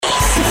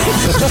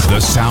The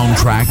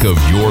soundtrack of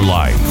your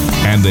life.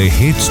 And the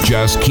hits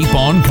just keep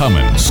on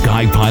coming.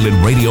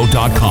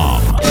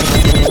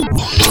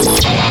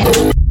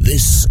 SkyPilotRadio.com.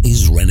 This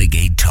is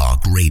Renegade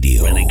Talk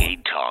Radio.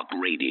 Renegade Talk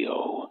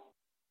Radio.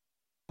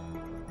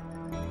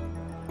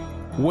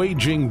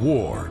 Waging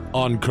war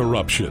on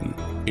corruption.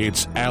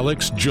 It's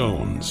Alex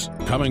Jones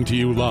coming to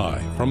you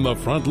live from the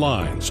front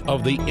lines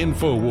of the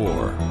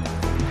InfoWar.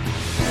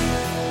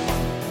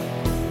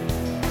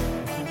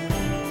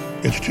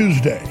 It's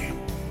Tuesday,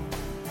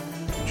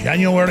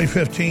 January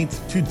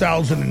 15th,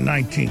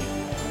 2019.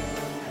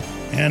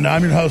 And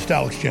I'm your host,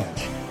 Alex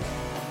Jones.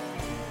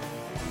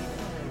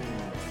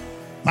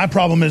 My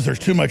problem is there's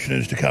too much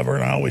news to cover,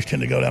 and I always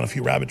tend to go down a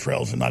few rabbit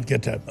trails and not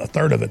get to a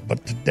third of it.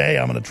 But today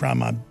I'm going to try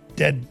my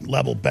dead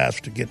level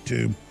best to get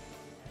to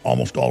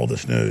almost all of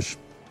this news.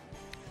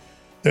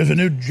 There's a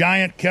new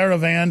giant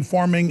caravan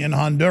forming in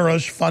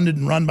Honduras, funded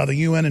and run by the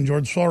UN and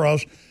George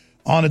Soros,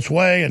 on its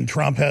way, and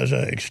Trump has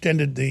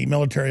extended the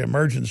military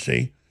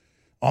emergency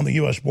on the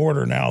U.S.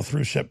 border now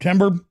through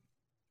September.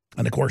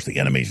 And, of course, the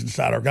enemies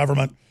inside our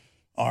government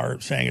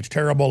are saying it's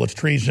terrible, it's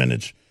treason,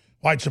 it's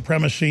white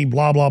supremacy,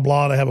 blah, blah,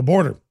 blah, to have a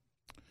border.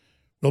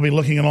 We'll be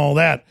looking at all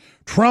that.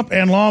 Trump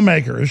and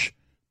lawmakers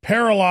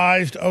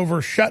paralyzed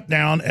over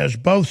shutdown as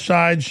both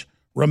sides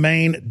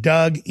remain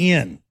dug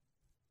in.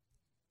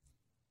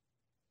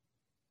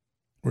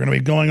 We're going to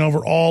be going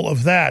over all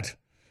of that.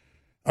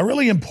 A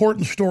really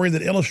important story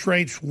that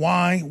illustrates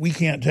why we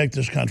can't take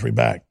this country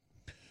back.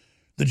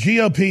 The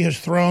GOP has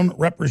thrown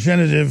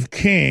Representative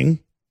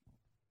King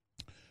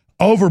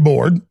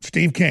overboard,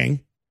 Steve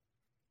King,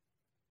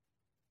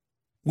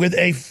 with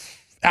a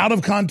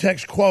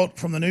out-of-context quote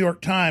from the New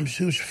York Times,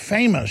 who's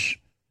famous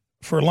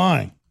for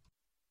lying.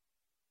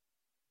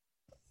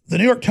 The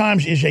New York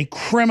Times is a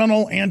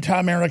criminal,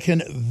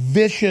 anti-American,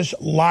 vicious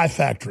lie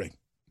factory.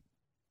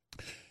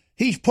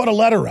 He's put a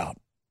letter out.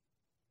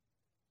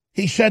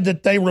 He said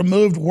that they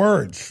removed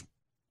words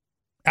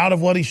out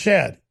of what he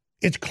said.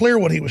 It's clear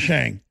what he was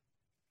saying.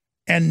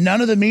 And none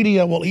of the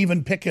media will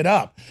even pick it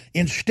up.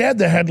 Instead,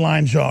 the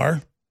headlines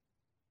are,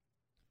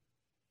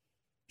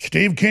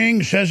 Steve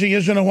King says he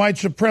isn't a white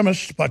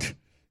supremacist, but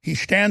he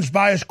stands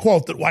by his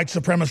quote that white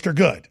supremacists are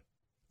good,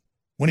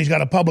 when he's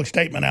got a public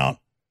statement out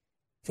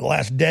for the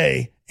last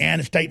day and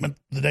a statement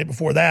the day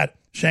before that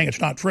saying it's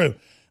not true.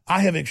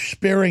 I have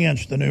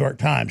experienced the New York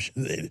Times.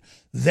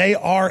 They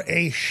are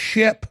a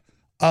ship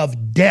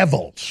of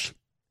devils.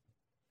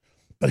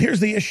 But here's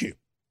the issue.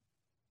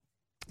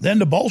 Then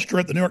to bolster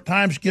it, the New York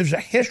Times gives a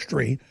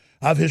history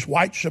of his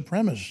white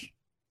supremacist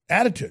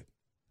attitude.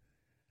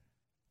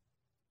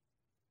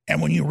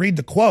 And when you read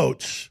the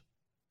quotes,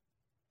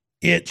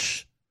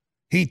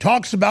 he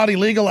talks about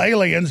illegal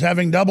aliens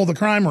having double the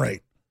crime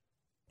rate.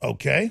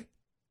 Okay.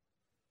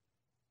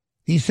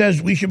 He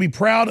says we should be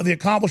proud of the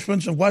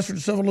accomplishments of Western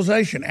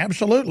civilization.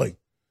 Absolutely.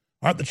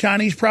 Aren't the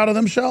Chinese proud of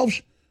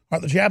themselves?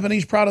 Aren't the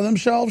Japanese proud of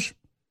themselves?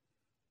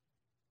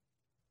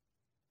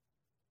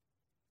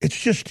 It's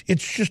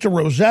just a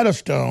Rosetta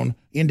Stone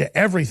into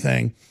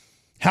everything,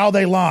 how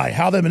they lie,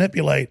 how they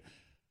manipulate,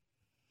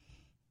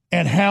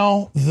 and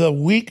how the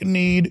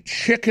weak-kneed,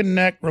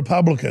 chicken-neck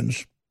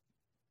Republicans,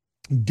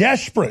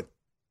 desperate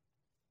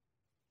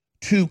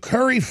to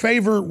curry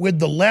favor with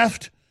the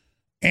left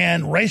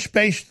and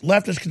race-based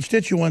leftist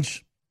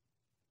constituents,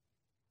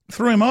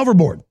 threw him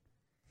overboard.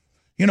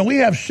 You know, we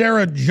have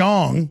Sarah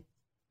Jeong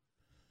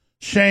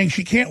saying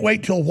she can't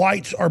wait till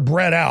whites are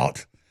bred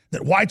out,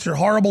 that whites are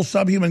horrible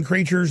subhuman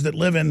creatures that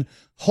live in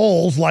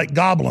holes like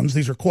goblins,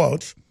 these are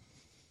quotes,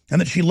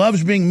 and that she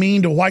loves being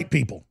mean to white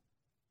people.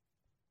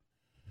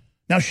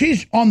 Now,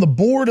 she's on the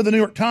board of the New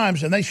York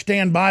Times, and they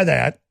stand by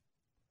that.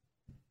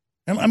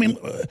 And I mean,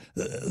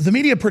 the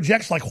media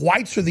projects like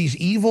whites are these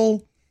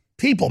evil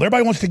people.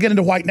 Everybody wants to get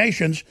into white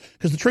nations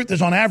because the truth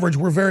is, on average,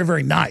 we're very,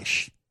 very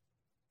nice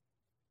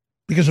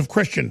because of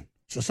Christian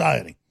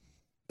society.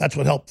 That's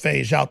what helped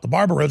phase out the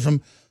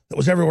barbarism that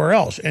was everywhere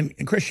else.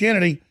 And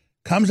Christianity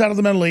comes out of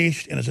the Middle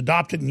East and is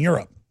adopted in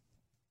Europe.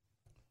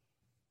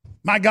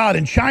 My God,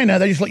 in China,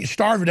 they just let you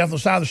starve to death on the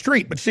side of the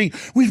street. But see,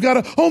 we've got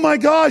to, oh my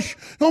gosh,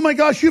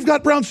 you've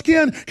got brown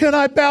skin. Can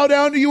I bow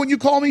down to you when you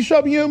call me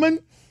subhuman?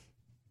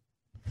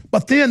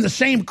 But then the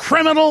same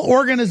criminal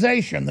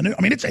organization,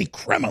 it's a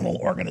criminal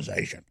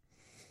organization,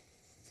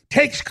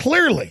 takes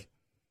clearly,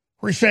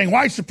 where he's saying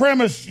white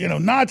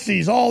supremacists,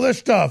 Nazis, all this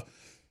stuff,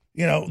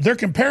 they're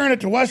comparing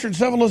it to Western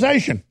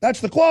civilization.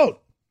 That's the quote.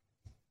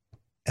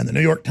 And the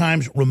New York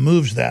Times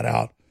removes that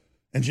out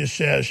and just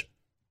says,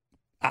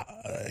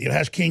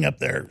 has King up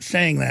there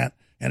saying that,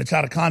 and it's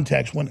out of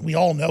context when we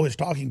all know his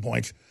talking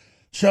points.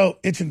 So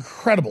it's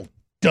incredible,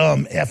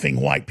 dumb effing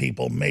white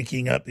people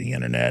making up the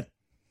internet,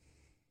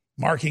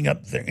 marking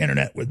up their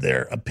internet with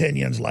their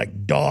opinions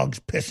like dogs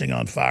pissing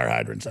on fire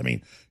hydrants. I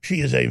mean,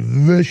 she is a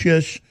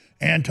vicious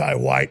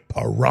anti-white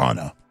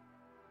piranha.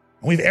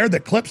 And we've aired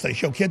the clips they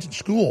show kids at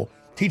school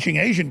teaching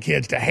Asian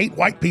kids to hate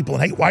white people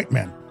and hate white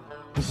men.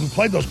 We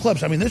played those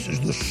clips. I mean, this is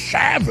the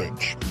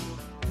savage,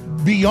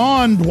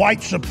 beyond white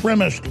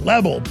supremacist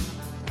level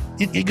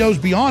it goes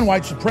beyond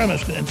white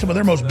supremacists and some of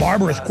their most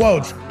barbarous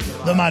quotes.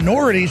 The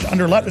minorities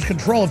under leftist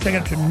control have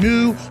taken it to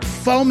new,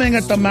 foaming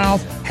at the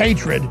mouth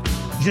hatred,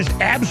 just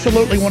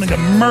absolutely wanting to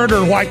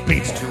murder white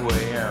people.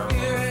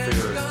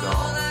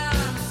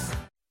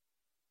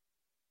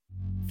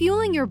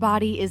 Fueling your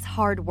body is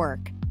hard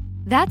work.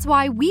 That's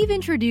why we've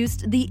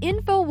introduced the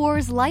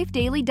InfoWars Life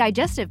Daily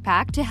Digestive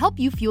Pack to help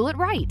you fuel it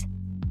right.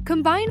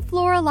 Combine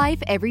Flora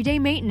Life Everyday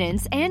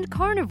Maintenance and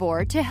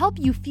Carnivore to help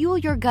you fuel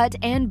your gut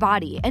and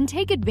body and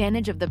take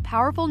advantage of the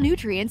powerful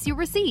nutrients you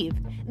receive.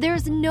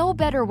 There's no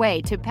better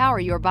way to power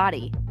your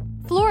body.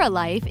 Flora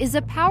Life is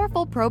a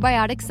powerful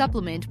probiotic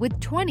supplement with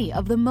 20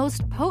 of the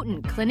most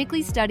potent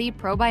clinically studied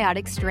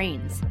probiotic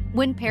strains.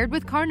 When paired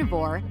with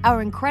Carnivore,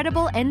 our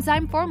incredible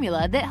enzyme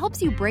formula that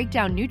helps you break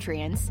down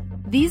nutrients,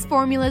 these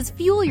formulas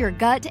fuel your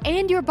gut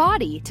and your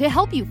body to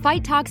help you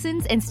fight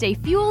toxins and stay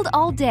fueled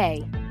all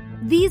day.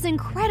 These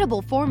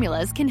incredible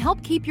formulas can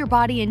help keep your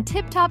body in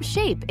tip-top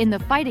shape in the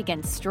fight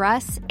against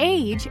stress,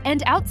 age,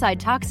 and outside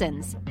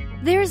toxins.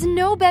 There's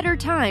no better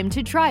time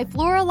to try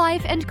Flora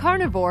Life and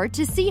Carnivore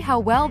to see how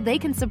well they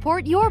can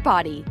support your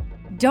body.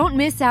 Don't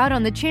miss out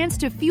on the chance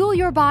to fuel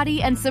your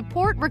body and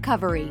support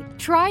recovery.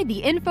 Try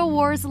the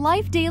InfoWars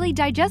Life Daily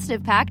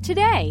Digestive Pack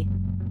today.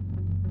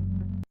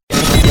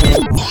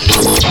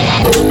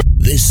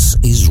 This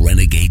is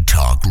Renegade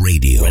Talk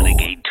Radio.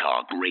 Renegade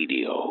Talk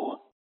Radio.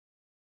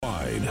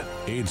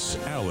 It's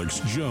Alex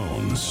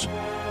Jones.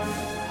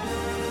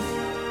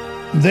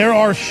 There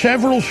are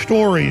several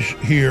stories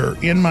here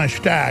in my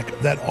stack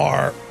that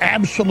are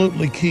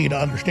absolutely key to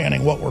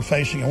understanding what we're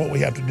facing and what we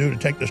have to do to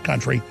take this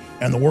country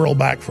and the world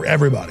back for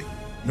everybody,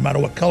 no matter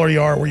what color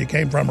you are, where you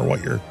came from, or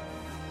what your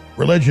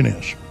religion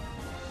is.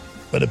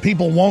 But if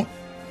people won't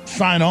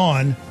sign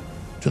on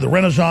to the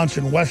Renaissance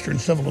in Western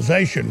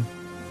civilization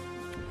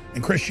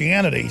and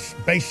Christianity's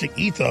basic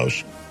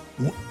ethos,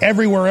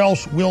 everywhere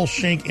else will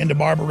sink into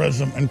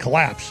barbarism and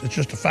collapse. It's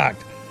just a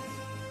fact.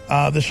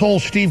 This whole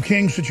Steve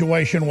King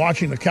situation,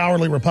 watching the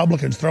cowardly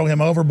Republicans throw him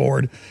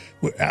overboard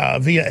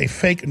via a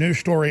fake news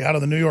story out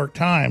of the New York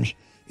Times,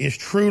 is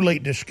truly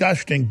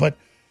disgusting. But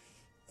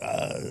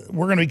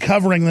we're going to be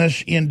covering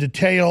this in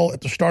detail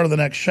at the start of the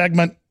next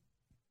segment.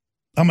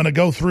 I'm going to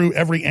go through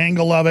every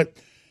angle of it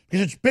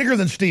because it's bigger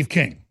than Steve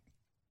King.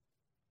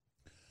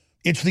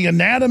 It's the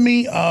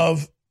anatomy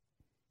of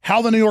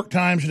how the New York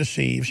Times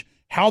deceives,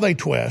 how they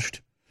twist,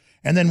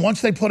 and then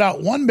once they put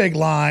out one big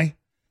lie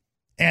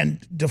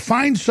and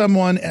define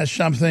someone as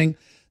something,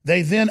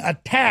 they then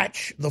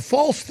attach the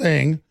false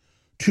thing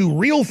to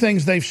real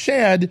things they've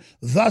said,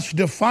 thus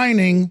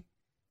defining,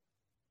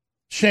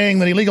 saying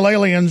that illegal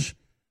aliens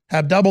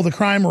have double the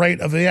crime rate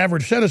of the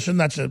average citizen.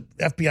 That's a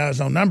FBI's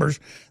own numbers.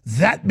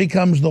 That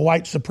becomes the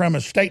white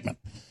supremacist statement.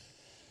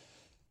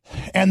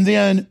 And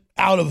then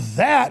out of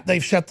that,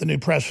 they've set the new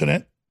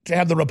precedent to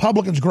have the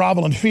Republicans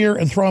grovel in fear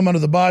and throw them under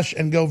the bus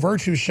and go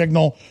virtue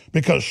signal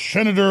because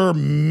Senator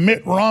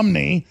Mitt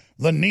Romney,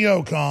 the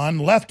neocon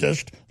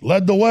leftist,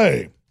 led the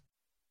way.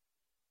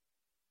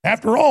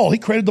 After all, he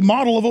created the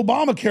model of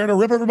Obamacare to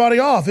rip everybody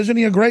off. Isn't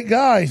he a great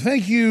guy?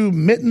 Thank you,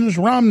 Mittens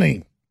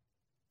Romney.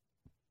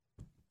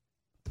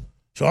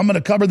 So I'm going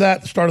to cover that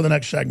at the start of the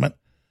next segment.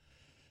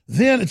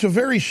 Then it's a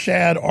very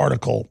sad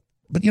article.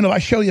 But, I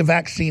show you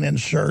vaccine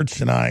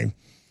inserts and I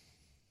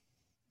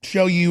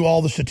show you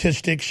all the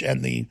statistics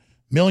and the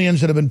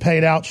millions that have been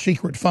paid out,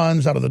 secret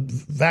funds out of the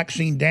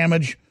vaccine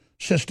damage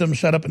system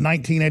set up in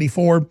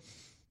 1984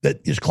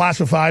 that is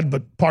classified,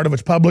 but part of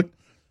it's public.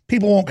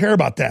 People won't care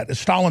about that. As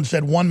Stalin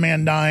said, 1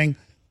 man dying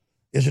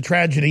is a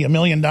tragedy, 1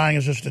 million dying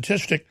is a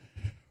statistic.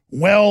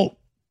 Well,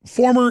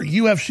 former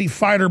UFC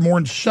fighter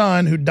mourned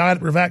son who died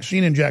for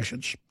vaccine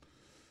injections.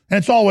 And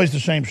it's always the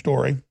same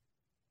story.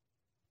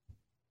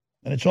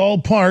 And it's all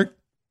part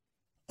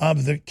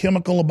of the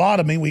chemical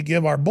lobotomy we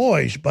give our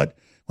boys. But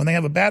when they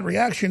have a bad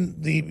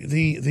reaction,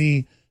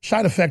 the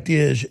side effect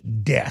is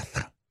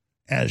death,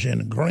 as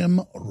in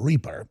Grim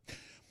Reaper.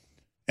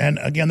 And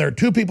again, there are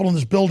 2 people in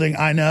this building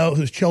I know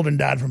whose children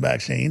died from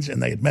vaccines,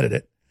 and they admitted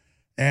it.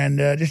 And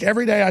just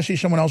every day I see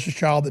someone else's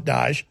child that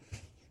dies.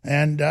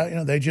 And,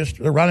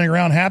 they're running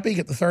around happy,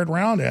 get the 3rd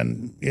round,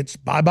 and it's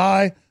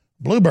bye-bye,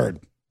 Bluebird.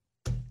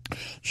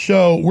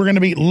 So we're going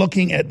to be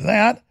looking at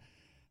that.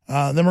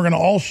 Then we're going to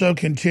also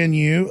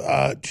continue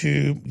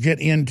to get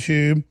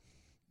into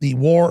the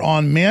war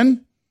on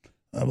men.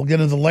 We'll get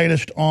into the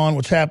latest on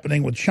what's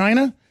happening with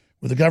China,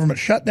 with the government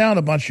shutdown,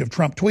 a bunch of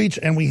Trump tweets,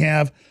 and we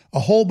have a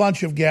whole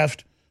bunch of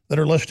guests that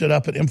are listed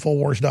up at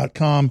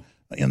Infowars.com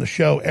in the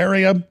show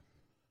area.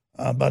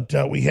 But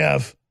we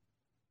have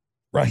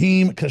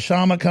Raheem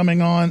Kassama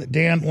coming on,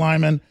 Dan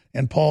Lyman,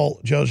 and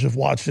Paul Joseph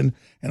Watson.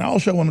 And I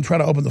also want to try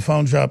to open the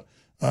phones up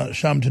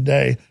some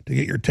today to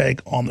get your take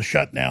on the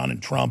shutdown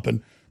and Trump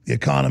and the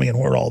economy and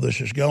where all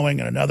this is going.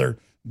 And another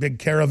big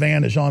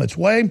caravan is on its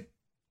way.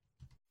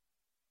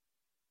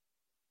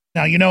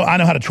 Now, I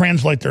know how to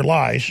translate their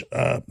lies.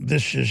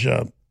 This is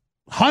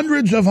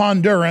hundreds of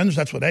Hondurans,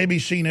 that's what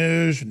ABC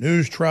News,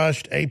 News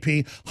Trust,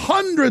 AP,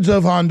 hundreds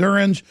of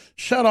Hondurans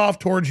set off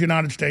towards the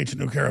United States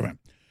in a new caravan.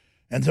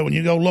 And so when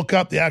you go look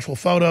up the actual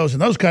photos in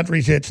those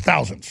countries, it's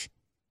thousands.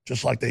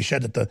 Just like they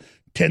said that the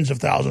tens of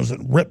thousands that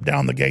ripped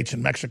down the gates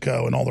in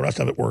Mexico and all the rest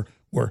of it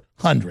were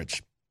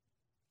hundreds.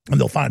 And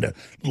they'll find a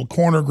little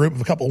corner group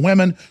of a couple of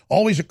women,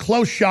 always a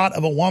close shot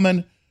of a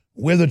woman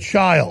with a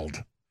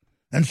child,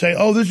 and say,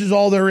 oh, this is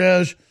all there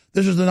is.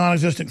 This is the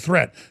non-existent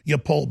threat. You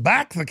pull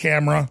back the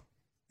camera,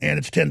 and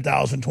it's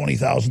 10,000,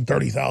 20,000,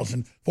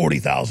 30,000,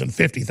 40,000,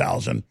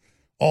 50,000,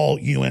 all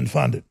UN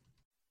funded.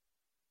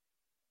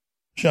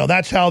 So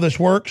that's how this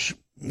works.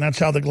 And that's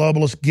how the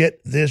globalists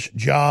get this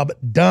job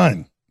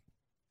done.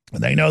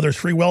 And they know there's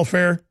free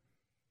welfare,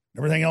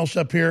 everything else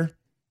up here.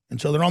 And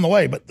so they're on the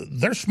way. But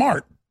they're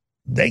smart.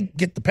 They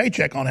get the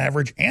paycheck on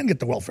average and get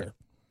the welfare.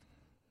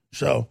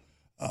 So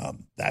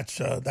that's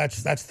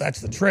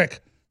the trick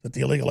that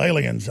the illegal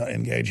aliens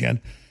engage in.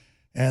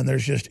 And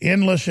there's just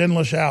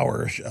endless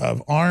hours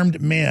of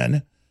armed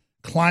men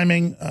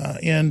climbing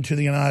into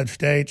the United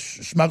States,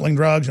 smuggling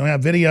drugs. And we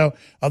have video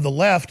of the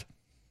left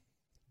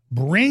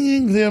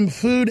bringing them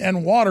food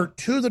and water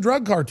to the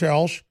drug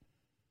cartels.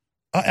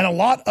 And a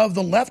lot of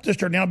the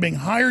leftists are now being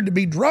hired to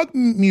be drug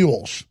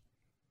mules.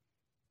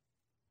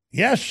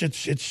 Yes,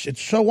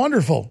 it's so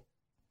wonderful.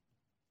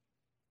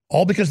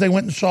 All because they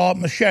went and saw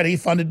Machete,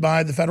 funded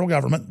by the federal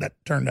government, that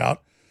turned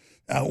out,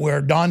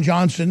 where Don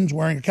Johnson's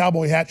wearing a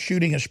cowboy hat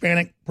shooting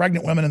Hispanic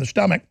pregnant women in the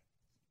stomach.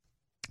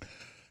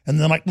 And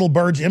then like little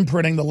birds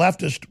imprinting, the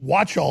leftists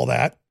watch all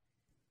that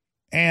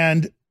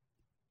and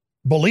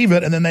believe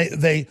it. And then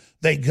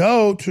they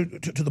go to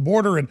the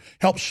border and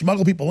help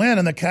smuggle people in.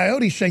 And the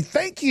coyotes say,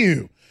 thank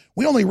you.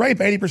 We only rape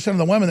 80% of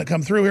the women that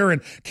come through here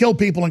and kill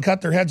people and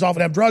cut their heads off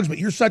and have drugs, but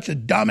you're such a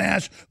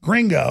dumbass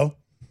gringo.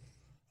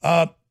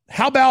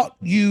 How about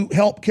you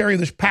help carry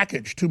this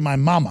package to my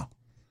mama?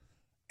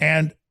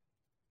 And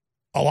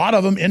a lot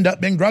of them end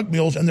up being drug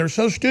mules, and they're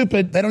so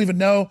stupid they don't even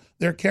know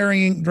they're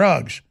carrying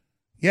drugs.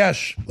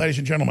 Yes, ladies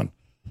and gentlemen,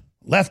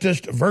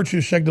 leftist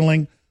virtue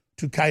signaling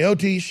to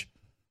coyotes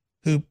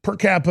who per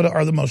capita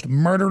are the most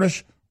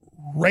murderous,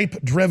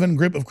 rape-driven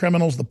group of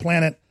criminals the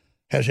planet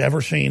has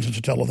ever seen since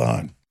a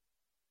telethon.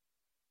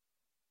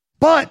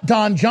 But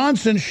Don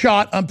Johnson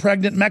shot a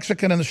pregnant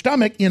Mexican in the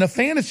stomach in a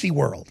fantasy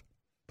world.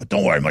 But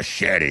don't worry,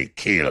 Machete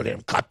killed him,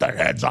 cut their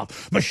heads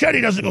off.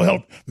 Machete doesn't go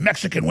help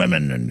Mexican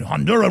women and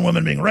Honduran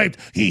women being raped.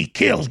 He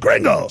kills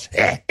gringos.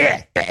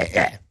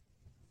 And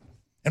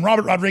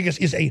Robert Rodriguez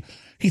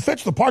he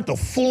fits the part, though,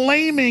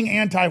 flaming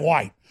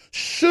anti-white,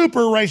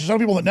 super racist. Some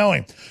people that know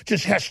him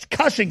just has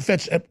cussing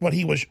fits at what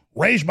he was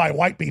raised by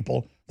white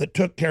people that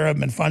took care of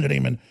him and funded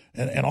him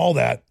and all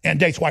that, and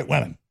dates white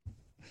women.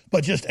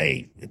 But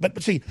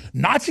see,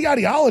 Nazi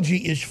ideology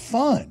is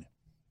fun.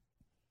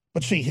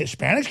 But see,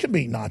 Hispanics can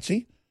be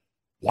Nazi.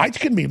 Whites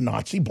can be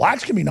Nazi.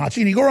 Blacks can be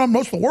Nazi. And you go around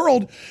most of the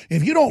world,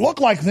 if you don't look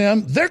like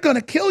them, they're going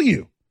to kill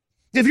you.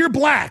 If you're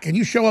black and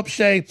you show up,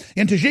 say,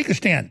 in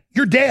Tajikistan,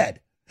 you're dead.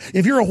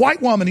 If you're a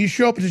white woman and you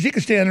show up in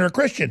Tajikistan and are a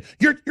Christian,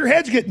 your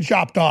head's getting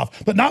chopped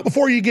off, but not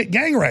before you get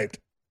gang raped.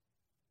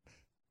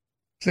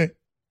 See?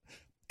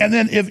 And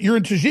then if you're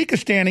in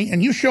Tajikistan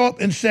and you show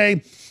up in,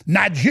 say,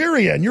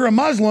 Nigeria and you're a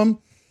Muslim,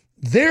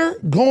 they're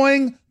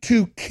going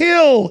to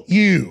kill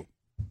you.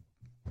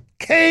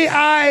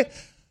 K.I.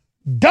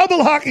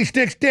 double hockey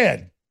sticks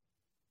dead.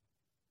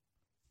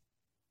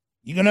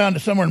 You go down to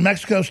somewhere in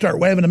Mexico, start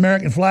waving an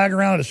American flag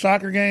around at a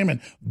soccer game and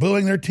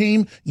booing their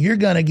team, you're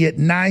going to get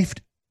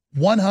knifed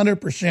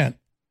 100%.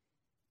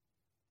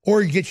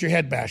 Or you get your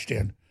head bashed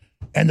in.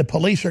 And the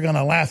police are going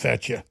to laugh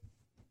at you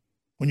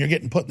when you're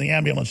getting put in the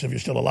ambulance if you're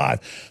still alive.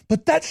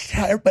 But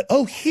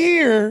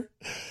here,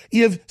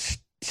 if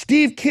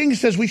Steve King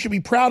says we should be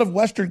proud of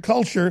Western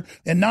culture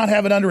and not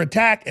have it under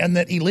attack, and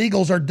that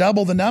illegals are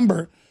double the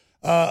number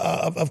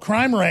of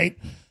crime rate,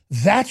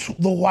 that's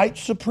the white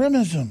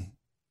supremacism.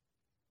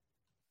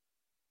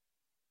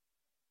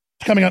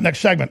 It's coming up next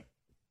segment.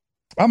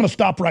 I'm going to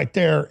stop right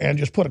there and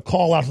just put a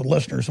call out to the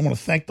listeners. I want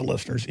to thank the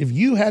listeners. If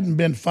you hadn't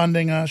been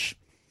funding us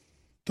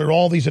through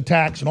all these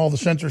attacks and all the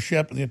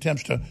censorship and the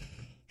attempts to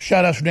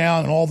shut us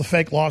down and all the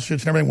fake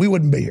lawsuits and everything, we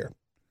wouldn't be here.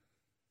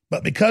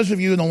 But because of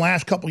you in the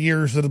last couple of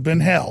years that have been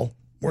hell,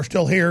 we're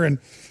still here. And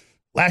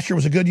last year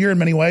was a good year in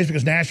many ways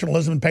because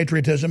nationalism and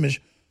patriotism is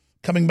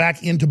coming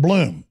back into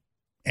bloom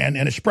and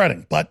it's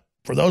spreading. But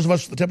for those of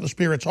us at the tip of the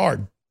spear, it's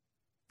hard.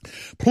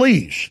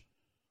 Please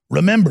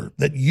remember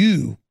that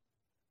you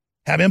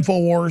have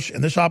InfoWars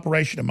and this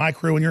operation and my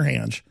crew in your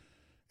hands.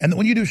 And that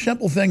when you do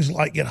simple things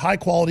like get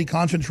high-quality,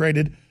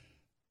 concentrated,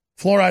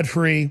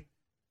 fluoride-free,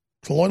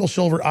 colloidal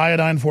silver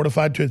iodine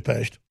fortified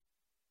toothpaste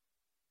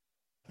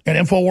at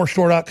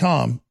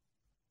InfoWarsStore.com,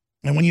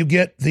 and when you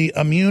get the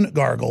immune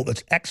gargle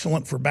that's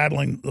excellent for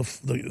battling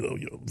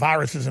the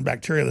viruses and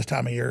bacteria this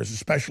time of year, is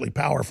especially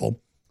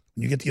powerful.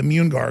 When you get the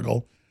immune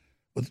gargle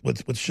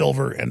with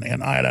silver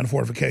and iodine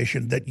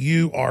fortification, that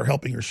you are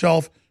helping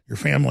yourself, your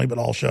family, but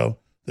also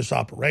this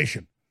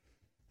operation.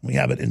 We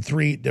have it in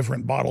 3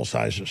 different bottle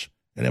sizes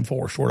at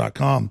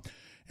InfoWarsStore.com.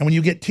 And when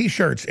you get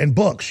T-shirts and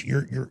books,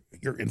 you're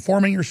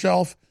informing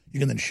yourself. You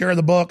can then share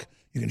the book.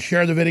 You can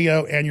share the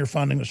video, and you're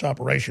funding this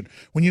operation.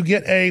 When you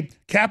get a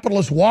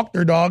Capitalists Walk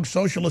Their Dogs,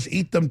 Socialists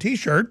Eat Them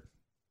t-shirt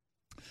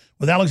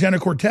with Alexander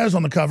Cortez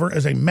on the cover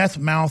as a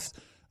meth-mouthed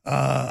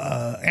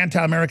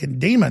anti-American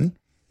demon,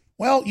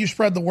 well, you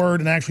spread the word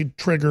and actually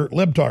trigger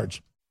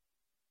libtards.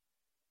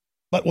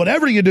 But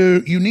whatever you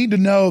do, you need to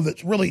know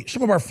that really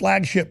some of our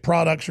flagship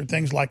products are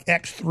things like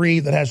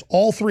X3 that has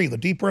all three, the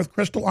deep earth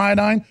crystal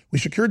iodine. We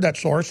secured that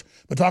source,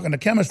 but talking to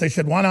chemists, they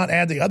said, why not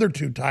add the other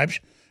two types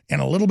and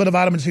a little bit of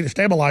vitamin C to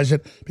stabilize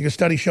it, because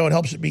studies show it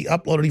helps it be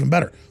uploaded even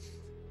better.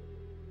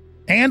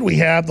 And we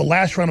have the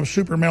last run of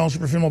Super Male and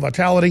Super Female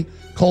Vitality,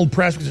 cold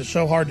pressed because it's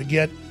so hard to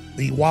get,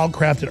 the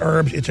wild-crafted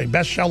herbs. It's a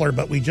bestseller,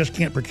 but we just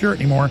can't procure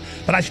it anymore.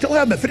 But I still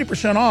have them at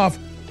 50% off,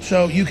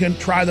 so you can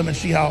try them and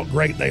see how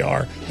great they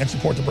are and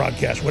support the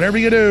broadcast. Whatever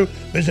you do,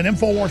 visit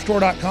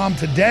InfoWarsStore.com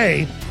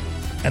today,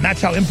 and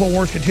that's how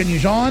InfoWars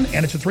continues on,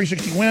 and it's a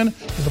 360 win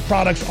because the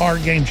products are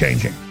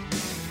game-changing.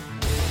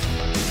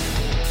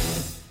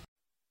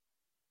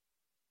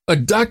 A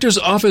doctor's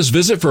office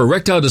visit for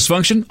erectile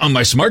dysfunction on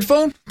my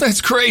smartphone?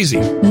 That's crazy.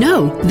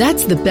 No,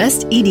 that's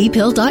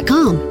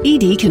thebestedpill.com.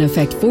 ED can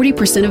affect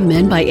 40% of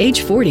men by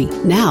age 40.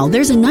 Now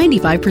there's a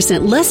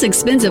 95% less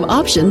expensive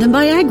option than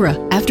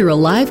Viagra. After a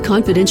live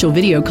confidential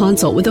video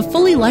consult with a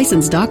fully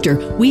licensed doctor,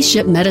 we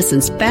ship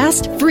medicines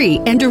fast, free,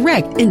 and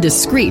direct in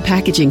discreet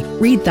packaging.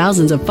 Read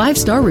thousands of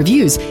 5-star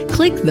reviews.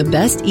 Click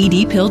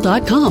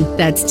thebestedpill.com.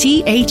 That's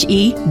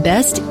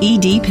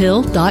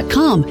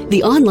bestedpill.com,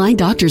 the online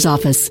doctor's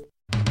office.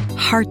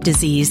 Heart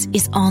disease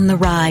is on the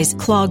rise.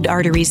 Clogged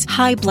arteries,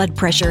 high blood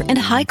pressure, and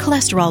high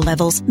cholesterol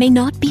levels may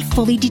not be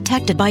fully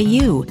detected by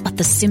you, but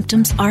the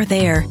symptoms are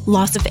there.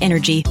 Loss of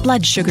energy,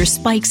 blood sugar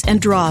spikes and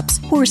drops,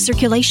 poor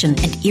circulation,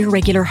 and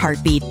irregular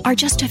heartbeat are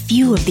just a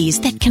few of these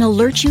that can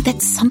alert you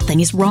that something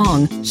is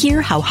wrong.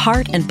 Hear how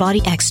Heart and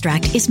Body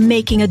Extract is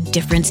making a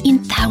difference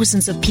in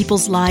thousands of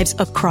people's lives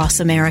across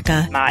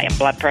America. My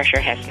blood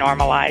pressure has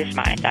normalized.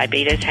 My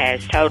diabetes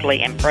has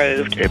totally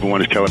improved.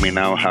 Everyone is telling me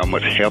now how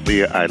much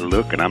healthier I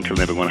look, and I'm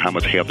telling everyone how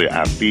much healthier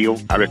I feel.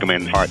 I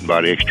recommend Heart and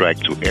Body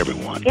Extract to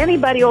everyone.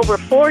 Anybody over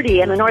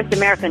 40 in the North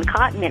American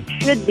continent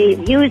should be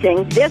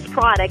using this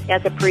product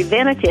as a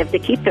preventative to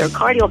keep their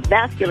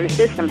cardiovascular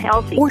system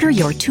healthy. Order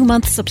your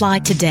 2-month supply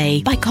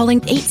today by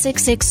calling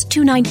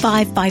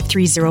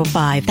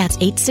 866-295-5305. That's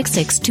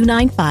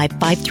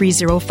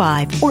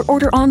 866-295-5305. Or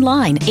order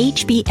online,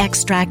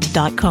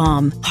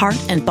 hbextract.com. Heart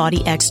and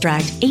Body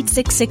Extract,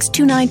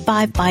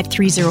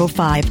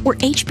 866-295-5305 or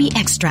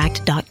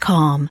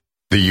hbextract.com.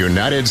 The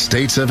United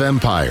States of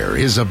Empire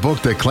is a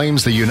book that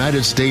claims the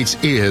United States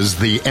is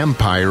the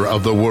empire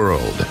of the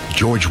world.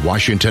 George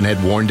Washington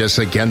had warned us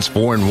against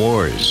foreign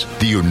wars.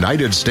 The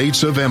United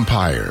States of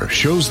Empire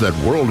shows that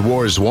World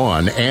Wars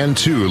I and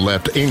II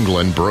left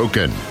England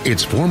broken.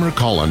 Its former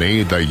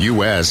colony, the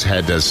U.S.,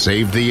 had to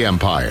save the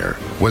empire.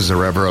 Was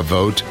there ever a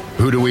vote?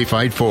 Who do we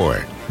fight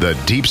for? The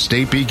deep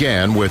state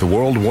began with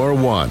World War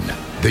I.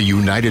 The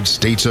United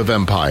States of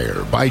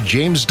Empire by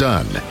James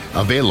Dunn.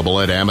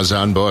 Available at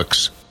Amazon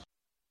Books.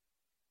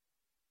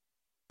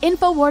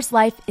 InfoWars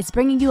Life is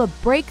bringing you a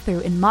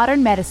breakthrough in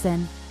modern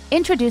medicine.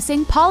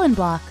 Introducing Pollen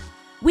Block.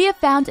 We have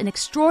found an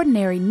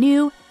extraordinary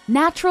new,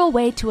 natural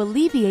way to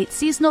alleviate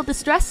seasonal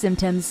distress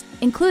symptoms,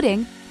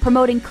 including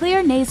promoting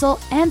clear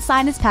nasal and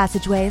sinus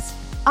passageways,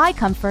 eye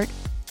comfort,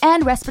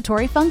 and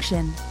respiratory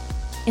function.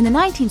 In the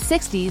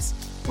 1960s,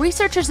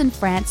 researchers in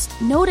France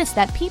noticed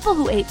that people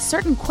who ate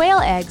certain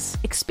quail eggs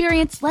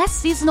experienced less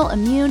seasonal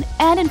immune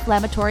and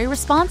inflammatory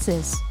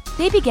responses.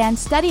 They began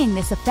studying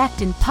this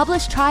effect in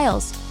published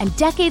trials, and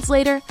decades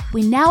later,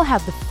 we now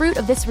have the fruit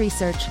of this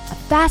research, a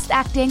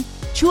fast-acting,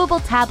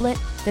 chewable tablet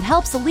that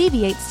helps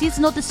alleviate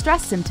seasonal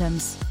distress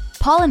symptoms.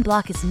 Pollen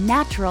Block is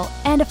natural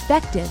and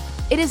effective.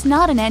 It is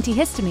not an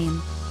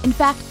antihistamine. In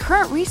fact,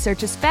 current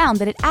research has found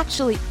that it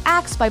actually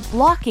acts by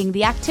blocking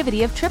the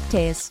activity of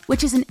tryptase,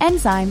 which is an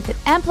enzyme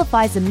that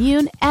amplifies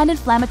immune and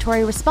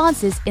inflammatory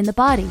responses in the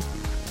body.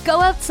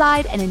 Go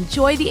outside and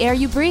enjoy the air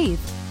you breathe.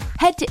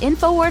 Head to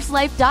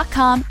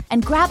InfoWarsLife.com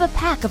and grab a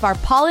pack of our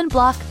Pollen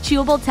Block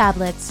chewable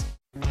tablets.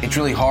 It's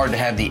really hard to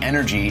have the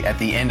energy at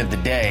the end of the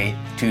day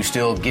to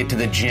still get to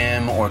the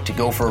gym or to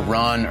go for a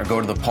run or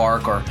go to the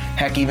park or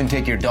heck, even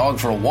take your dog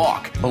for a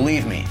walk.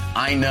 Believe me,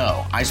 I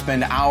know. I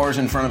spend hours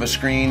in front of a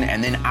screen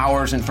and then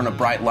hours in front of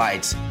bright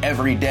lights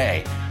every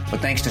day. But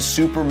thanks to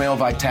Super Male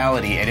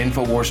Vitality at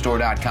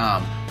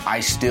InfoWarsStore.com, I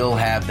still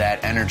have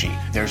that energy.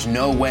 There's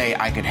no way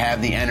I could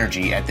have the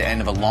energy at the end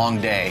of a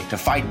long day to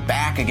fight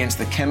back against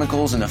the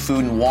chemicals in the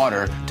food and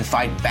water, to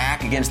fight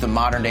back against the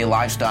modern day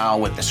lifestyle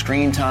with the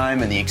screen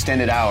time and the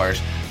extended hours,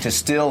 to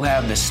still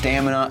have the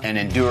stamina and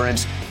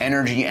endurance,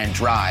 energy and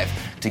drive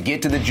to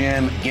get to the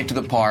gym, get to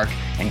the park,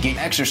 and get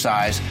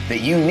exercise that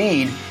you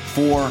need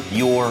for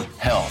your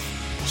health.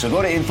 So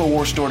go to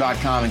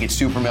InfoWarsStore.com and get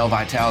Super Male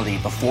Vitality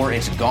before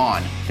it's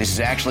gone. This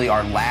is actually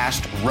our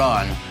last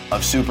run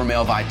of Super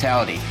Male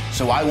Vitality.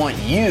 So I want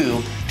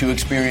you to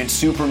experience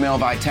Super Male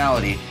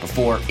Vitality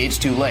before it's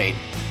too late.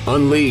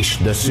 Unleash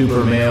the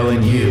Super Male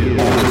in you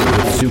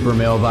with Super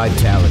Male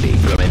Vitality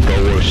from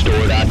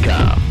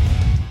InfoWarsStore.com.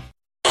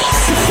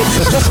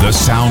 The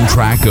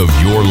soundtrack of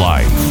your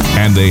life.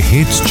 And the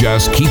hits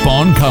just keep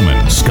on coming.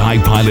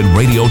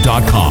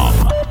 SkyPilotRadio.com.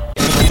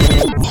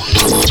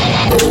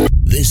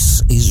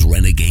 This is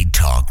Renegade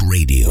Talk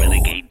Radio.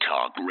 Renegade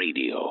Talk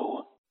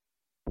Radio.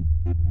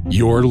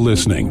 You're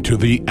listening to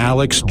The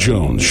Alex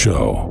Jones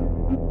Show.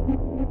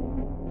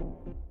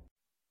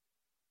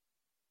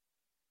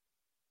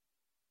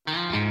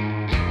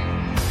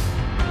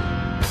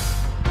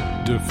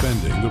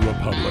 Defending the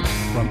Republic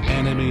from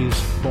enemies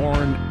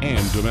foreign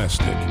and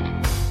domestic.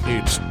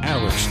 It's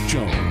Alex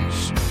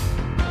Jones.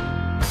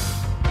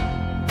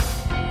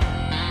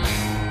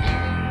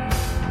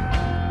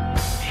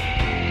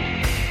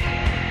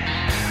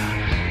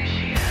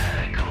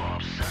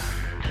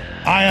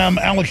 I am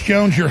Alex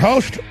Jones, your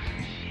host,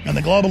 and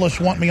the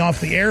globalists want me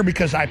off the air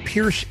because I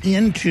pierce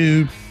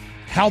into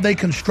how they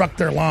construct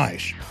their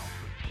lies.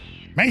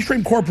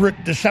 Mainstream corporate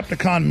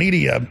Decepticon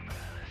media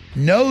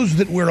knows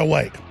that we're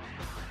awake.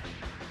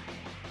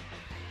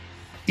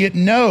 It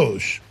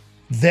knows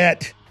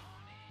that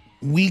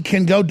we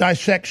can go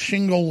dissect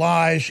single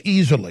lies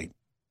easily,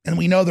 and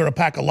we know they're a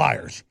pack of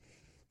liars.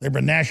 There have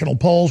been national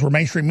polls where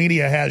mainstream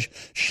media has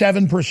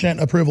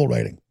 7% approval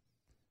rating.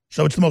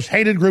 So it's the most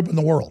hated group in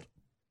the world.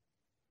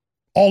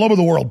 All over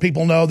the world,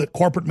 people know that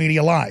corporate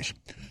media lies.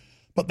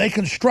 But they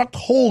construct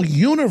whole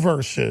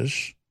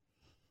universes,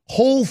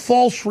 whole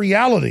false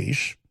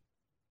realities,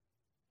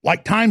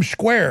 like Times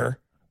Square,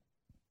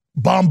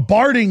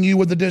 bombarding you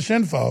with the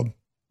disinfo,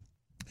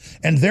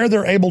 and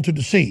they're able to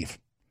deceive.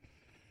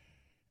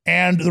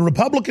 And the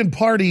Republican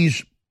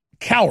Party's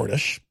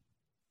cowardice,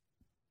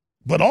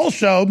 but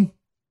also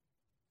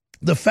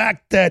the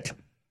fact that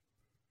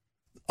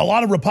a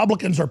lot of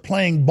Republicans are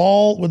playing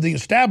ball with the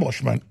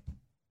establishment,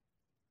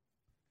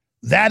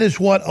 that is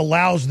what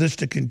allows this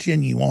to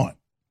continue on.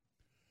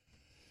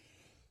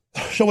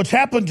 So what's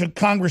happened to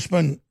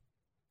Congressman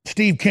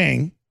Steve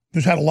King,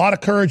 who's had a lot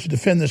of courage to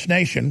defend this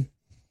nation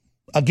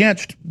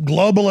against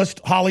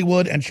globalist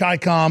Hollywood and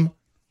Chi-Com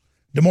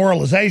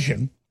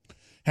demoralization,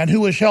 and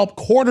who has helped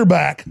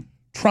quarterback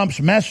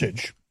Trump's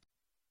message.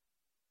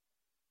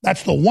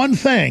 That's the one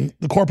thing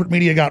the corporate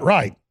media got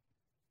right.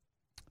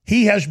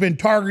 He has been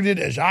targeted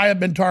as I have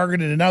been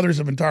targeted and others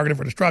have been targeted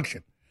for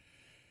destruction.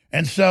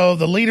 And so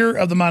the leader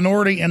of the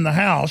minority in the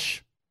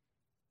House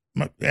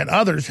and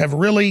others have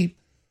really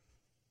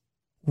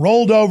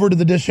rolled over to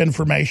the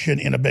disinformation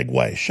in a big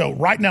way. So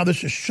right now,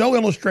 this is so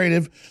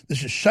illustrative.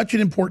 This is such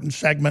an important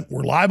segment.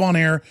 We're live on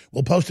air.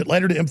 We'll post it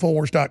later to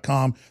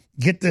Infowars.com.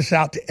 Get this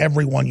out to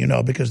everyone you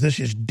know, because this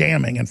is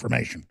damning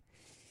information.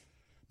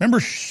 Remember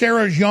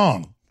Sarah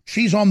Jeong?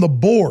 She's on the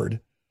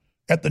board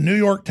at the New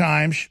York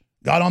Times,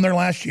 got on there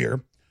last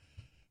year.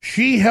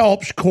 She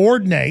helps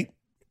coordinate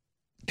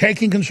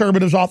taking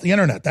conservatives off the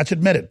internet. That's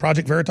admitted.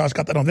 Project Veritas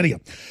got that on video.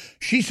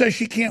 She says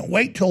she can't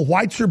wait till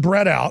whites are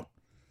bred out,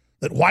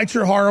 that whites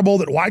are horrible,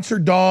 that whites are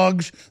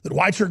dogs, that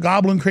whites are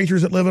goblin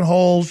creatures that live in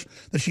holes,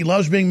 that she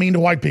loves being mean to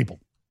white people.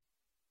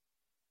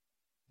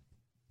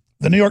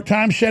 The New York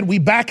Times said, we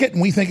back it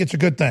and we think it's a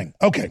good thing.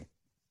 Okay.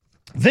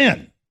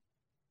 Then,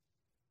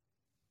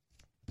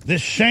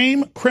 this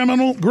same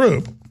criminal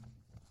group,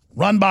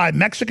 run by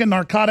Mexican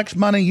narcotics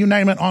money, you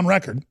name it, on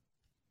record,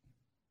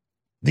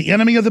 the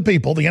enemy of the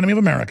people, the enemy of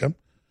America,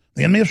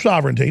 the enemy of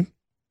sovereignty,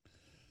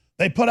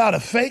 they put out a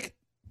fake,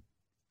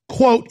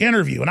 quote,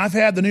 interview. And I've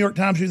had the New York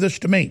Times do this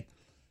to me.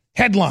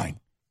 Headline,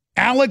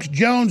 Alex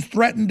Jones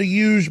threatened to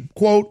use,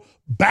 quote,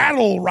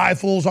 battle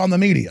rifles on the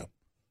media.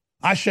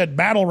 I said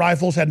battle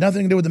rifles had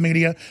nothing to do with the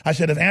media. I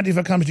said if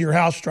Antifa comes to your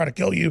house to try to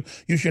kill you,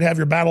 you should have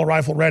your battle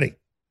rifle ready.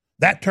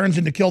 That turns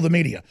into kill the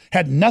media.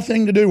 Had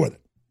nothing to do with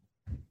it.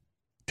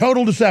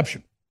 Total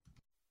deception.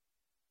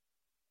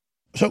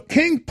 So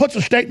King puts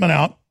a statement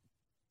out.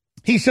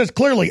 He says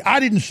clearly, I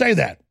didn't say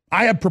that.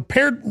 I have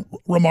prepared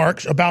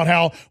remarks about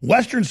how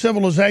Western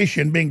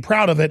civilization, being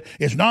proud of it,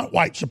 is not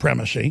white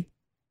supremacy,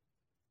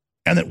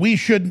 and that we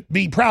should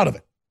be proud of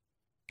it.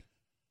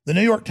 The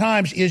New York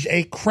Times is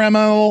a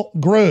criminal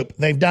group.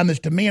 They've done this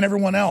to me and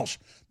everyone else.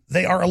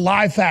 They are a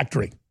lie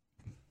factory.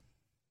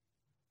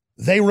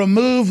 They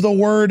remove the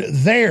word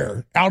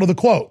there out of the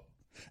quote.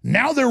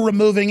 Now they're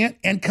removing it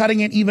and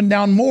cutting it even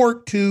down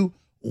more to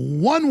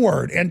one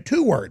word and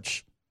two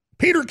words.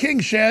 Peter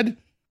King said,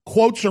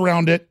 quotes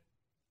around it,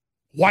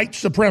 white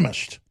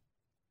supremacist.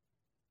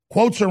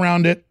 Quotes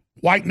around it,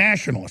 white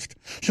nationalist.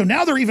 So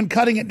now they're even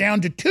cutting it down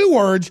to two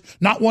words,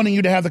 not wanting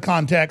you to have the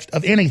context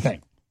of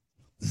anything.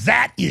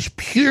 That is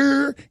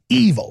pure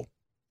evil.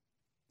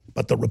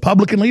 But the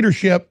Republican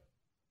leadership,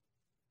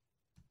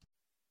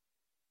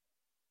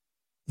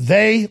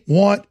 they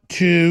want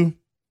to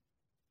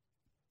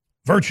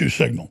virtue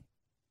signal.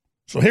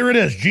 So here it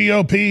is,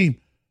 GOP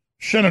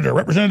Senator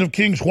Representative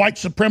King's white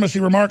supremacy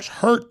remarks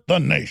hurt the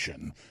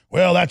nation.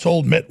 Well, that's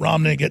old Mitt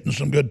Romney getting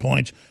some good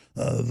points.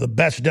 The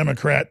best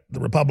Democrat the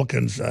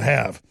Republicans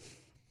have.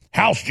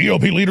 House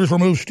GOP leaders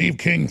remove Steve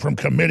King from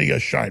committee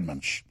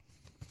assignments.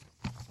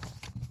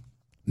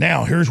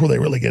 Now, here's where they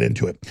really get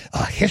into it.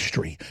 A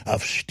history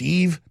of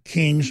Steve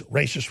King's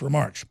racist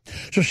remarks.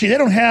 So, see, they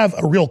don't have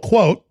a real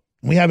quote.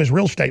 We have his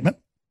real statement.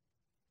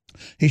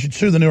 He should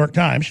sue the New York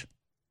Times.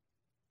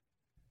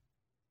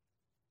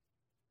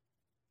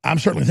 I'm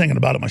certainly thinking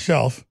about it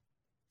myself.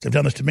 They've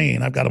done this to me,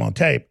 and I've got them on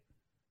tape.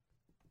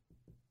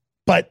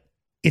 But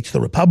it's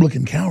the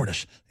Republican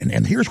cowardice.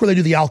 And here's where they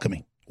do the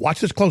alchemy.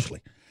 Watch this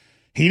closely.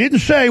 He didn't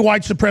say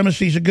white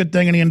supremacy is a good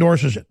thing and he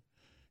endorses it.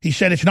 He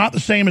said it's not the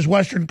same as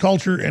Western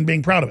culture and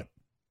being proud of it.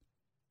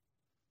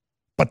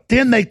 But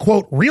then they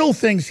quote real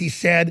things he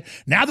said,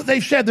 now that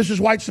they've said this is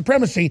white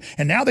supremacy,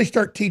 and now they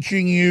start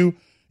teaching you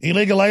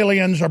illegal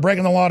aliens are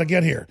breaking the law to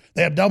get here.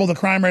 They have double the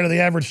crime rate of the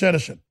average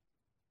citizen.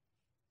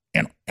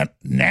 And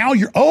now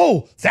you're,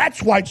 oh,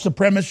 that's white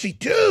supremacy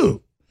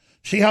too.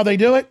 See how they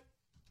do it?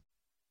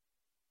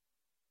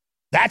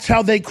 That's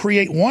how they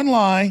create one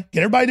lie,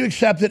 get everybody to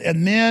accept it,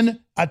 and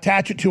then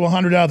attach it to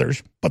 100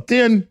 others, but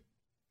then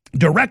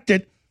direct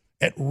it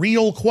at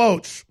real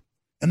quotes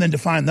and then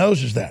define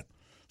those as that.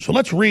 So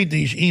let's read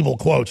these evil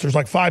quotes. There's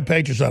like 5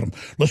 pages of them.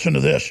 Listen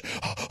to this.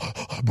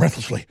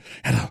 Breathlessly,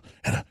 at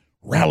a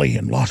rally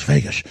in Las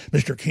Vegas,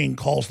 Mr. King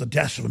calls the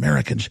deaths of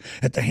Americans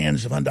at the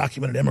hands of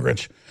undocumented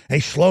immigrants a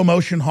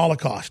slow-motion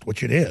Holocaust,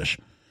 which it is.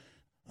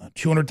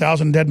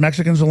 200,000 dead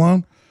Mexicans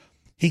alone.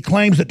 He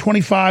claims that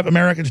 25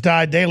 Americans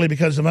died daily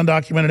because of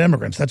undocumented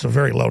immigrants. That's a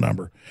very low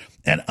number.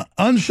 An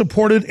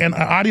unsupported and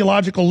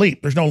ideological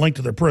leap, there's no link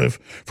to their proof,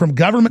 from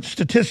government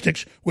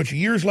statistics, which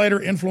years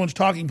later influenced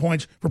talking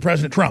points for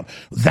President Trump.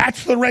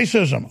 That's the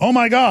racism. Oh,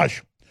 my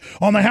gosh.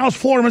 On the House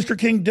floor, Mr.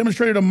 King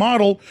demonstrated a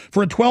model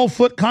for a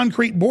 12-foot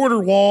concrete border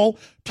wall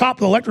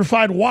topped with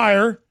electrified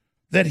wire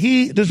that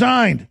he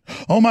designed.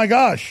 Oh, my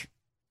gosh.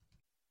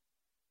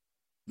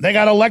 They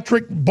got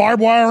electric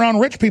barbed wire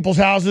around rich people's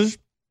houses.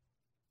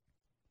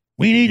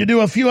 We need to do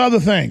a few other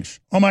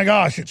things. Oh, my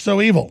gosh, it's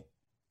so evil.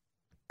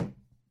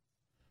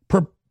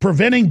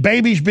 Preventing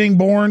babies being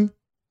born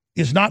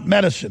is not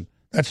medicine.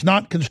 That's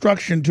not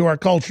construction to our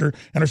culture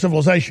and our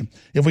civilization.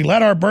 If we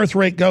let our birth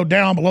rate go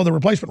down below the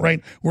replacement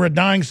rate, we're a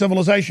dying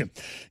civilization.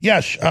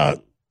 Yes,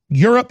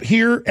 Europe,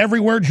 here,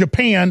 everywhere,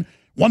 Japan,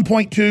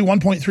 1.2,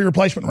 1.3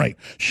 replacement rate.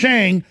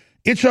 Saying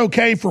it's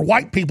okay for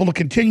white people to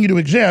continue to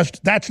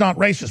exist, that's not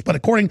racist. But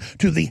according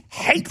to the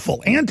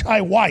hateful,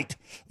 anti-white,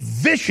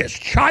 vicious,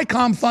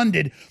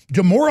 Chi-Com-funded,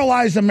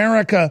 demoralize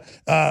America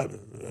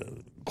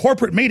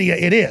corporate media,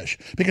 it is.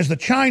 Because the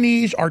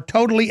Chinese are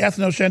totally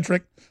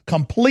ethnocentric,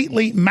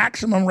 completely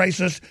maximum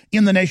racist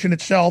in the nation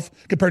itself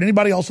compared to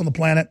anybody else on the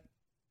planet.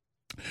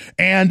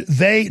 And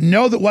they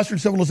know that Western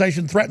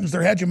civilization threatens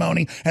their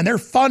hegemony, and they're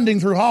funding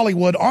through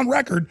Hollywood on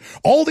record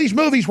all these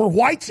movies where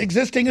whites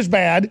existing is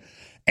bad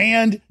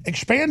and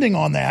expanding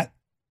on that,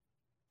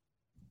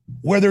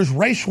 where there's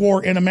race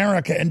war in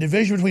America and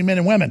division between men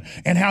and women,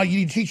 and how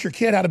you teach your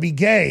kid how to be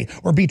gay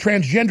or be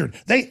transgendered.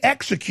 They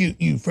execute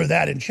you for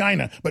that in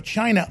China, but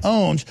China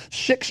owns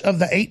 6 of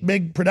the 8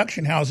 big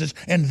production houses,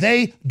 and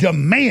they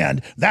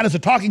demand that as a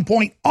talking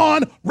point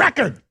on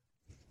record.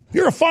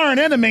 You're a foreign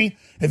enemy.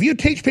 If you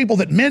teach people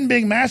that men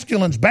being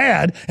masculine is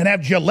bad and have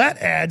Gillette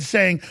ads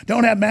saying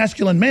don't have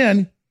masculine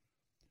men,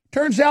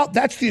 turns out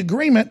that's the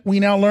agreement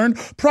we now learn.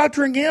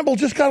 Procter & Gamble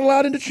just got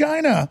allowed into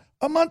China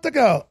a month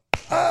ago.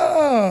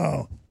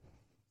 Oh.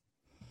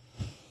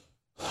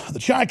 The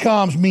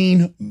Chi-Coms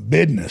mean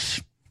business.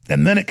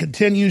 And then it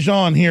continues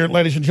on here,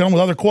 ladies and gentlemen,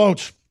 with other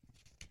quotes.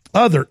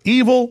 Other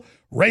evil,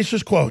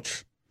 racist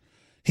quotes.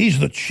 He's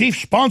the chief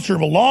sponsor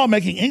of a law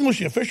making English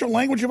the official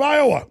language of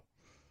Iowa.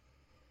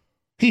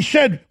 He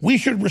said we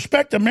should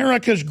respect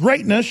America's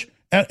greatness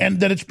and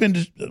that it's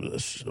been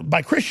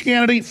by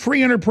Christianity,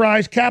 free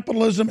enterprise,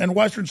 capitalism, and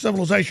Western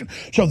civilization.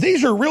 So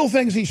these are real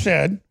things he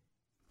said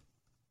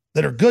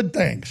that are good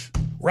things.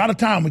 We're out of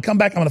time. We come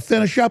back. I'm going to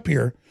finish up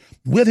here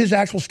with his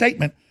actual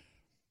statement.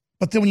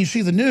 But then when you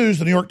see the news,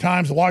 the New York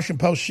Times, the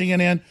Washington Post,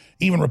 CNN,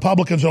 even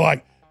Republicans are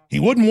like, he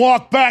wouldn't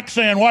walk back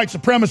saying white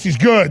supremacy is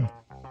good.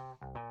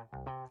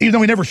 Even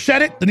though he never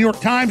said it, the New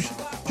York Times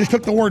just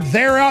took the word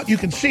there out. You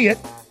can see it.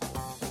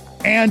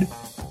 And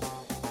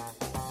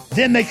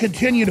then they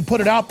continue to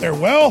put it out there.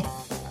 Well,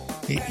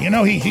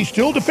 he's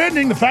still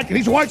defending the fact that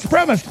he's a white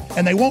supremacist,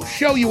 and they won't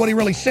show you what he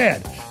really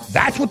said.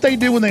 That's what they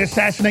do when they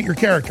assassinate your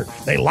character.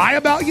 They lie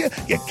about you,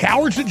 get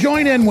cowards to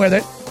join in with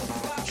it,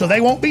 so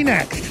they won't be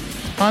next.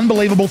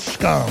 Unbelievable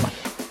scum.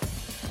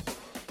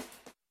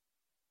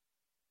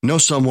 Know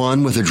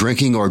someone with a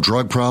drinking or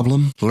drug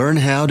problem? Learn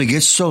how to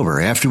get sober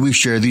after we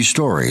share these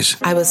stories.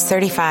 I was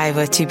 35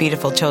 with 2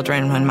 beautiful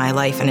children when my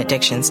life and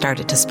addiction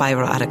started to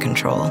spiral out of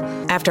control.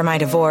 After my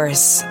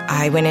divorce,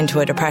 I went into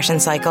a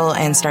depression cycle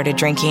and started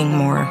drinking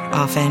more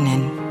often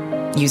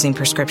and using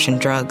prescription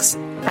drugs.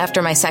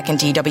 After my second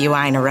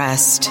DWI and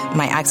arrest,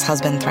 my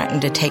ex-husband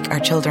threatened to take our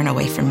children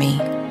away from me.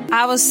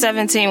 I was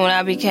 17 when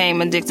I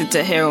became addicted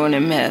to heroin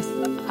and meth.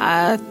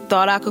 I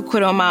thought I could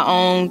quit on my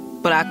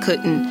own, but I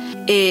couldn't.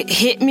 It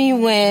hit me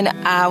when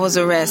I was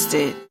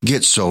arrested.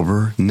 Get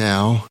sober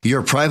now.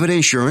 Your private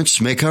insurance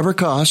may cover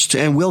costs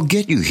and we'll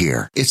get you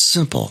here. It's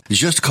simple.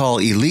 Just call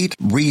Elite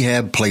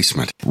Rehab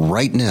Placement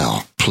right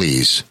now.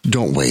 Please,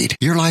 don't wait.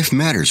 Your life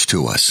matters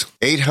to us.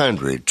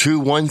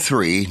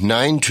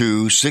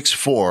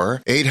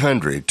 800-213-9264.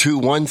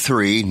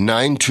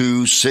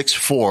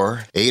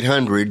 800-213-9264.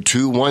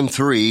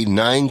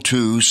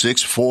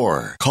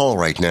 800-213-9264. Call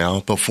right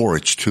now before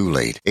it's too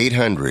late.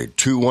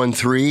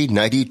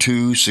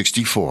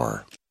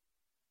 800-213-9264.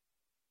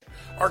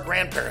 Our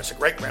grandparents and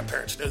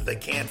great-grandparents knew they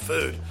canned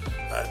food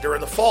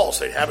during the fall,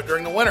 so they'd have it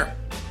during the winter.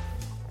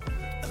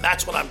 And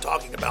that's what I'm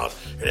talking about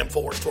at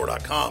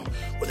InfoWarsStore.com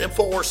with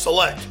InfoWars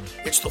Select.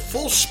 It's the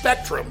full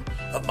spectrum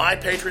of My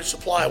Patriot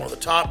Supply, one of the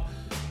top,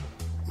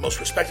 most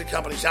respected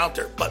companies out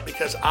there. But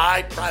because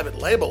I private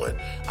label it,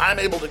 I'm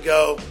able to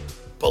go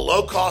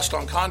below cost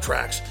on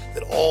contracts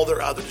that all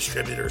their other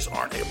distributors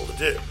aren't able to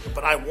do.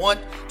 But I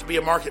want to be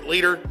a market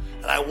leader,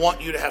 and I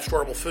want you to have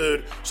storable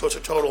food, so it's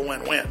a total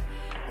win-win.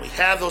 We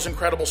have those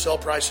incredible sale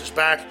prices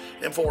back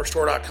at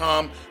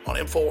InfoWarsStore.com on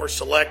InfoWars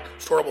Select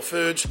storable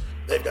foods.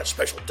 They've got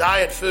special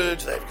diet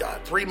foods. They've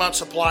got 3-month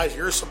supplies,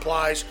 year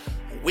supplies,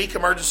 week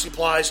emergency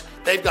supplies.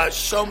 They've got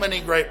so many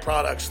great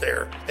products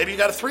there. Maybe you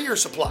got a 3-year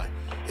supply.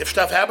 If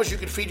stuff happens, you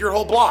can feed your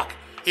whole block.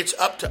 It's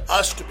up to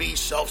us to be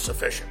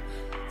self-sufficient.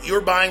 You're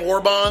buying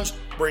war bonds,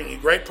 bringing you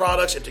great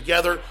products, and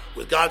together,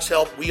 with God's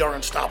help, we are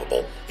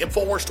unstoppable.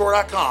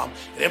 InfoWarsStore.com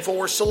and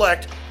InfoWars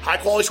Select,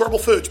 high-quality storable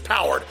foods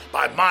powered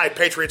by My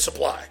Patriot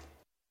Supply.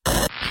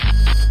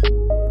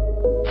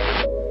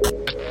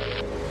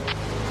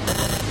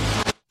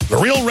 The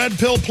Real Red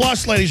Pill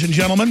Plus, ladies and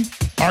gentlemen.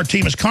 Our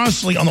team is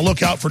constantly on the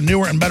lookout for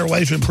newer and better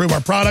ways to improve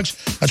our products.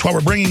 That's why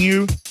we're bringing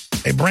you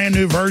a brand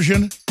new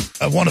version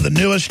of one of the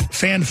newest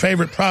fan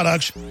favorite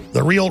products,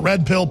 the Real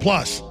Red Pill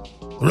Plus.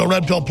 The Real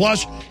Red Pill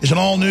Plus is an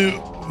all-new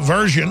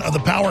version of the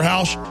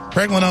powerhouse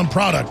Pregnenolone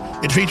product.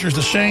 It features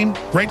the same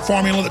great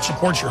formula that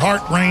supports your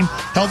heart, brain,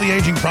 healthy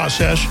aging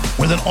process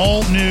with an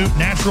all-new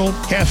natural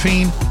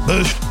caffeine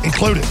boost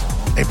included.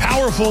 A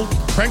powerful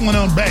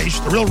Pregnenolone base,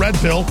 the Real Red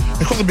Pill,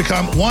 has quickly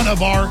become one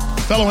of our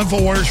fellow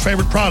InfoWarriors'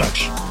 favorite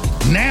products.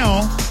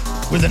 Now,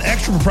 with an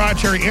extra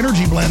proprietary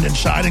energy blend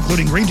inside,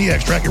 including green tea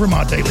extract, yerba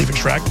mate leaf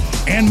extract,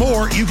 and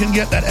more, you can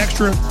get that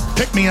extra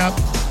pick-me-up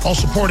while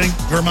supporting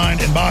your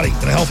mind and body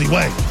in a healthy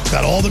way. It's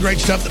got all the great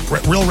stuff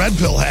that Real Red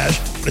Pill has,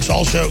 but it's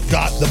also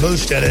got the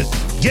boost in it.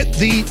 Get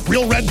the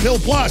Real Red Pill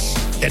Plus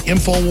at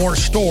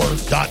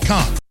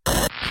InfoWarsStore.com.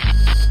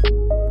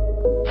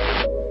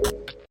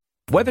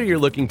 Whether you're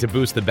looking to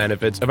boost the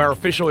benefits of our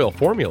fish oil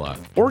formula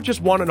or just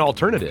want an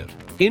alternative,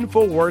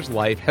 InfoWars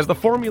Life has the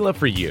formula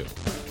for you.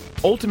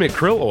 Ultimate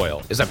Krill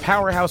Oil is a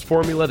powerhouse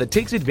formula that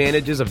takes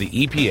advantages of the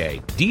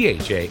EPA,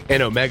 DHA,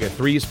 and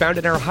omega-3s found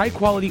in our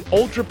high-quality,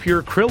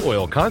 ultra-pure krill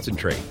oil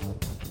concentrate.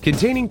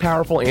 Containing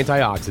powerful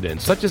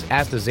antioxidants such as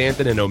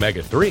astaxanthin and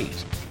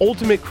omega-3s,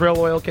 Ultimate Krill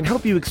Oil can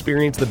help you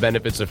experience the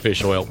benefits of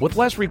fish oil with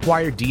less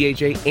required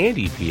DHA and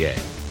EPA.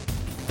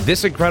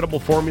 This incredible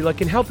formula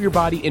can help your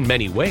body in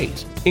many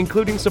ways,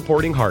 including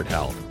supporting heart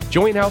health,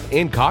 joint health,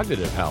 and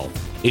cognitive health,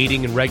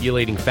 aiding and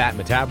regulating fat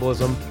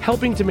metabolism,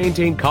 helping to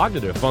maintain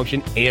cognitive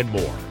function, and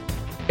more.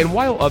 And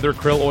while other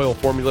krill oil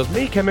formulas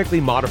may chemically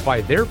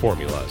modify their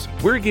formulas,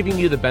 we're giving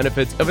you the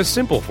benefits of a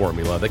simple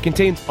formula that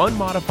contains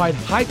unmodified,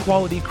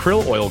 high-quality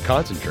krill oil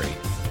concentrate,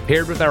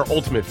 paired with our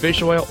Ultimate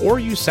Fish Oil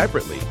or used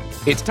separately.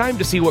 It's time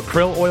to see what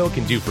krill oil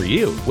can do for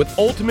you with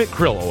Ultimate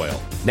Krill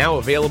Oil, now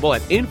available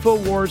at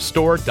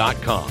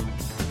InfoWarsStore.com.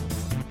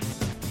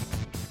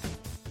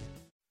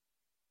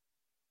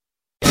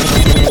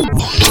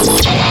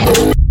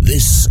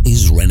 This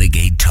is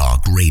Renegade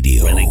Talk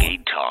Radio.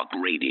 Renegade Talk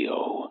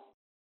Radio.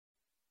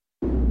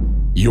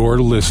 You're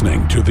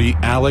listening to The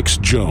Alex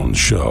Jones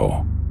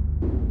Show.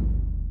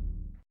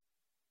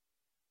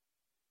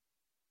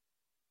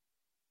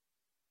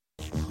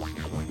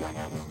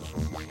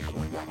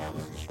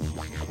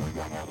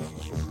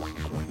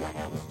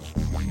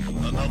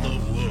 Another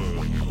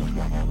world,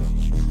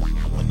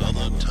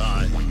 another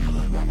time,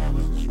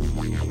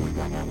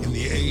 in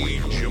the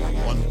age of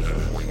wonder.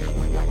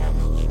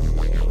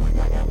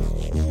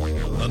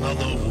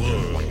 Another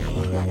world,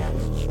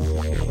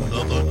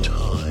 another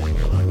time.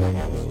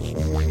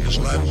 This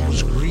land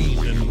was green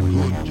and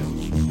good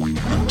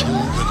until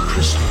the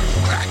crystal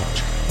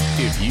cracked.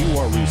 If you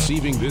are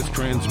receiving this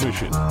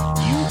transmission,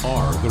 you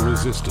are the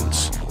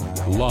Resistance.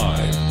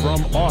 Live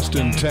from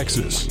Austin,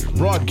 Texas,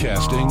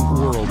 broadcasting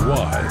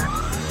worldwide,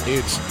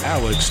 it's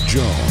Alex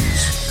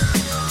Jones.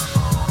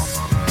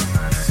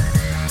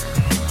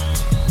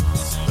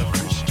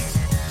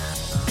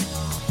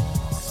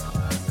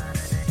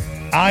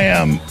 I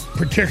am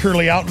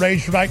particularly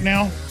outraged right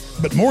now,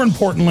 but more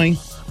importantly,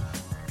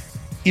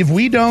 if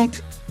we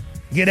don't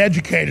get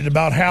educated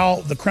about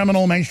how the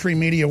criminal mainstream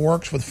media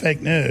works with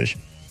fake news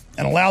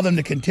and allow them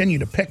to continue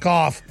to pick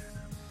off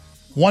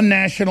one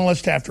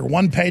nationalist after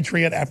one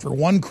patriot, after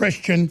one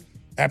Christian,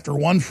 after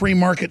one free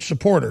market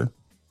supporter,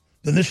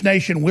 then this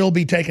nation will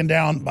be taken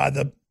down by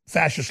the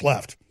fascist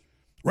left.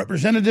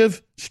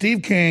 Representative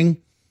Steve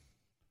King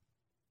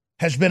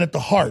has been at the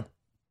heart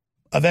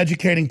of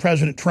educating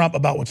President Trump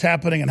about what's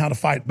happening and how to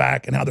fight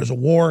back and how there's a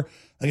war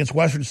against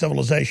Western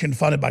civilization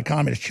funded by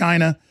Communist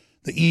China,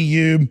 the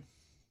EU,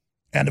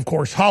 and, of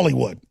course,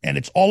 Hollywood. And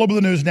it's all over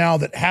the news now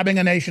that having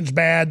a nation's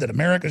bad, that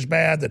America's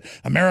bad, that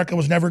America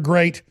was never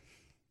great,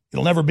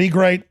 it'll never be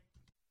great.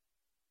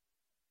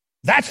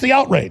 That's the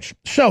outrage.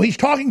 So he's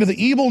talking to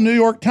the evil New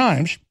York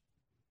Times,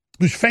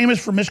 who's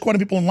famous for misquoting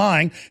people and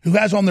lying, who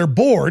has on their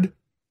board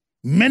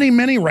many,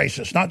 many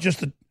racists, not just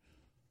the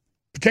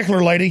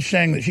particular lady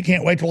saying that she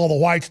can't wait till all the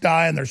whites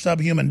die and they're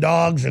subhuman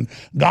dogs and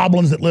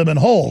goblins that live in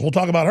holes. We'll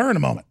talk about her in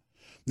a moment.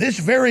 This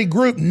very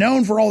group,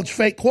 known for all its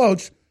fake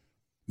quotes,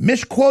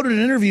 misquoted an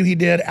interview he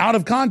did out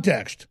of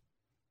context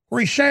where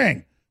he's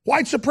saying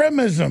white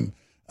supremacism,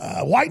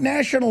 white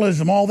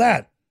nationalism, all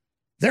that.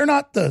 They're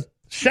not the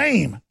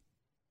same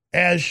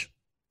as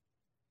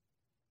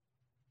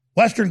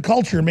Western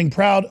culture being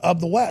proud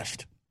of the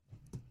West.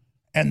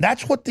 And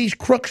that's what these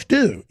crooks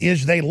do,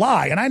 is they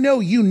lie. And I know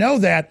you know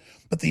that,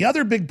 but the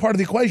other big part of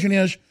the equation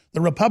is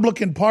the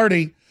Republican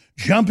Party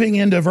jumping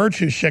into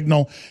virtue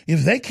signal.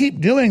 If they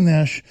keep doing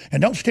this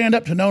and don't stand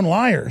up to known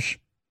liars,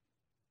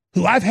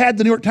 who I've had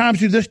the New York Times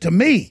do this to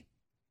me,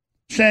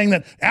 saying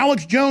that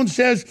Alex Jones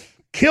says,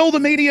 kill the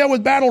media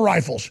with battle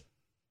rifles.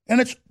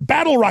 And it's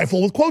battle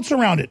rifle with quotes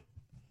around it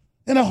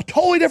in a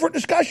totally different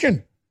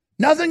discussion.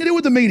 Nothing to do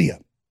with the media.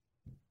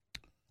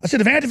 I said,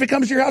 if Antifa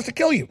comes to your house to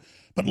kill you,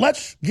 but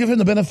let's give him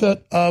the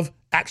benefit of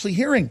actually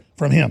hearing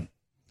from him.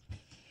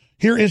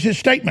 Here is his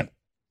statement.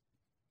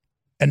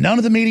 And none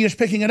of the media is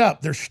picking it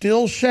up. They're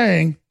still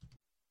saying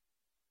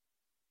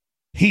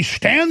he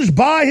stands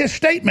by his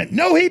statement.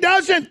 No, he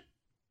doesn't.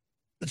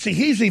 But see,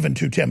 he's even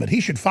too timid.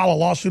 He should file a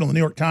lawsuit on the New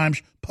York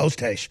Times post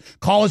haste.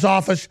 Call his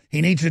office.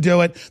 He needs to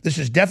do it. This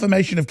is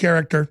defamation of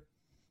character.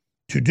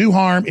 To do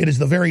harm, it is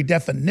the very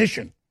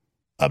definition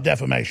of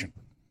defamation.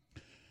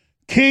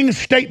 King's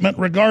statement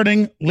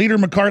regarding Leader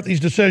McCarthy's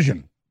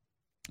decision.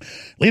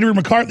 Leader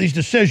McCarthy's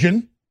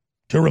decision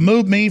to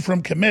remove me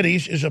from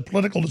committees is a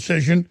political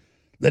decision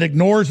that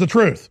ignores the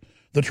truth.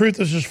 The truth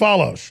is as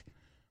follows.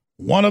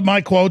 One of my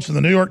quotes in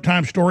the New York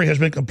Times story has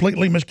been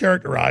completely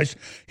mischaracterized.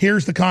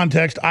 Here's the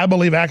context I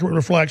believe accurately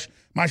reflects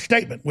my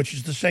statement, which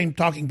is the same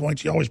talking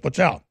points he always puts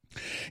out.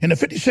 In a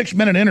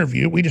 56-minute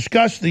interview, we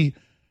discussed the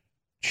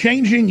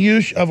changing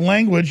use of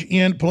language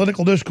in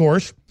political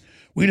discourse.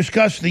 We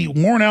discussed the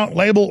worn-out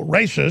label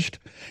racist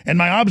and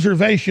my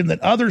observation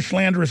that other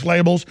slanderous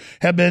labels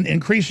have been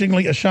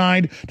increasingly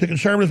assigned to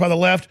conservatives by the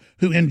left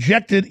who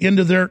injected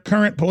into their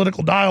current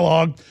political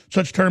dialogue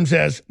such terms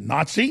as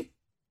Nazi,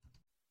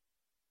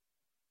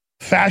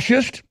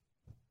 fascist,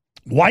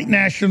 white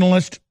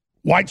nationalist,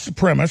 white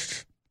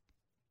supremacist,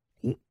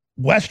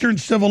 Western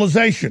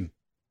civilization.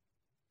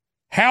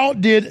 How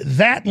did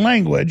that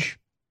language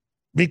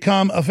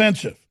become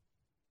offensive?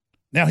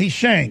 Now he's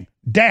saying,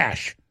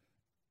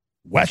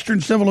 Western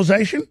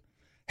civilization?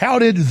 How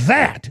did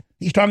that?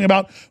 He's talking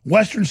about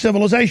Western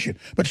civilization.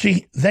 But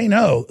see, they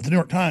know, at the New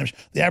York Times,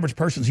 the average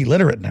person's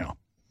illiterate now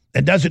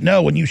and doesn't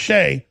know when you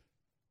say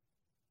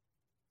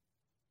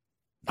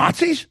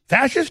Nazis,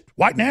 fascists,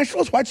 white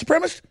nationalists, white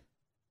supremacists,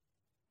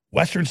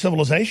 Western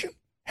civilization.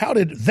 How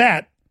did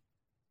that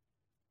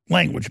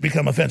language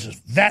become offensive?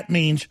 That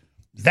means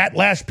that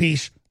last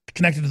piece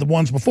connected to the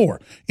ones before.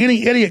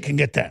 Any idiot can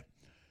get that.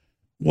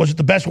 Was it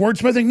the best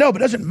wordsmithing? No,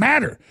 but it doesn't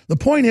matter. The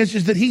point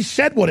is that he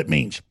said what it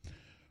means.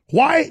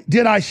 Why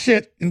did I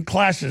sit in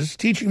classes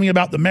teaching me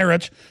about the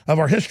merits of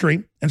our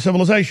history and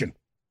civilization?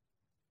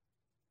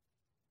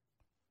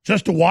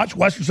 Just to watch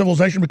Western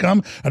civilization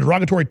become a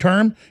derogatory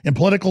term in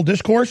political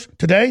discourse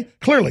today?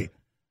 Clearly,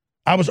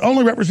 I was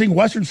only representing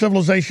Western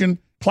civilization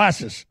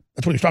classes.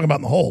 That's what he's talking about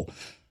in the whole.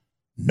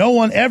 No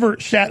one ever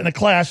sat in a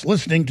class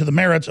listening to the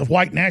merits of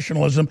white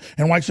nationalism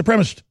and white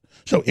supremacy.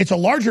 So it's a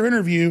larger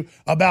interview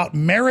about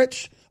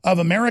merits of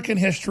American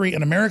history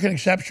and American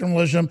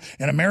exceptionalism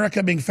and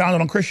America being founded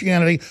on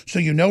Christianity so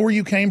you know where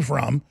you came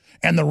from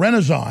and the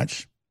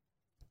Renaissance.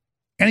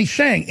 And he's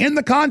saying in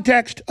the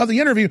context of the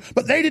interview,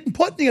 but they didn't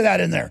put any of that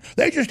in there.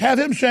 They just have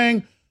him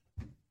saying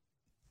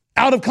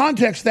out of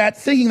context that,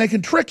 thinking they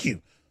can trick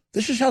you.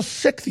 This is how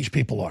sick these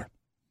people are.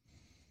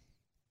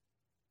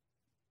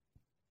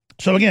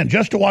 So again,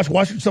 just to watch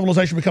Western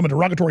civilization become a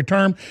derogatory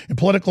term in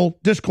political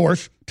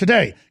discourse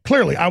today.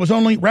 Clearly, I was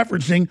only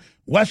referencing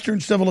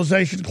Western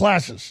civilization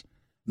classes.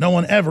 No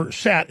one ever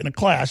sat in a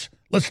class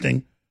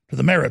listening to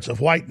the merits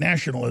of white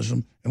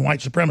nationalism and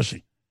white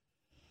supremacy.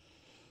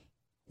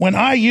 When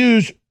I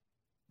use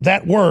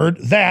that word,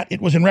 that, it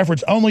was in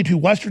reference only to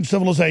Western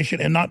civilization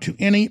and not to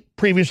any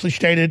previously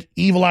stated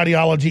evil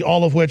ideology,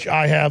 all of which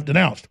I have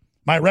denounced.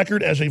 My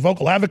record as a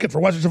vocal advocate for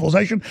Western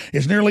civilization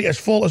is nearly as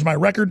full as my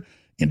record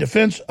in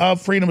defense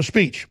of freedom of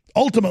speech.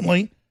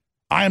 Ultimately,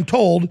 I am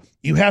told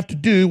you have to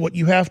do what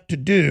you have to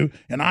do,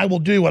 and I will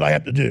do what I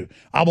have to do.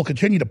 I will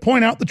continue to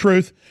point out the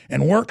truth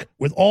and work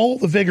with all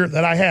the vigor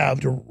that I have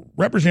to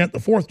represent the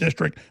 4th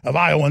District of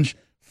Iowans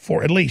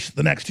for at least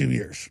the next 2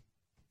 years.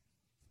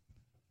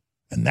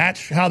 And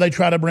that's how they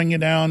try to bring you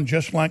down,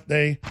 just like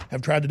they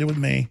have tried to do with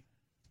me,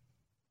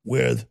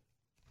 with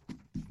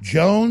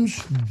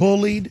Jones,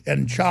 bullied,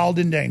 and child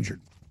endangered.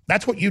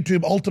 That's what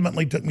YouTube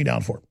ultimately took me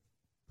down for.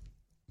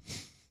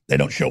 They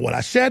don't show what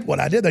I said,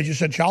 what I did. They just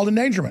said child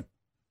endangerment.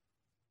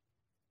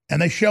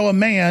 And they show a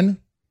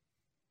man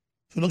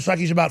who looks like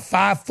he's about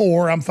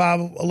 5'4", I'm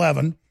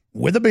 5'11",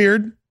 with a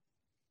beard,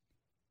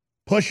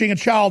 pushing a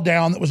child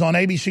down that was on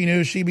ABC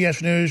News,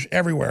 CBS News,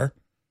 everywhere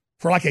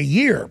for like a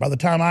year by the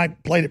time I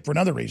played it for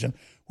another reason,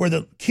 where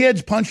the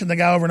kid's punching the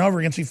guy over and over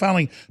again, so he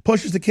finally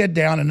pushes the kid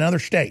down in another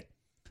state.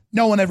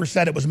 No one ever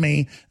said it was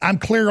me. I'm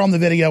clear on the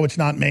video, it's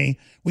not me.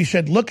 We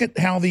said, look at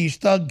how these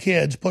thug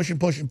kids push and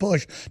push and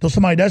push till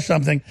somebody does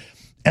something.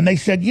 And they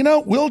said,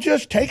 we'll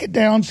just take it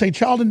down, say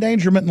child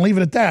endangerment, and leave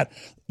it at that.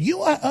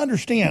 You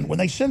understand, when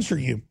they censor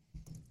you,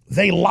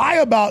 they lie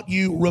about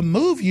you,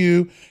 remove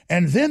you,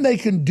 and then they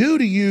can do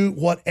to you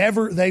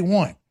whatever they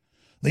want.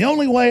 The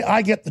only way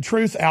I get the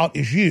truth out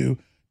is you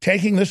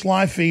taking this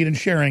live feed and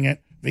sharing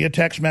it via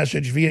text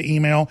message, via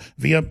email,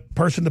 via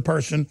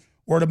person-to-person,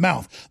 word of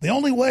mouth. The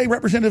only way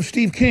Representative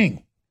Steve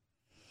King,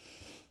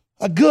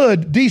 a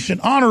good,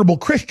 decent, honorable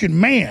Christian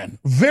man,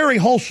 very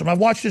wholesome. I've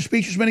watched his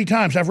speeches many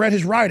times. I've read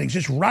his writings.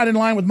 It's right in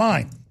line with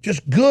mine.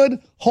 Just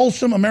good,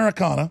 wholesome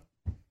Americana.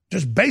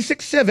 Just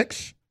basic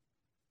civics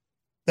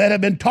that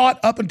have been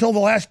taught up until the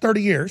last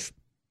 30 years.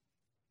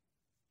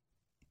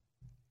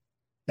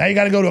 Now you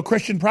got to go to a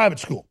Christian private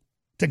school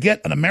to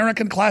get an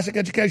American classic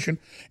education,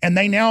 and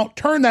they now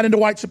turn that into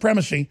white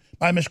supremacy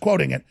by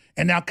misquoting it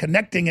and now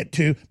connecting it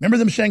to, remember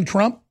them saying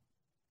Trump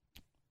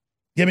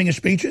giving his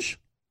speeches?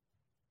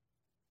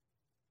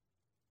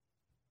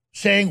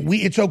 Saying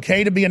it's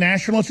okay to be a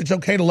nationalist, it's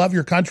okay to love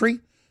your country,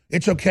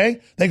 it's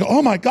okay. They go,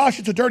 oh my gosh,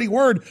 it's a dirty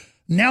word.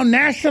 Now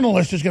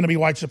nationalist is going to be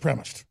white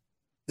supremacist.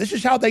 This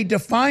is how they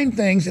define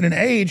things in an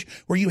age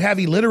where you have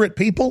illiterate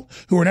people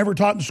who were never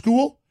taught in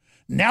school.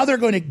 Now they're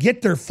going to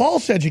get their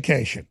false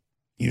education,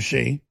 you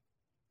see,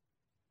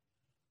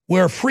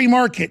 where free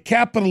market,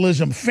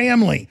 capitalism,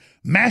 family,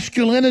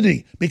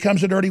 masculinity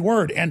becomes a dirty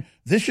word. And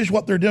this is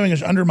what they're doing,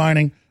 is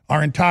undermining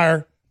our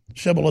entire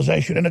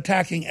civilization and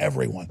attacking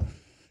everyone.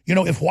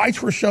 If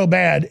whites were so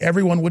bad,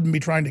 everyone wouldn't be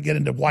trying to get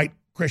into white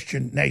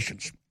Christian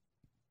nations.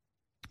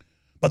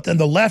 But then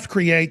the left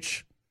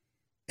creates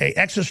an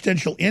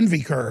existential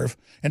envy curve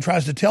and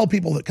tries to tell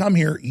people that come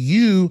here,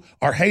 you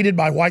are hated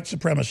by white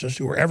supremacists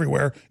who are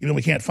everywhere, even though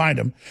we can't find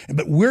them.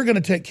 But we're going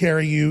to take care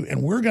of you,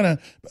 and we're going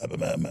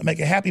to make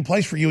a happy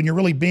place for you, and you're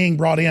really being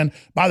brought in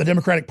by the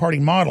Democratic Party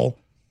model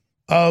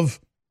of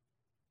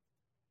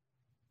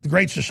the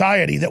Great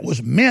Society that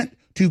was meant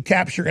to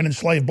capture and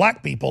enslave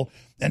black people,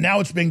 and now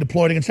it's being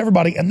deployed against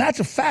everybody. And that's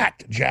a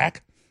fact,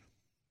 Jack.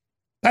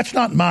 That's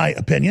not my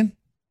opinion.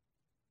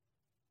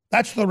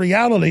 That's the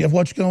reality of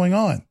what's going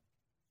on.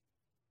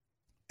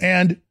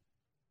 And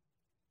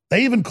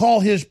they even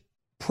call his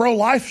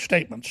pro-life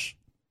statements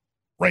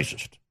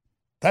racist.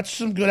 That's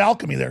some good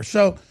alchemy there.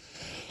 So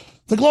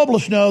the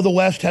globalists know the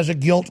West has a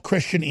guilt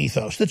Christian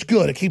ethos. That's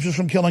good. It keeps us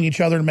from killing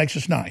each other and makes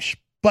us nice.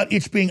 But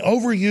it's being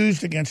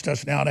overused against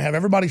us now to have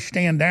everybody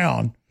stand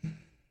down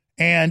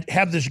and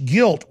have this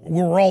guilt.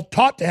 We're all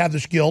taught to have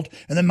this guilt,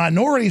 and then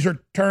minorities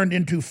are turned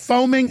into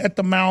foaming at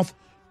the mouth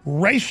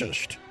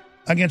racist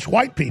against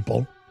white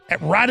people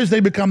right as they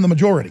become the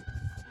majority.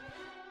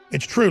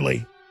 It's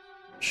truly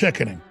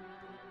sickening.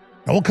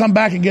 Now we'll come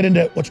back and get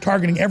into what's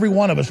targeting every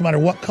one of us, no matter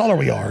what color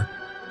we are.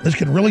 This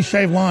can really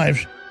save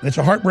lives, and it's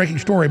a heartbreaking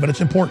story, but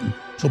it's important.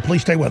 So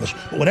please stay with us.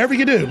 But whatever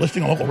you do,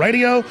 listening on local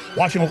radio,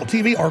 watching local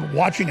TV, or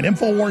watching at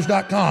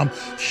Infowars.com,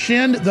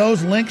 send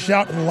those links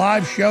out to the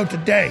live show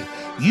today.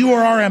 You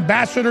are our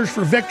ambassadors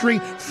for victory.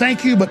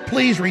 Thank you, but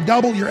please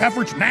redouble your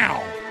efforts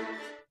now.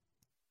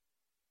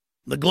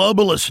 The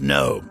globalists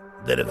know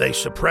that if they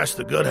suppress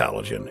the good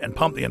halogen and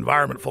pump the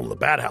environment full of the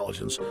bad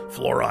halogens,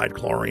 fluoride,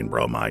 chlorine,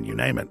 bromide, you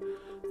name it,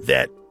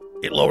 that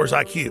it lowers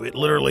IQ. It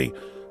literally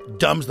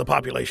dumbs the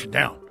population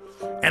down.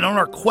 And on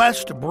our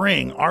quest to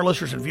bring our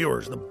listeners and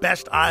viewers the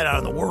best iodine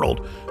in the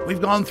world,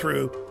 we've gone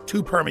through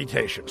two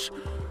permutations.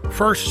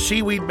 First,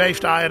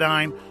 seaweed-based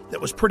iodine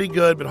that was pretty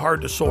good but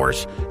hard to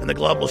source, and the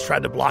globalists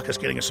tried to block us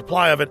getting a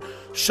supply of it.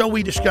 So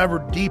we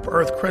discovered deep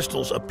earth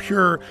crystals of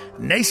pure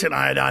nascent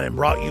iodine and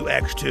brought you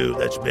X2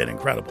 that's been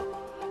incredible.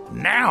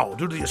 Now,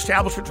 due to the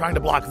establishment trying to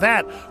block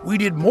that, we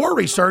did more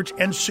research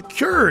and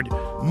secured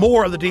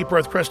more of the deep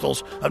earth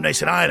crystals of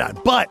nascent iodine.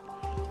 But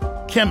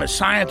chemists,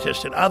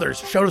 scientists, and others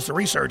showed us the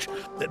research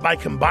that by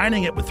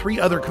combining it with 3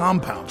 other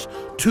compounds,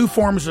 2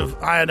 forms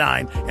of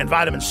iodine and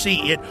vitamin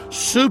C, it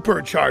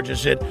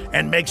supercharges it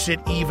and makes it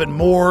even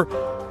more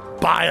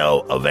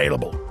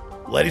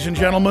bioavailable. Ladies and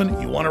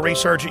gentlemen, you want to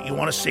research it, you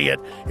want to see it.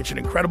 It's an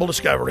incredible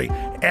discovery.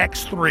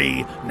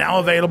 X3, now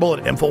available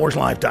at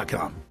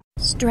InfoWarsLife.com.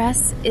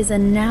 Stress is a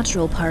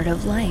natural part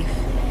of life.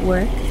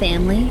 Work,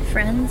 family,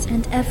 friends,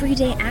 and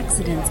everyday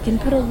accidents can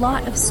put a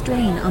lot of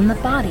strain on the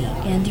body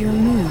and your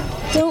mood.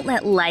 Don't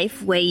let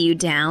life weigh you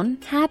down.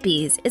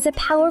 Happies is a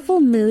powerful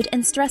mood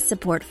and stress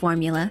support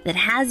formula that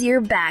has your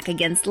back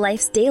against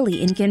life's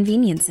daily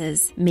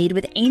inconveniences. Made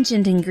with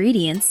ancient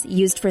ingredients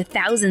used for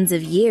thousands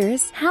of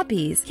years,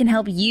 Happies can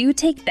help you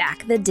take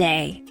back the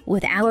day.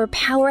 With our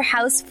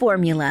powerhouse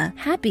formula,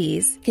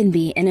 Happies can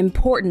be an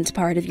important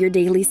part of your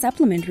daily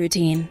supplement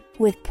routine.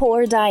 With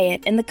poor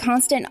diet and the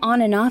constant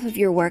on and off of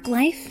your work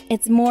life,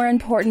 it's more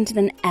important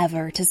than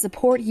ever to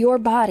support your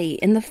body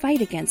in the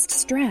fight against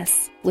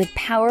stress. With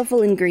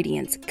powerful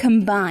ingredients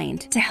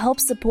combined to help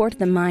support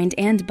the mind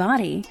and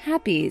body,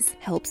 Happies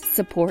helps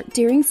support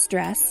during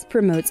stress,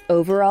 promotes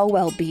overall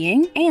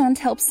well-being, and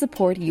helps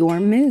support your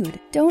mood.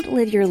 Don't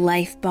live your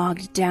life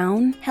bogged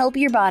down. Help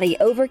your body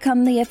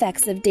overcome the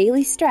effects of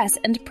daily stress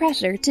and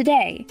pressure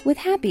today with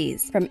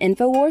Happies from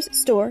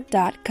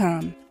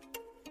InfoWarsStore.com.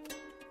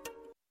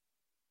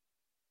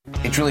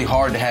 It's really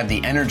hard to have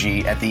the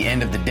energy at the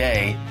end of the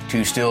day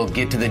to still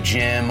get to the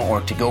gym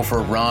or to go for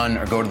a run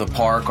or go to the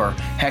park or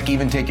heck,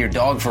 even take your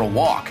dog for a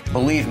walk.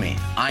 Believe me,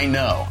 I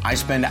know. I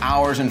spend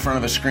hours in front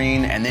of a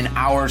screen and then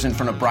hours in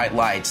front of bright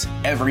lights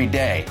every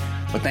day.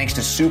 But thanks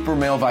to Super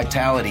Male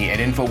Vitality at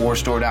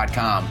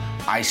InfoWarsStore.com,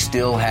 I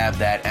still have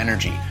that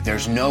energy.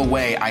 There's no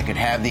way I could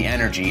have the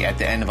energy at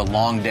the end of a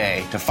long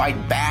day to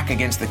fight back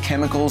against the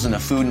chemicals in the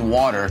food and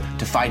water,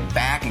 to fight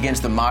back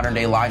against the modern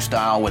day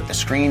lifestyle with the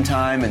screen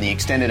time and the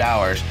extended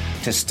hours,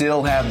 to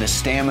still have the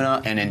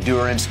stamina and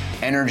endurance,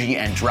 energy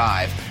and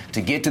drive to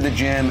get to the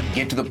gym,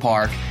 get to the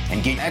park,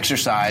 and get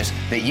exercise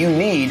that you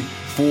need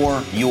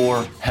for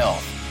your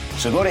health.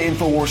 So go to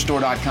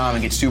InfoWarsStore.com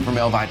and get Super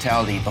Male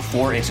Vitality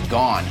before it's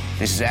gone.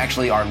 This is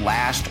actually our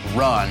last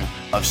run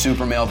of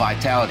Super Male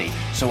Vitality.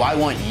 So I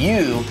want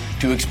you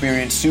to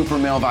experience Super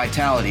Male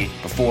Vitality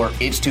before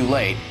it's too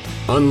late.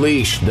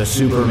 Unleash the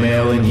super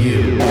male in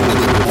you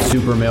with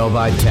Super Male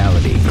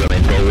Vitality from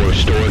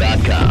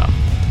InfoWarsStore.com.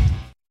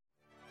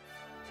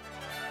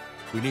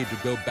 We need to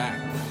go back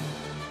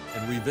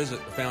and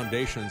revisit the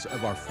foundations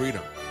of our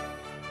freedom.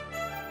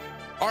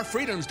 Our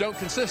freedoms don't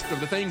consist of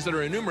the things that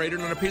are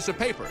enumerated on a piece of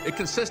paper. It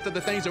consists of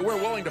the things that we're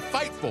willing to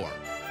fight for.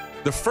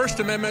 The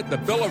First Amendment, the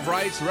Bill of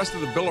Rights, the rest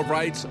of the Bill of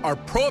Rights are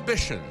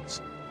prohibitions.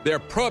 They're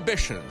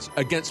prohibitions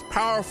against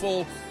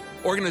powerful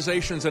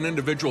organizations and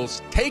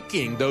individuals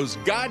taking those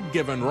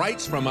God-given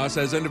rights from us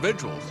as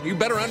individuals. You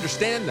better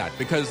understand that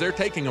because they're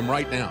taking them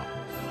right now.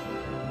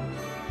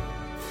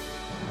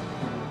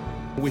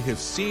 We have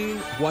seen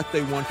what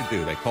they want to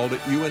do. They called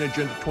it UN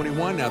Agenda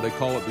 21. Now they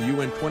call it the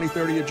UN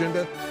 2030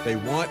 Agenda. They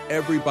want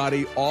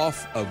everybody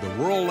off of the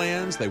rural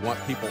lands. They want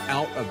people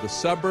out of the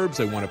suburbs.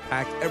 They want to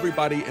pack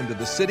everybody into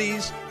the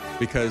cities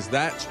because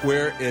that's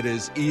where it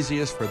is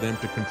easiest for them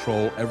to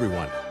control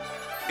everyone.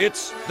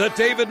 It's the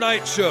David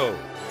Knight Show.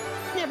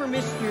 Never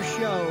miss your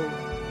show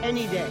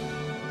any day.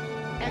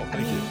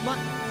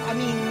 I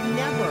mean,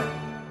 never.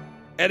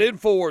 At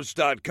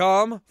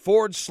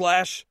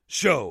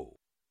Infowars.com/show.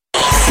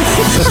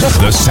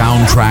 The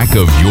soundtrack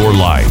of your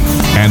life.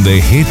 And the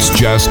hits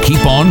just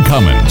keep on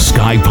coming.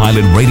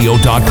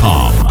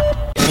 SkyPilotRadio.com.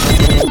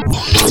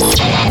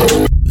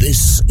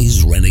 This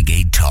is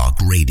Renegade Talk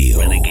Radio.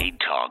 Renegade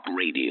Talk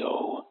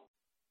Radio.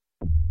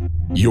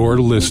 You're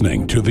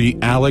listening to The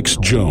Alex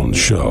Jones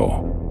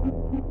Show.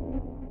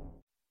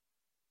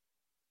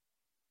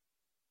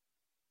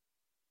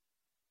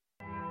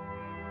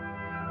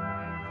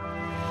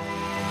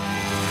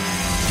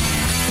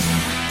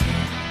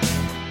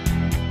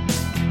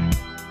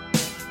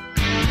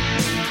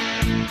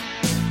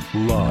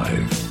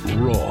 Live,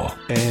 raw,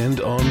 and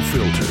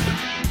unfiltered.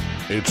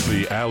 It's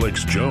The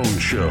Alex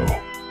Jones Show.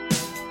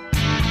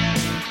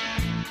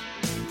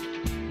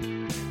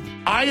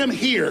 I am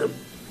here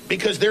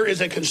because there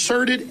is a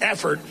concerted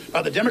effort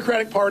by the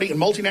Democratic Party and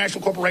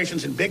multinational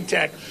corporations and big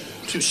tech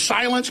to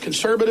silence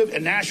conservative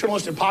and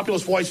nationalist and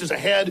populist voices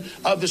ahead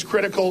of this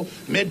critical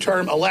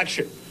midterm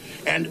election.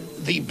 And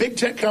the big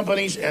tech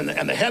companies and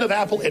the head of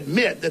Apple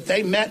admit that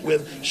they met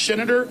with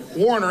Senator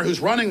Warner, who's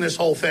running this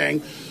whole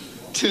thing,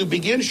 to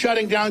begin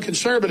shutting down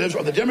conservatives,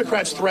 or the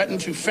Democrats threatened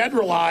to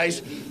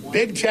federalize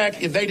big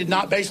tech if they did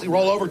not basically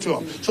roll over to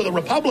them. So the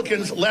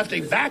Republicans left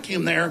a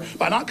vacuum there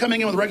by not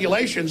coming in with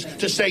regulations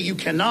to say you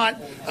cannot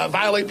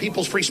violate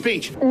people's free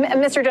speech.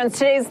 Mr. Jones,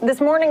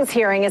 this morning's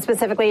hearing is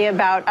specifically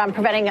about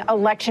preventing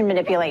election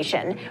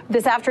manipulation.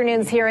 This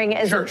afternoon's hearing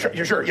is...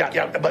 Sure,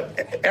 yeah.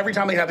 But every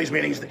time they have these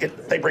meetings,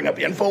 they bring up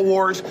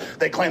InfoWars.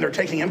 They claim they're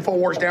taking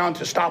InfoWars down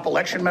to stop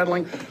election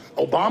meddling.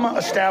 Obama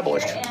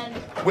established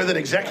with an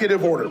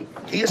executive order.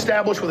 He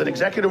established with an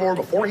executive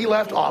order before he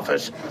left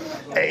office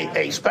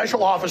a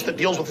special office that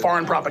deals with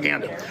foreign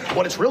propaganda.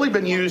 What it's really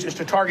been used is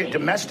to target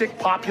domestic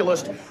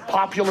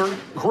popular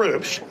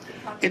groups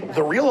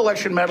The real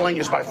election meddling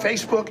is by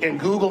Facebook and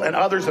Google and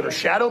others that are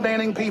shadow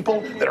banning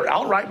people, that are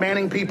outright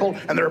banning people,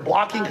 and that are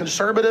blocking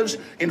conservatives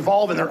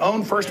involved in their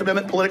own First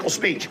Amendment political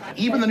speech.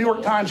 Even the New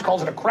York Times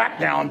calls it a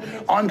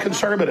crackdown on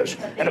conservatives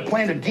and a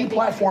plan to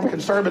deplatform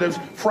conservatives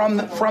from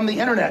the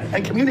internet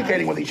and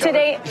communicating with each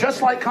other.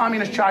 Just like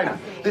communist China.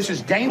 This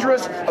is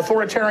dangerous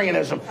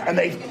authoritarianism, and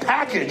they've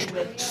packaged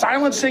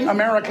silencing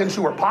Americans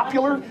who are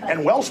popular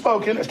and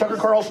well-spoken, as Tucker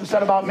Carlson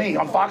said about me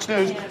on Fox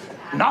News,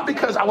 not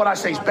because what I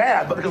say is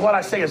bad, but because what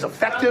I say is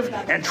effective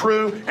and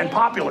true and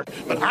popular.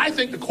 But I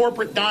think the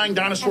corporate dying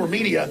dinosaur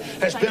media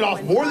has bit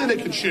off more than it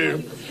can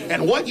chew,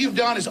 and what you've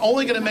done is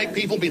only going to make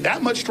people be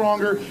that much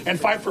stronger and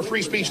fight for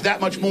free speech that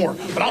much more.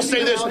 But I'll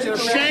say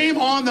this, shame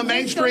on the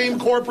mainstream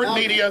corporate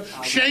media,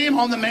 shame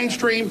on the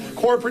mainstream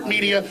corporate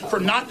media for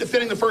not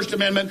defending the First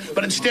Amendment,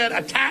 but instead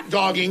attack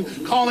dogging,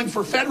 calling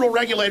for federal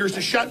regulators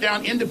to shut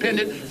down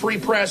independent free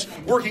press,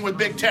 working with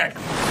big tech.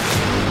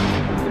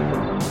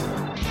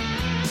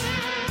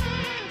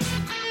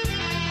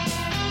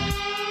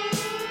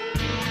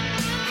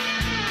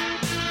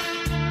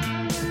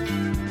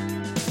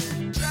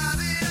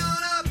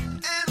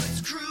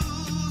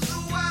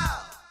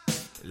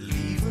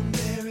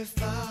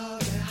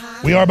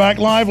 We are back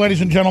live,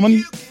 ladies and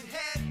gentlemen.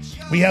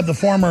 We have the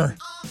former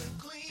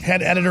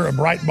head editor of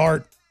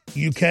Breitbart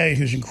UK,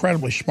 who's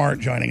incredibly smart,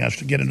 joining us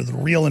to get into the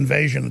real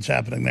invasion that's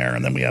happening there.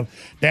 And then we have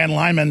Dan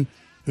Lyman,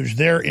 who's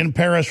there in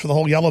Paris for the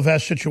whole Yellow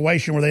Vest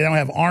situation, where they now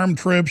have armed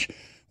troops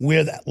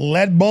with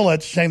lead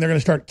bullets saying they're going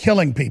to start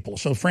killing people.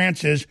 So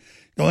France is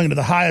going to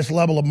the highest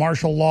level of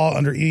martial law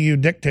under EU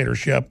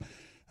dictatorship.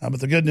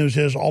 But the good news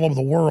is all over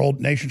the world,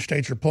 nation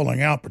states are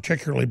pulling out,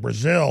 particularly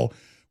Brazil,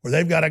 where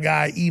they've got a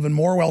guy even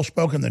more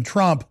well-spoken than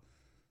Trump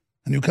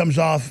and who comes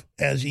off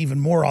as even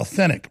more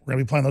authentic. We're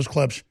going to be playing those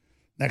clips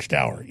next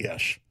hour.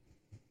 Yes,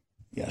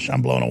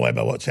 I'm blown away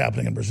by what's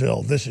happening in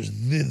Brazil. This is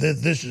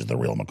the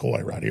real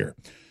McCoy right here.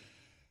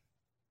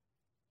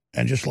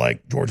 And just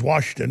like George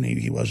Washington,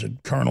 he was a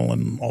colonel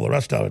and all the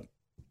rest of it.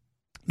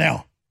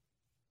 Now,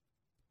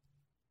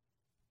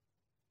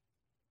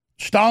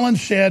 Stalin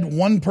said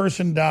one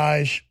person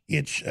dies,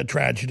 it's a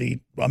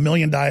tragedy. 1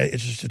 million die,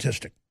 it's a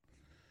statistic.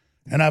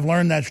 And I've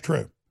learned that's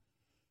true.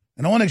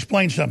 And I want to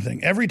explain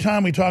something. Every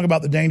time we talk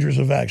about the dangers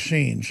of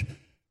vaccines,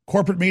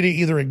 corporate media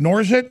either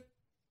ignores it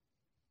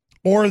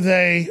or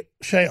they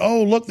say,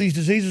 oh, look, these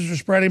diseases are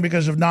spreading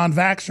because of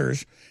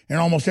non-vaxxers. In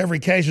almost every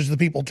case, it's the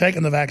people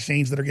taking the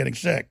vaccines that are getting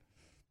sick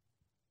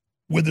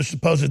with the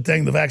supposed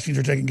thing the vaccines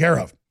are taking care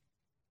of.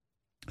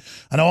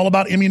 I know all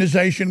about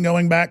immunization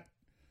going back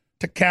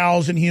to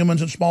cows and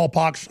humans and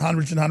smallpox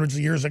hundreds and hundreds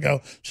of years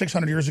ago,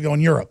 600 years ago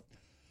in Europe.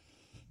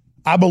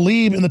 I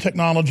believe in the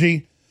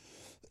technology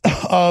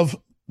of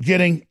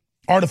getting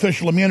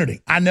artificial immunity.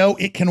 I know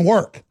it can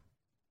work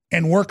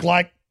and work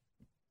like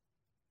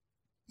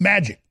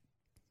magic.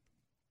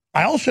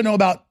 I also know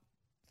about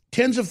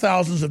tens of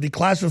thousands of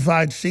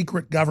declassified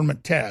secret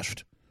government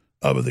tests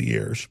over the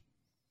years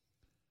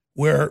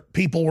where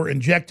people were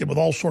injected with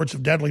all sorts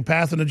of deadly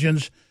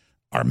pathogens,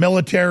 our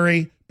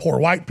military, poor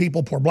white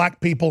people, poor black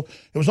people.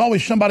 It was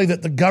always somebody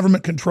that the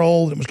government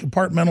controlled. It was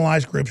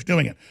compartmentalized groups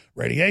doing it.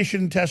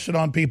 Radiation tested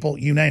on people,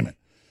 you name it.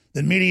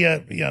 The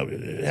media,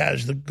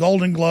 has the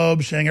Golden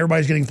Globe saying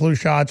everybody's getting flu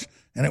shots,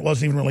 and it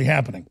wasn't even really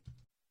happening.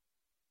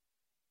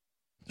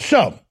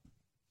 So,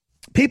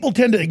 people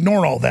tend to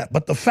ignore all that.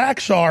 But the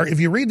facts are, if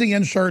you read the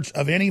inserts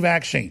of any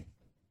vaccine,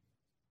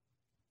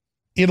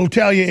 it'll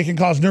tell you it can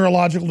cause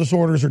neurological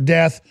disorders or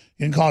death.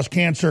 It can cause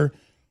cancer.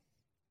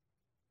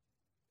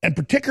 And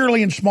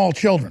particularly in small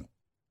children.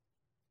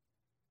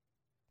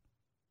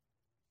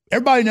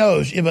 Everybody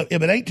knows if an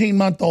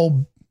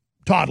 18-month-old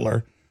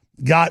toddler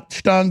got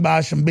stung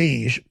by some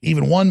bees,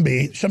 even one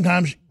bee,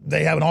 sometimes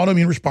they have an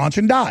autoimmune response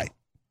and die.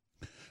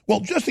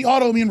 Well, just the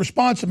autoimmune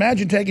response,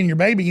 imagine taking your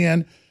baby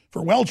in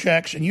for well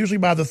checks, and usually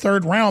by the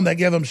third round, they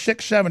give them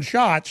 6-7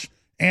 shots,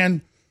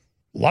 and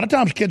a lot of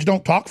times kids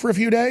don't talk for a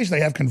few days, they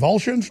have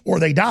convulsions, or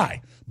they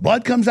die.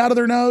 Blood comes out of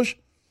their nose.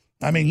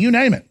 I mean, you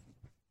name it.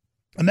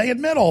 And they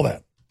admit all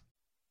that.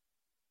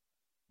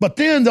 But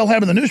then they'll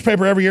have in the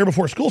newspaper every year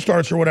before school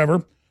starts or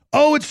whatever,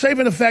 oh, it's safe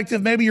and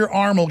effective, maybe your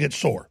arm will get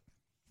sore.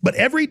 But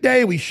every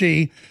day we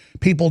see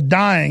people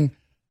dying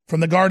from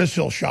the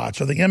Gardasil shots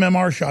or the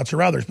MMR shots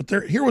or others.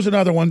 But here was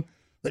another one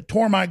that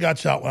tore my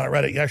guts out when I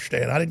read it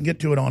yesterday, and I didn't get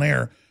to it on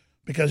air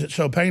because it's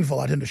so painful.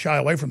 I tend to shy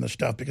away from this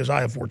stuff because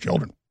I have 4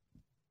 children.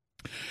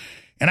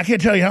 And I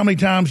can't tell you how many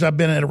times I've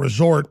been at a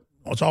resort,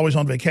 it's always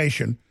on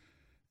vacation,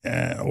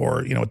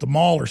 or at the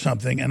mall or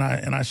something, and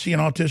I see an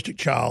autistic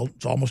child.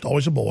 It's almost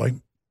always a boy.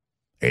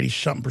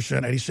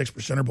 80-something%,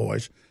 86% are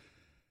boys.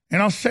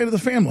 And I'll say to the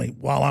family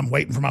while I'm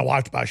waiting for my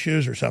wife to buy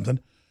shoes or something,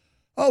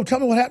 oh, tell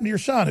me what happened to your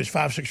son who's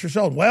 5, 6 years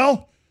old.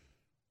 Well,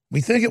 we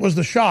think it was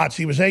the shots.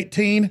 He was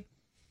 18.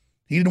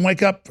 He didn't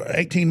wake up for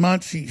 18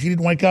 months. He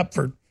didn't wake up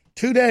for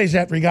 2 days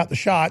after he got the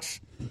shots.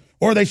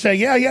 Or they say,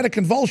 yeah, he had a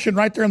convulsion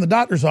right there in the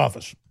doctor's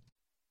office.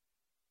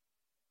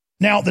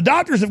 Now, the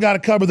doctors have got to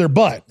cover their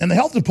butt, and the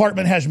health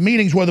department has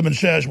meetings with them and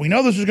says, we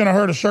know this is going to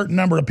hurt a certain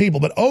number of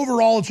people, but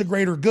overall it's a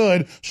greater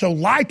good, so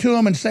lie to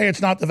them and say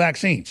it's not the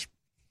vaccines.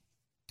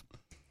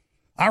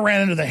 I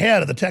ran into the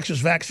head of the Texas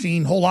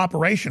vaccine whole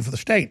operation for the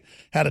state,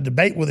 had a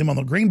debate with him on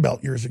the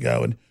Greenbelt years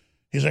ago, and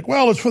he's like,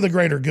 well, it's for the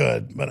greater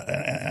good,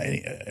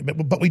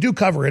 but we do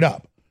cover it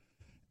up.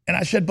 And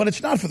I said, but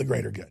it's not for the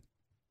greater good,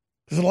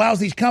 because it allows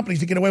these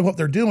companies to get away with what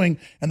they're doing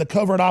and the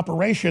covert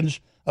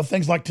operations of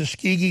things like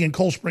Tuskegee and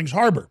Cold Springs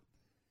Harbor.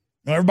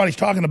 Now, everybody's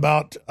talking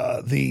about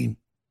the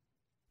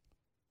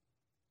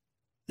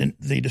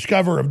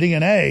discoverer of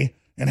DNA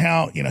and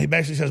how, he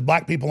basically says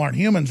black people aren't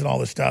humans and all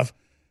this stuff.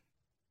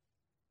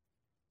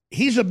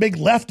 He's a big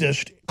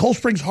leftist. Cold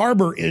Springs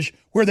Harbor is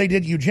where they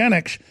did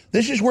eugenics.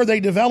 This is where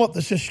they developed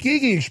the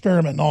Tuskegee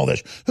experiment and all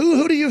this.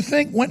 Who do you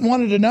think went and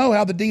wanted to know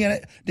how the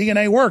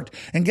DNA worked?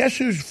 And guess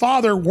whose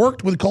father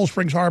worked with Cold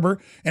Springs Harbor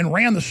and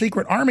ran the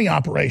secret army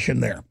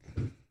operation there?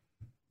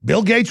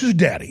 Bill Gates'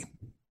 daddy.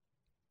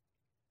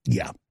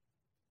 Yeah.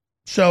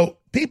 So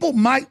people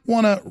might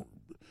want to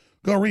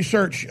go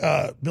research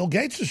Bill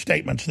Gates'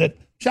 statements that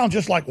sound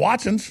just like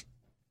Watson's.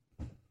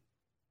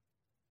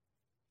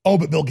 Oh,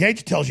 but Bill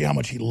Gates tells you how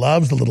much he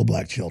loves the little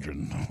black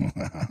children.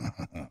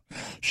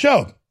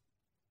 So,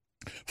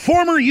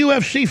 former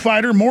UFC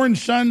fighter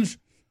mourns sons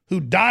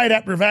who died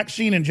after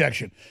vaccine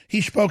injection.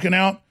 He's spoken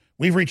out.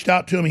 We've reached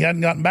out to him. He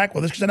hadn't gotten back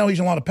with us because I know he's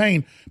in a lot of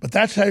pain, but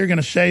that's how you're going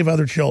to save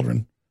other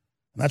children.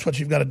 And that's what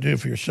you've got to do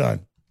for your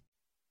son.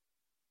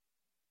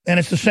 And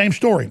it's the same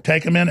story.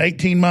 Take him in,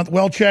 18-month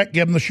well check,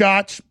 give him the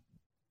shots,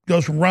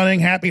 goes from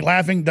running, happy,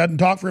 laughing, doesn't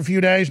talk for a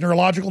few days,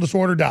 neurological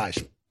disorder,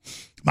 dies.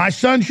 My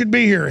son should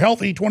be here,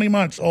 healthy, 20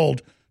 months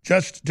old.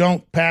 Just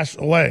don't pass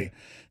away.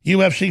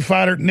 UFC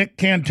fighter Nick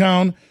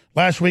Cantone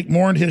last week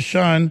mourned his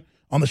son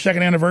on the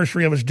second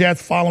anniversary of his death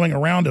following a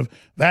round of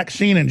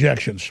vaccine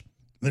injections.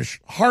 There's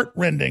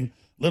heart-rending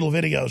little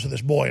videos of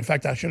this boy. In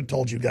fact, I should have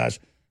told you guys,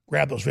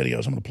 grab those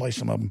videos. I'm going to play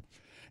some of them.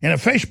 In a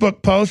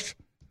Facebook post,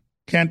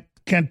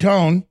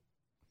 Cantone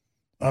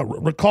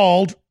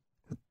recalled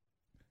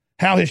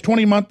how his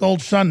 20-month-old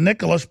son,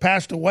 Nicholas,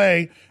 passed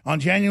away on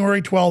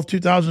January 12,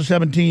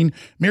 2017,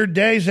 mere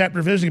days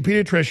after visiting a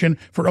pediatrician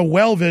for a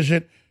well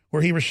visit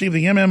where he received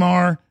the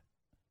MMR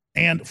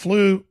and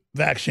flu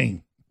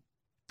vaccine.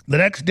 The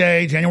next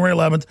day, January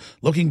 11th,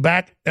 looking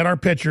back at our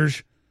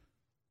pictures,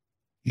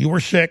 you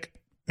were sick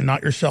and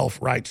not yourself,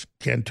 writes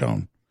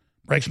Cantone.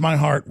 Breaks my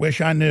heart.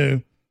 Wish I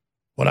knew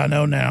what I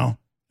know now,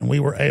 and we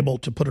were able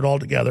to put it all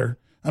together.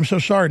 I'm so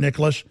sorry,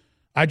 Nicholas.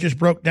 I just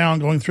broke down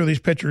going through these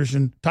pictures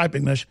and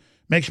typing this.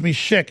 Makes me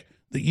sick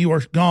that you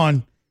are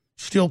gone.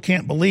 Still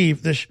can't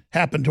believe this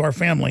happened to our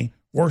family.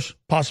 Worst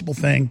possible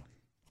thing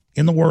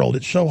in the world.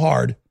 It's so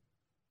hard.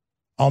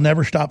 I'll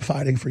never stop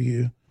fighting for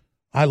you.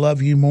 I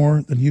love you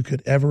more than you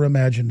could ever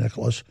imagine,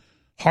 Nicholas.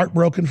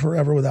 Heartbroken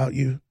forever without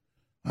you.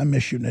 I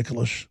miss you,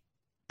 Nicholas.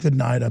 Good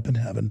night up in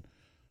heaven.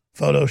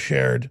 Photo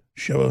shared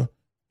show a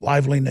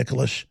lively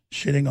Nicholas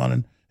sitting on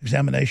an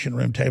examination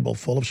room table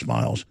full of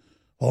smiles,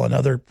 while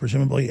another,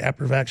 presumably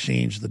after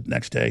vaccines, the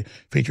next day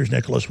features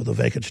Nicholas with a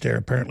vacant stare,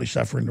 apparently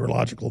suffering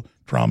neurological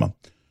trauma.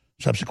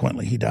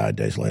 Subsequently, he died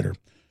days later.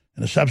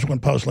 In a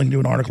subsequent post linked to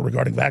an article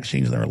regarding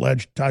vaccines and their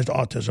alleged ties to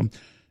autism,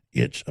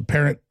 it's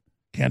apparent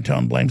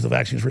Cantone blames the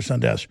vaccines for his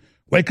son's deaths.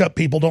 Wake up,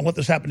 people. Don't let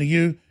this happen to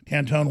you.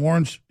 Cantone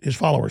warns his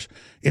followers.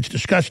 It's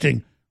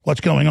disgusting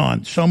what's going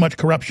on. So much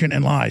corruption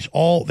and lies.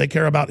 All they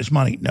care about is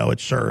money. No,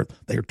 it's, sir,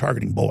 they are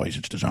targeting boys.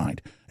 It's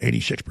designed.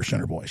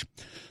 86% are boys.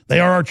 They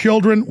are our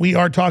children we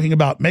are talking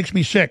about. Makes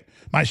me sick.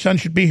 My son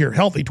should be here,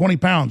 healthy, 20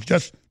 pounds.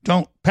 Just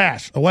don't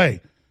pass away.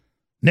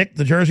 Nick,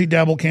 the Jersey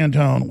Devil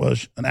Cantone,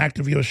 was an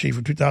active UFC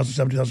from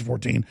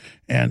 2007-2014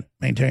 and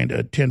maintained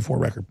a 10-4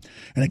 record.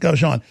 And it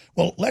goes on.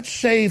 Well, let's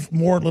save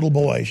more little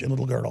boys and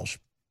little girls.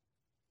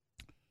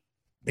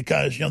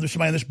 Because, there's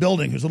somebody in this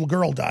building whose little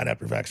girl died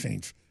after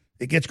vaccines.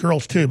 It gets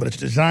girls too, but it's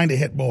designed to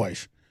hit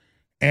boys.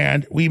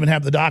 And we even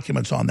have the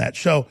documents on that.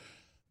 So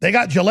they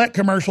got Gillette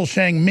commercials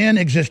saying men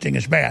existing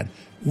is bad.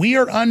 We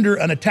are under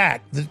an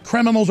attack. The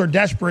criminals are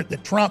desperate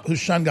that Trump,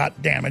 whose son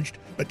got damaged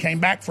but came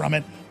back from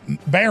it,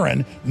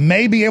 Barron,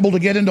 may be able to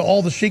get into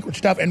all the secret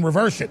stuff and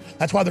reverse it.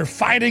 That's why they're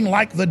fighting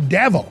like the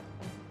devil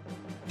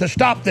to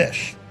stop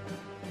this.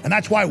 And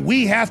that's why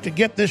we have to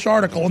get this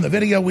article and the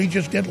video we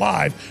just did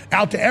live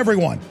out to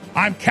everyone.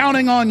 I'm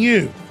counting on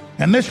you.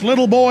 And this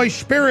little boy's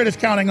spirit is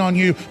counting on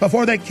you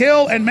before they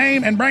kill and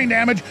maim and brain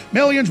damage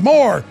millions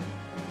more.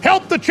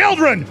 Help the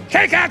children.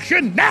 Take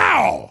action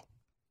now.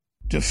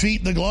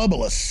 Defeat the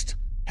globalists.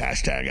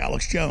 Hashtag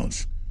Alex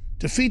Jones.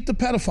 Defeat the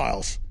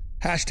pedophiles.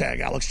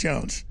 Hashtag Alex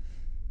Jones.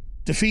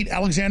 Defeat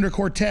Alexandra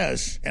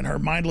Cortez and her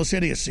mindless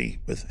idiocy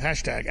with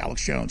hashtag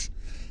Alex Jones.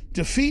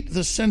 Defeat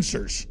the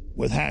censors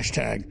with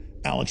hashtag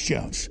Alex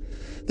Jones.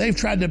 They've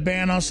tried to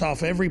ban us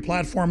off every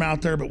platform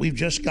out there, but we've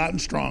just gotten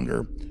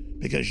stronger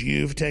because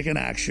you've taken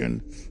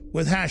action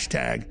with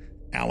hashtag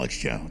Alex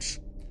Jones.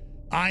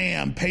 I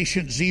am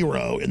patient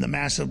zero in the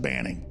massive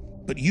banning,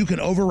 but you can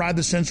override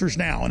the censors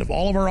now. And if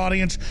all of our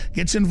audience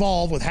gets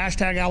involved with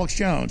hashtag Alex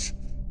Jones,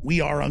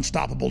 we are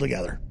unstoppable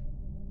together.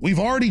 We've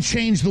already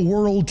changed the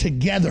world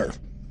together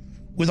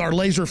with our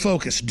laser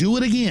focus. Do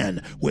it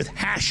again with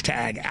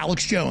hashtag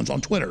Alex Jones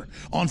on Twitter,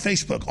 on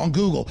Facebook, on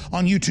Google,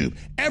 on YouTube,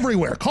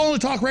 everywhere. Call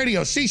and Talk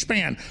Radio,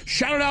 C-SPAN.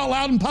 Shout it out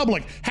loud in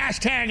public.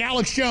 Hashtag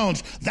Alex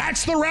Jones.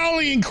 That's the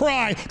rallying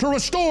cry to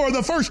restore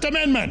the First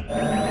Amendment.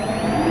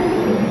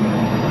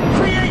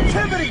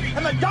 Creativity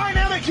and the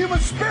dynamic human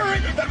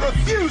spirit that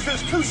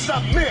refuses to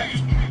submit.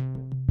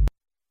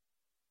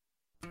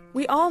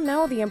 We all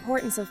know the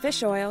importance of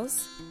fish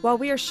oils. While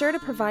we are sure to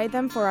provide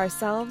them for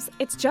ourselves,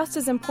 it's just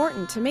as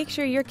important to make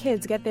sure your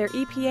kids get their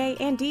EPA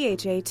and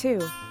DHA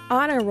too.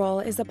 Honor Roll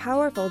is a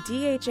powerful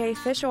DHA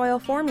fish oil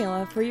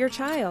formula for your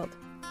child.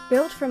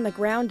 Built from the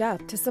ground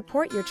up to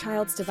support your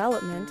child's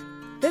development,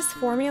 this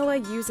formula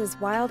uses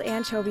wild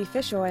anchovy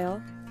fish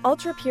oil,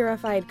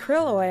 ultra-purified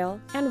krill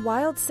oil, and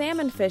wild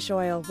salmon fish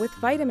oil with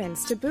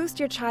vitamins to boost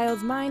your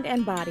child's mind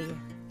and body.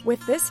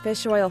 With this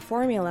fish oil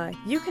formula,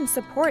 you can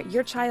support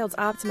your child's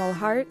optimal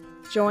heart,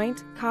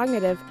 joint,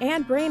 cognitive,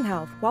 and brain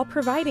health while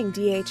providing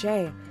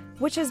DHA,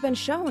 which has been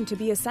shown to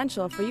be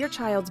essential for your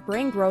child's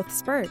brain growth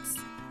spurts.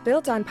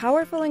 Built on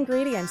powerful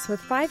ingredients with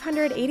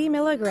 580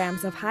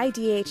 milligrams of high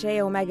DHA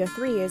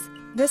omega-3s,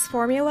 this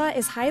formula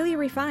is highly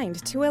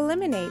refined to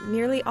eliminate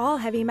nearly all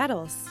heavy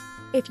metals.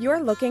 If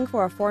you're looking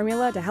for a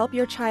formula to help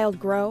your child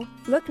grow,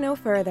 look no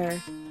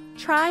further.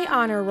 Try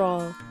Honor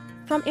Roll.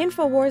 From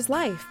InfoWars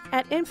Life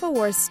at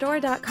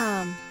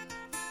InfoWarsStore.com.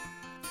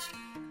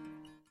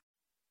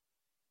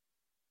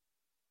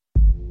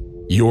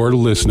 You're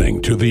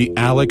listening to The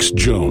Alex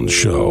Jones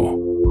Show.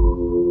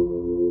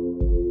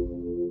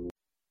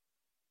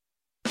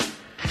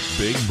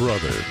 Big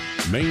Brother,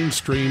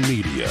 mainstream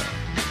media,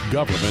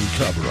 government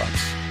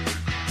cover-ups.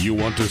 You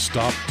want to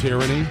stop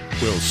tyranny?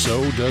 Well,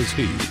 so does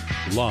he.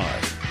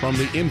 Live from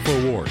the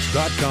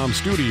InfoWars.com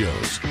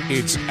studios,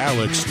 it's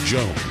Alex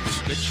Jones.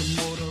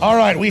 All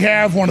right, we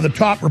have one of the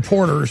top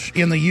reporters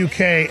in the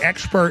UK,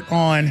 expert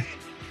on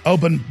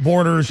open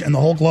borders and the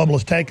whole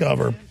globalist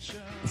takeover,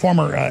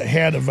 former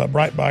head of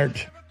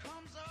Breitbart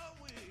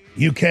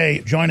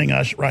UK, joining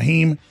us,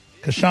 Raheem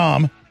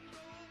Kassam.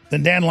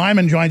 Then Dan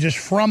Lyman joins us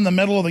from the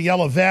middle of the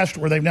Yellow Vest,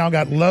 where they've now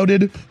got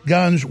loaded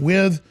guns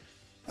with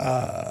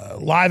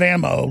live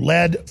ammo,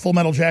 lead, full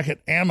metal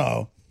jacket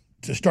ammo,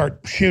 to start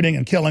shooting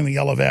and killing the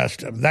Yellow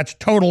Vest. That's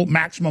total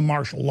maximum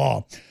martial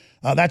law.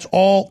 That's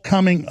all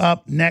coming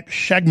up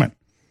next segment.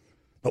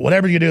 But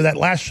whatever you do, that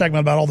last segment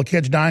about all the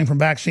kids dying from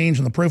vaccines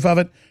and the proof of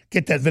it,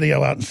 get that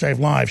video out and save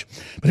lives.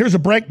 But here's a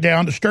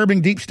breakdown.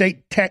 Disturbing deep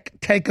state tech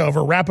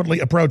takeover rapidly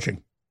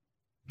approaching.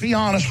 Be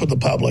honest with the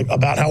public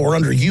about how we're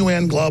under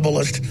UN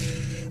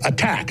globalist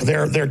attack.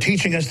 They're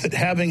teaching us that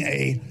having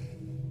a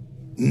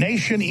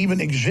nation even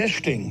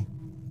existing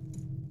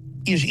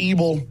is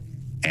evil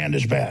and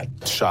is bad.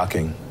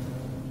 Shocking.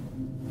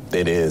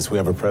 It is. We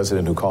have a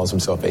president who calls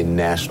himself a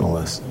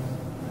nationalist.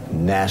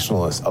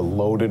 Nationalist, a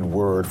loaded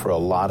word for a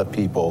lot of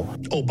people.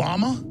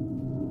 Obama,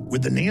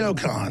 with the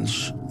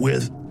neocons,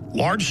 with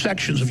large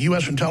sections of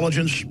U.S.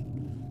 intelligence,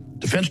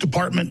 Defense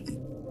Department,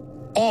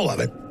 all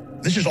of it,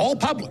 this is all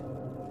public,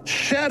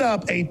 set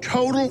up a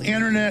total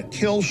internet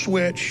kill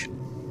switch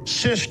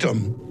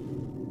system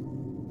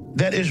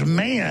that is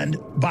manned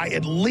by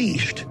at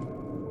least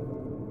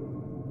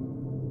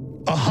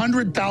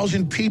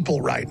 100,000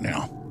 people right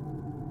now,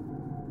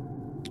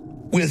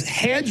 with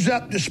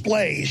heads-up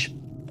displays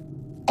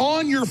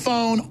on your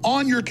phone,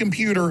 on your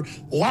computer,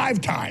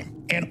 live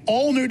time, and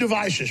all new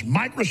devices,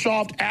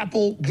 Microsoft,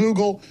 Apple,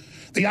 Google.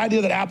 The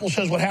idea that Apple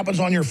says what happens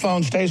on your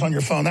phone stays on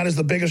your phone, that is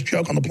the biggest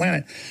joke on the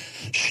planet.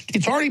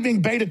 It's already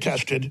being beta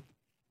tested,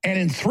 and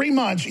in 3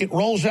 months, it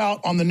rolls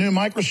out on the new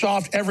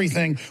Microsoft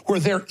everything, where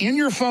they're in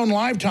your phone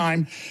live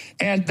time,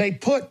 and they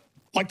put,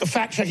 like the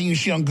fact-checking you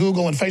see on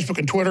Google and Facebook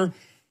and Twitter,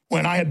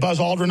 when I had Buzz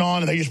Aldrin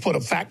on, and they just put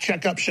a fact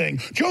check up saying,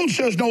 Jones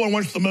says no one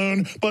went to the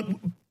moon, but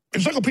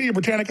Encyclopedia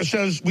Britannica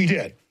says we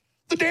did.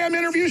 The damn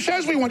interview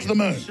says we went to the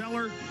moon.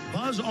 Seller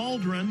Buzz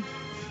Aldrin,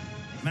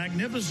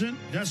 Magnificent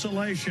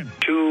Desolation.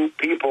 2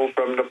 people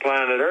from the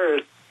planet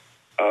Earth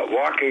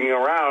walking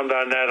around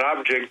on that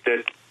object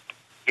that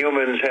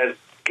humans had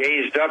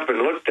gazed up and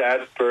looked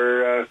at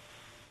for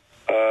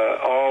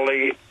all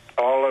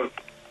of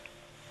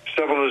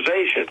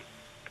civilization.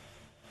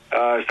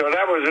 So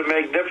that was a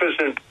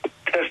magnificent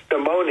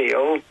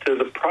testimonial to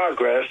the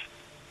progress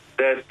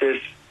that this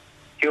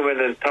human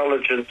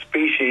intelligent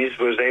species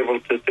was able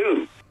to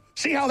do.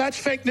 See how that's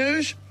fake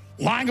news?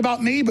 Lying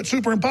about me, but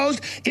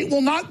superimposed? It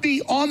will not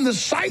be on the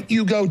site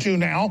you go to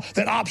now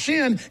that opts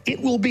in.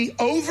 It will be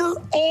over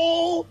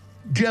all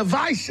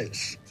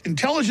devices.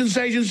 Intelligence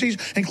agencies,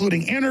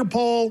 including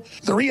Interpol,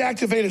 the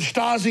reactivated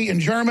Stasi in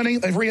Germany.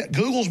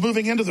 Google's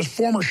moving into the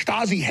former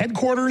Stasi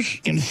headquarters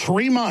in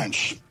 3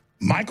 months.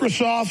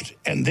 Microsoft,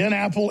 and then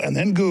Apple, and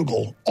then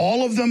Google,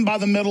 all of them by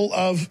the middle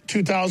of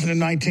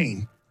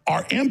 2019,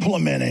 are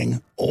implementing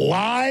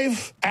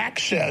live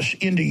access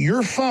into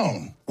your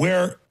phone,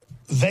 where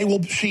They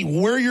will see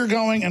where you're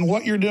going and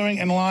what you're doing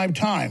in live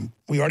time.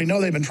 We already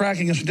know they've been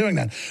tracking us and doing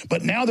that.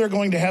 But now they're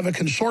going to have a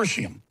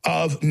consortium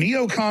of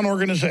neocon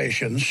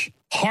organizations,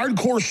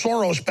 hardcore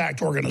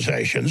Soros-backed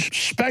organizations,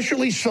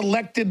 specially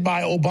selected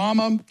by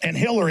Obama and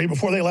Hillary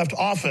before they left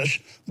office,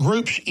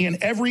 groups in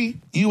every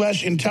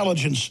U.S.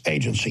 intelligence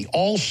agency,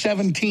 all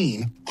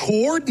 17,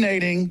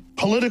 coordinating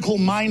political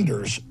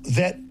minders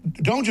that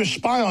don't just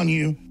spy on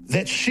you,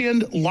 that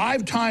send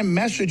live-time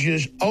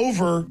messages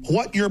over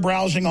what you're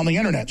browsing on the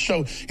internet.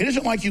 So it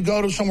isn't like you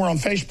go to somewhere on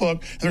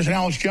Facebook and there's an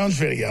Alex Jones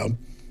video,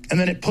 and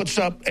then it puts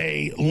up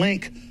a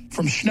link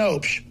from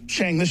Snopes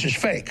saying this is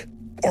fake,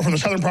 or from the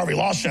Southern Poverty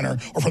Law Center,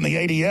 or from the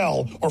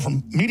ADL, or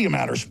from Media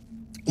Matters.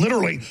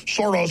 Literally,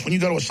 Soros, when you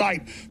go to a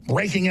site,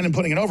 breaking in and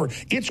putting it over,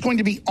 it's going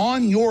to be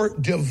on your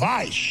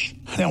device.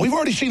 Now, we've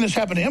already seen this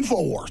happen to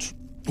InfoWars,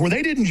 where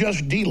they didn't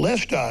just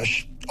delist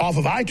us off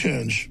of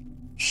iTunes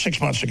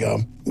 6 months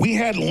ago. We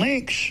had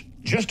links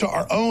just to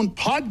our own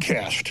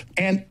podcast.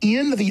 And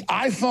in the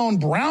iPhone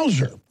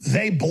browser,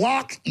 they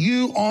block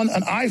you on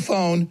an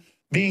iPhone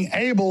being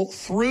able,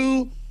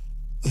 through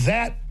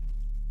that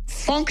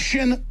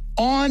function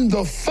on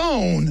the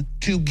phone,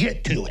 to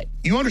get to it.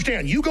 You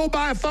understand? You go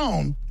buy a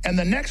phone, and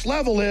the next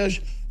level is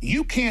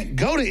you can't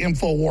go to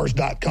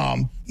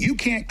Infowars.com. You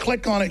can't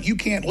click on it. You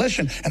can't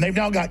listen. And they've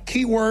now got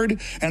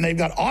keyword, and they've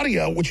got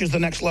audio, which is the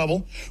next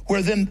level,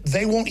 where then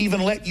they won't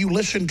even let you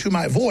listen to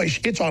my voice.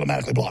 It's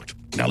automatically blocked.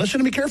 Now, listen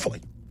to me carefully.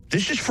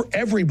 This is for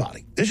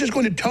everybody. This is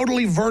going to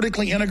totally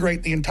vertically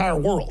integrate the entire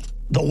world.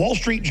 The Wall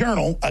Street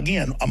Journal,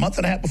 again, a month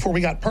and a half before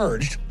we got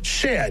purged,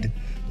 said,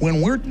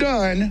 when we're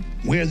done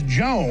with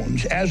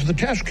Jones as the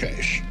test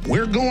case,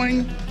 we're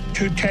going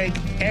to take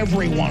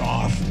everyone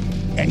off,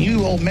 and you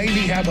will maybe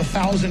have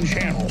 1,000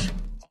 channels.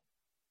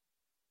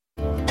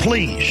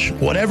 Please,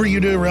 whatever you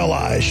do,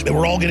 realize that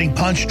we're all getting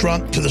punched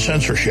drunk to the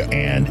censorship.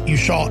 And you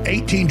saw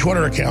 18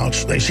 Twitter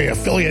accounts, they say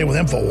affiliated with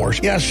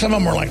InfoWars. Yeah, some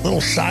of them were like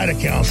little side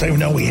accounts they didn't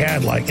know we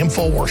had, like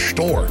InfoWars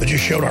Store, that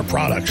just showed our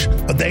products.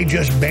 But they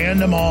just banned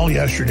them all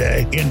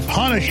yesterday in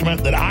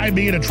punishment that I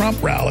be at a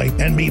Trump rally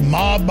and be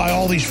mobbed by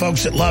all these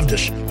folks that loved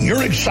us.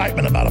 Your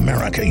excitement about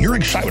America, your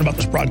excitement about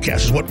this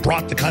broadcast is what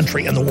brought the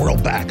country and the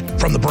world back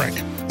from the brink.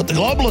 But the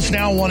globalists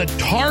now want to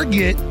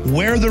target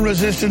where the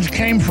resistance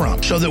came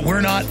from so that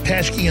we're not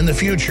pesky in the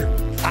future.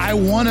 I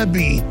want to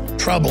be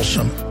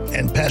troublesome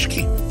and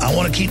pesky. I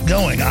want to keep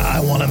going. I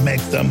want to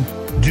make them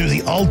do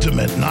the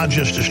ultimate, not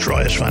just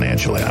destroy us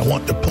financially. I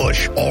want to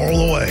push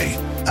all the way.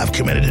 I've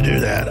committed to do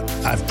that.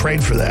 I've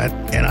prayed for that,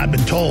 and I've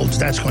been told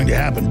that's going to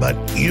happen. But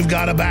you've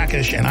got to back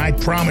us, and I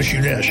promise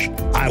you this.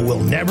 I will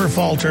never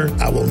falter.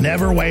 I will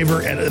never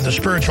waver at the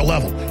spiritual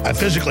level. I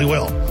physically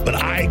will. But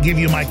I give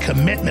you my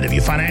commitment, if you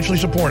financially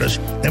support us,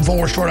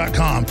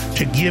 InfoWarsStore.com,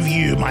 to give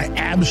you my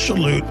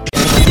absolute...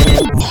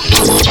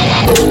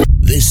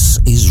 This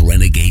is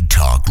Renegade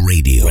Talk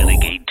Radio.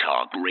 Renegade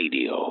Talk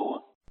Radio.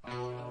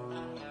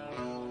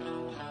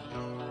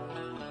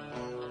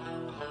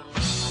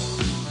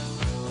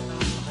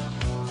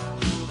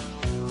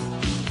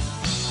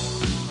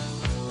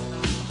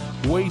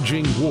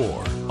 Waging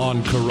war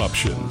on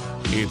corruption.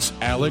 It's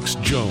Alex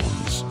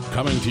Jones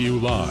coming to you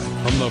live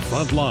from the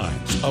front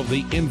lines of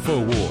the Info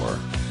War.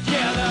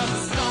 Yeah, there's a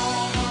storm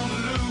on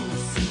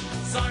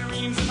loose,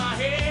 sirens in my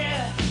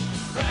head,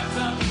 wrapped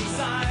up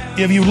inside.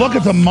 If you look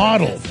at the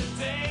model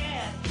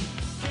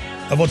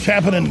of what's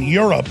happened in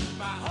Europe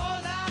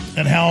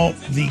and how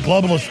the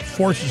globalist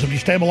forces have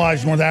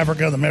destabilized North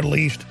Africa, the Middle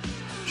East,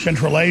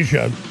 Central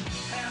Asia,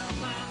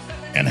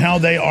 and how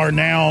they are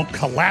now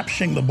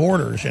collapsing the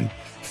borders and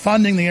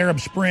funding the Arab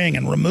Spring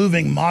and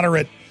removing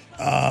moderate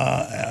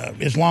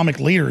Islamic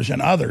leaders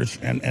and others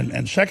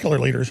and secular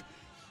leaders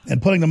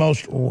and putting the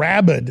most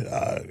rabid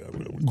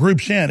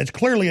groups in, it's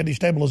clearly a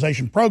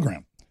destabilization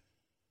program.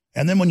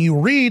 And then when you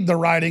read the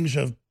writings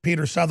of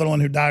Peter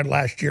Sutherland, who died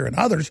last year, and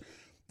others,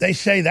 they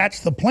say that's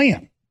the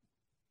plan.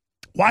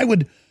 Why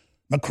would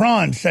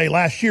Macron say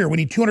last year we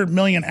need 200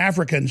 million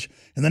Africans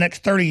in the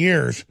next 30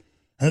 years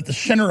and that the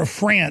center of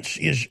France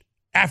is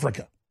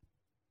Africa?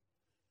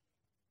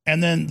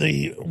 And then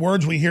the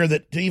words we hear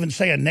that to even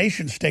say a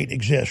nation state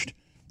exists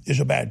is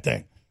a bad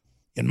thing.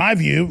 In my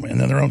view, and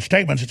in their own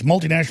statements, it's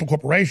multinational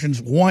corporations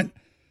want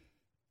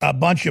a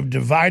bunch of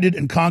divided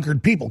and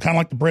conquered people, kind of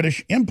like the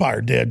British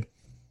Empire did,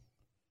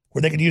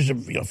 where they could use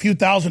a few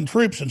thousand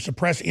troops and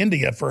suppress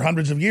India for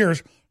hundreds of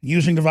years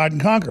using divide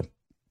and conquer.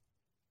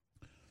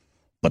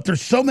 But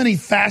there's so many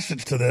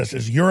facets to this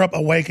as Europe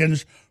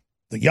awakens,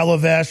 the yellow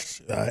vests,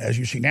 as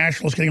you see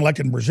nationalists getting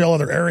elected in Brazil,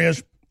 other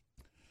areas.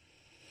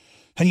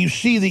 And you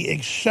see the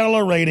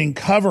accelerating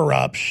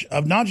cover-ups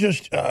of not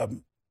just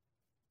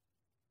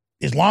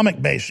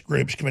Islamic-based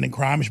groups committing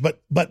crimes,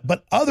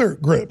 but other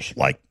groups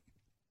like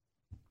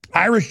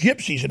Irish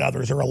gypsies and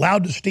others are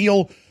allowed to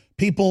steal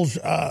people's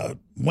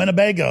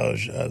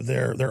Winnebagos,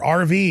 their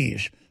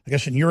RVs. I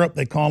guess in Europe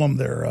they call them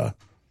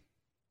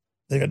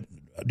they got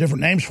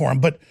different names for them.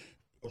 But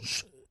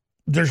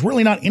there's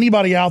really not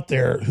anybody out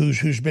there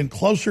who's been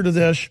closer to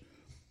this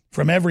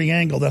from every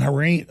angle than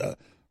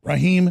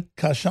Raheem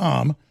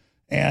Kassam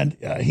And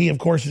he, of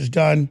course, has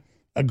done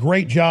a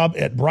great job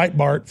at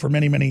Breitbart for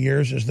many, many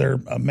years as their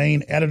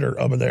main editor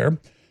over there.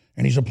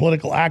 And he's a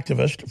political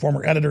activist,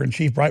 former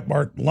editor-in-chief,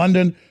 Breitbart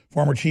London,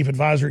 former chief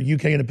advisor,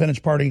 UK Independence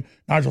Party,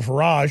 Nigel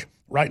Farage.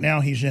 Right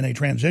now, he's in a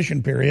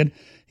transition period.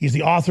 He's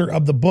the author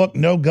of the book,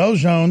 No-Go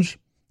Zones,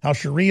 How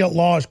Sharia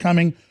Law is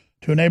Coming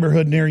to a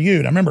Neighborhood Near You.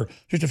 And I remember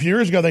just a few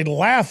years ago, they'd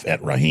laugh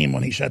at Raheem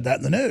when he said that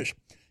in the news.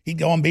 He'd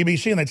go on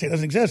BBC and they'd say it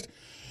doesn't exist.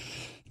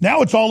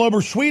 Now it's all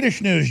over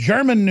Swedish news,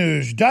 German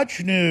news,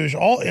 Dutch news,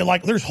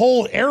 there's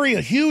whole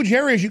areas, huge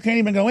areas you can't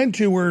even go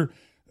into where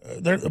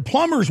the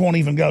plumbers won't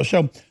even go.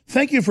 So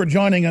thank you for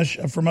joining us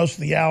for most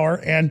of the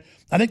hour. And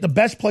I think the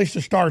best place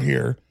to start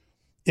here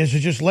is to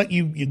just let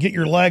you get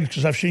your legs,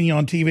 because I've seen you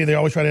on TV. They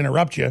always try to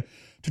interrupt you,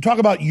 to talk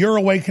about your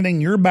awakening,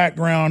 your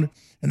background,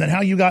 and then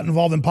how you got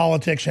involved in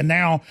politics. And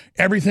now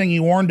everything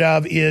you warned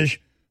of is,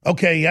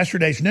 okay,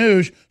 yesterday's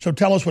news. So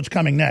tell us what's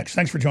coming next.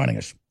 Thanks for joining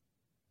us.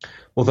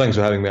 Well, thanks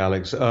for having me,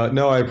 Alex.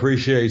 No, I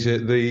appreciate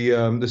it.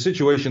 The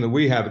situation that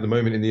we have at the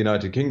moment in the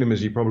United Kingdom,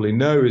 as you probably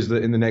know, is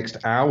that in the next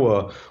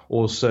hour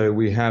or so,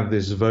 we have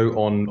this vote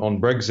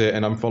on Brexit,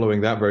 and I'm following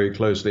that very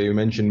closely. You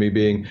mentioned me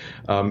being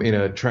in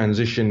a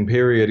transition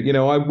period. You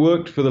know, I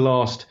worked for the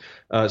last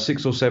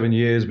 6 or 7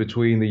 years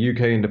between the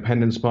UK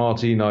Independence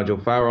Party, Nigel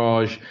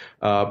Farage,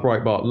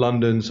 Breitbart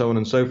London, so on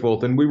and so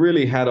forth. And we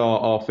really had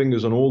our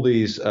fingers on all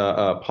these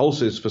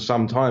pulses for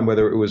some time,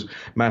 whether it was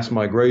mass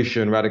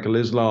migration, radical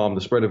Islam,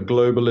 the spread of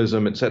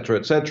globalism, et cetera,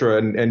 et cetera.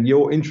 And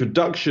your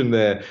introduction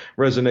there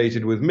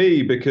resonated with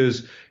me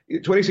because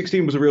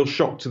 2016 was a real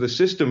shock to the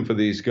system for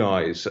these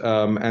guys.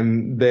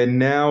 And they're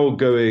now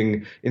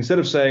going, instead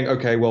of saying,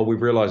 okay, well,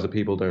 we've realized that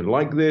people don't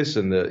like this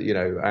and that, you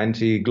know,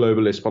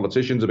 anti-globalist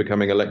politicians are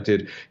becoming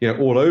elected, you know,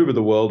 all over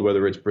the world,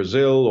 whether it's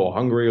Brazil or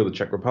Hungary or the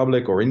Czech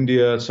Republic or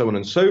India, so on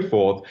and so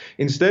forth.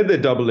 Instead, they're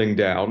doubling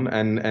down.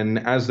 And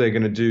as they're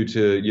going to do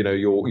to, you know,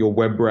 your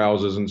web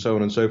browsers and so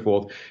on and so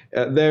forth,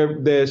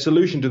 their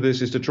solution to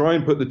this is to try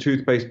and put the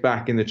toothpaste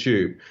back in the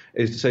tube,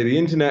 is to say the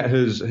internet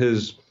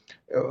has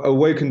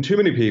awakened too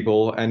many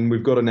people, and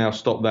we've got to now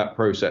stop that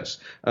process.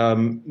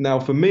 Now,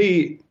 for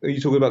me, you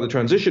talk about the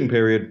transition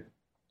period.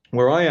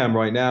 Where I am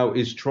right now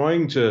is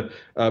trying to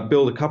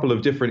build a couple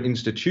of different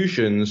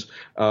institutions,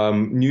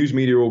 news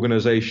media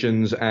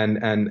organizations,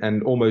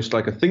 and almost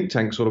like a think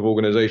tank sort of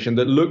organization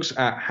that looks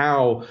at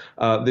how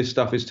this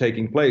stuff is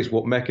taking place,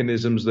 what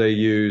mechanisms they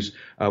use,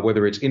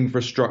 whether it's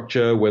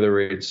infrastructure, whether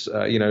it's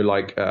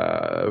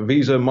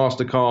Visa,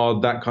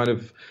 MasterCard, that kind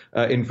of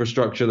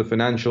infrastructure, the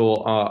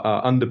financial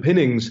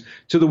underpinnings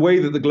to the way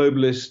that the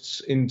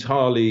globalists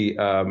entirely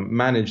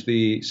manage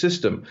the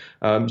system.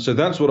 So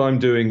that's what I'm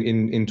doing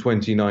in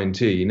 2019.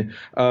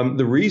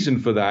 The reason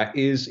for that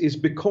is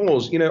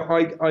because, you know,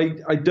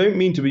 I don't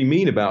mean to be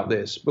mean about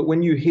this, but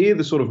when you hear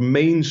the sort of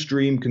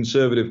mainstream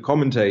conservative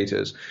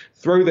commentators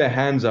throw their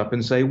hands up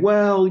and say,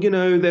 well, you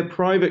know, they're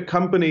private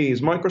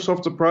companies.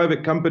 Microsoft's a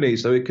private company,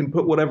 so it can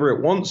put whatever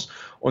it wants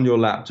on your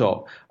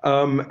laptop,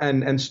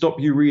 and stop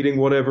you reading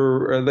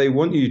whatever they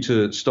want you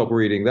to stop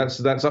reading. That's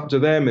up to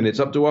them, and it's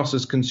up to us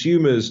as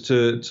consumers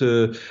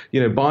to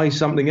you know, buy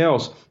something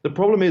else. The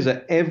problem is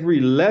at every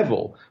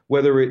level,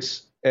 whether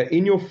it's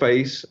in your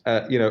face,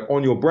 you know,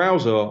 on your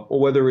browser, or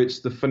whether it's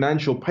the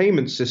financial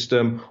payment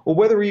system, or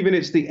whether even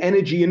it's the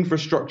energy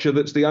infrastructure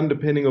that's the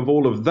underpinning of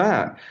all of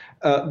that,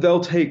 they'll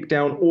take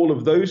down all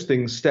of those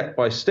things step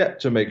by step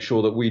to make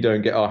sure that we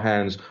don't get our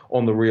hands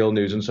on the real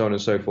news and so on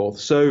and so forth.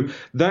 So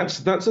that's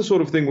the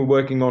sort of thing we're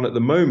working on at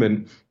the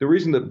moment. The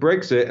reason that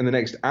Brexit in the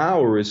next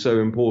hour is so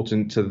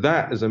important to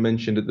that, as I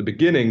mentioned at the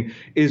beginning,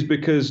 is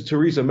because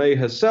Theresa May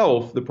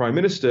herself, the Prime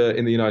Minister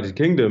in the United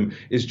Kingdom,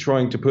 is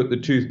trying to put the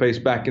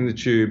toothpaste back in the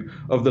tube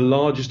of the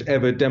largest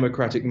ever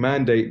democratic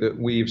mandate that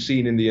we've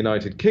seen in the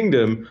United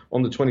Kingdom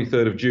on the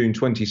 23rd of June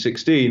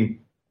 2016.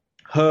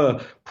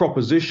 Her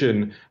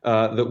proposition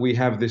that we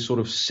have this sort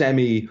of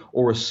semi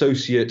or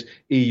associate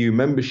EU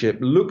membership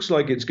looks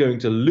like it's going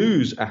to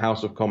lose a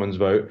House of Commons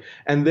vote,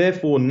 and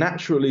therefore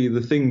naturally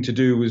the thing to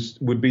do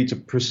would be to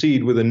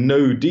proceed with a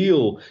no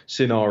deal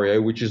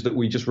scenario, which is that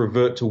we just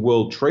revert to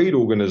World Trade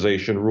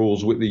Organization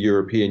rules with the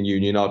European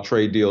Union, our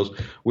trade deals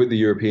with the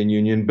European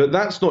Union. But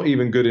that's not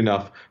even good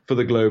enough for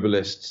the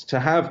globalists. To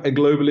have a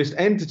globalist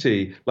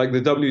entity like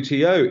the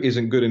WTO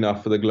isn't good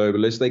enough for the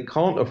globalists. They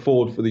can't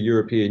afford for the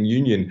European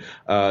Union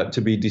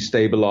to be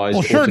destabilized.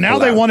 Well, sure. Now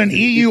they want an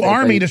EU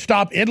army to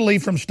stop Italy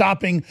from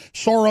stopping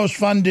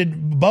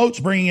Soros-funded boats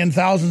bringing in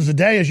thousands a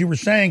day, as you were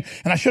saying.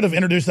 And I should have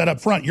introduced that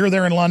up front. You're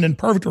there in London.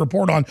 Perfect to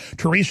report on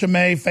Theresa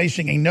May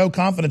facing a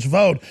no-confidence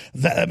vote.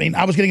 I mean,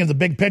 I was getting into the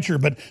big picture,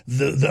 but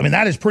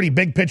that is pretty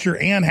big picture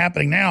and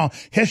happening now.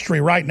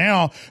 History right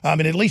now.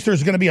 And at least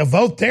there's going to be a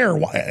vote there.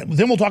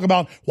 Then we'll talk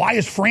about why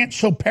is France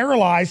so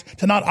paralyzed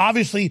to not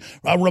obviously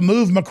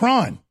remove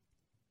Macron.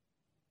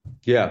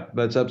 Yeah,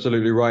 that's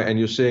absolutely right. And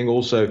you're seeing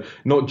also,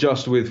 not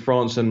just with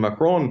France and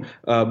Macron,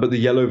 but the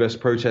Yellow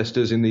Vest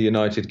protesters in the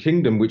United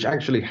Kingdom, which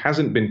actually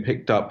hasn't been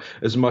picked up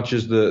as much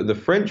as the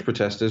French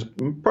protesters,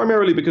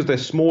 primarily because they're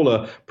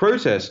smaller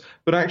protests.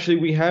 But actually,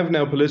 we have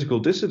now political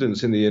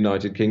dissidents in the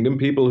United Kingdom,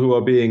 people who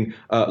are being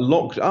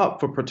locked up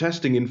for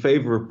protesting in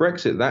favor of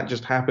Brexit. That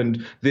just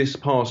happened this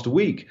past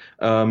week.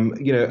 An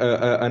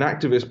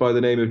activist by the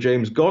name of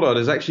James Goddard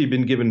has actually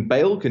been given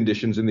bail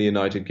conditions in the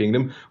United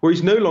Kingdom, where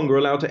he's no longer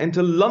allowed to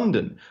enter London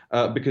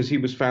because he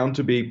was found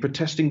to be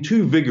protesting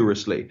too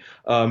vigorously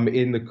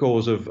in the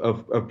cause of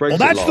Brexit. Well,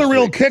 that's the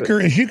real kicker,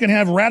 is you can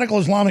have radical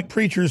Islamic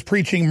preachers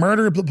preaching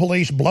murder of the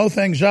police, blow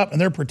things up, and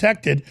they're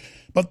protected.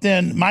 But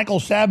then Michael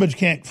Savage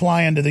can't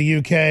fly into the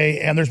UK,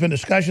 and there's been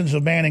discussions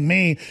of banning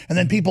me. And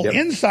then people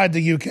inside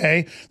the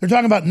UK, they're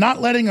talking about not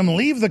letting them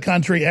leave the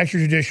country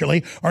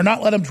extrajudicially or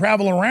not let them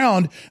travel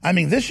around. I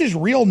mean, this is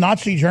real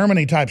Nazi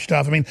Germany type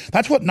stuff. I mean,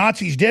 that's what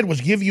Nazis did, was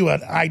give you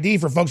an ID,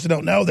 for folks that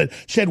don't know, that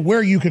said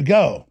where you could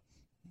go.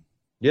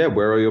 Yeah,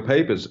 where are your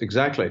papers?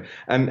 Exactly.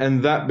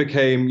 And that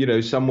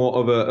became, somewhat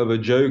of a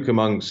joke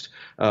amongst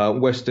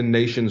Western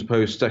nations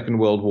post Second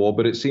World War,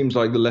 but it seems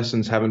like the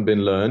lessons haven't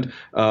been learned.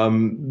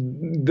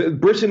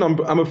 Britain,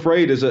 I'm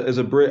afraid, as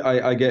a Brit,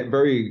 I get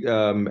very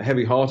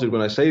heavy-hearted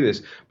when I say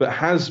this, but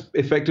has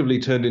effectively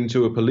turned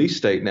into a police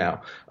state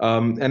now,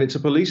 and it's a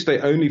police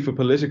state only for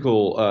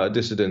political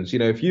dissidents.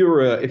 If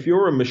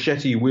you're a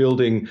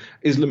machete-wielding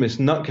Islamist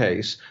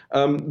nutcase,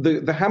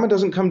 the hammer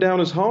doesn't come down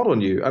as hard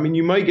on you. I mean,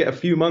 you might get a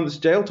few months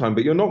jail time,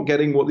 but you're not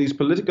getting what these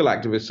political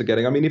activists are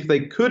getting. I mean, if they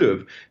could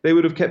have, they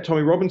would have kept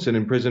Tommy Robinson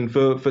in prison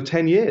for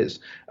 10 years.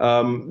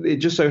 It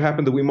just so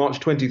happened that we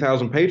marched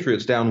 20,000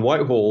 patriots down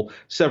Whitehall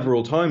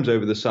several times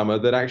over the summer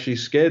that actually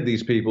scared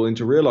these people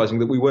into realizing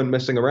that we weren't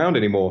messing around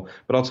anymore.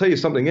 But I'll tell you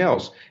something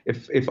else.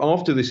 If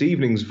after this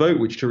evening's vote,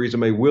 which Theresa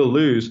May will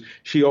lose,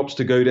 she opts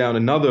to go down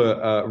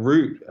another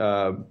route,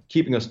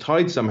 keeping us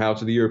tied somehow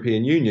to the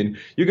European Union,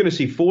 you're going to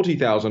see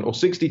 40,000 or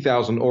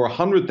 60,000 or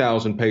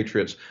 100,000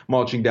 patriots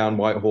marching down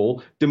Whitehall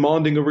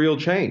demanding a real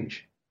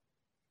change.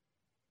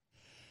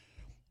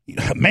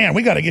 Man,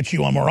 we got to get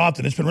you on more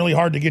often. It's been really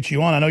hard to get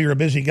you on. I know you're a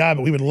busy guy,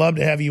 but we would love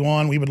to have you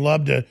on. We would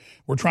love to.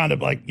 We're trying to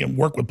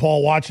work with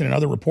Paul Watson and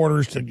other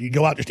reporters to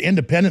go out just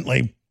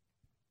independently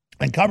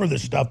and cover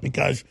this stuff,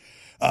 because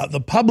the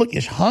public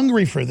is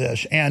hungry for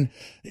this. And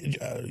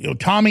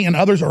Tommy and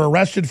others are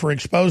arrested for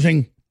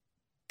exposing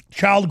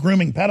child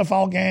grooming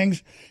pedophile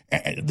gangs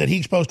that he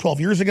exposed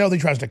 12 years ago. He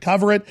tries to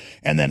cover it,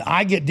 and then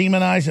I get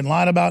demonized and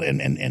lied about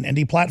and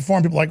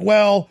deplatformed. People are like,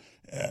 well.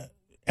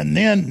 And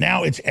then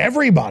now it's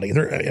everybody.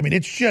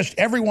 It's just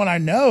everyone I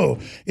know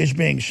is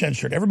being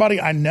censored. Everybody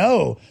I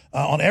know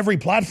on every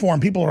platform,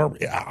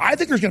 I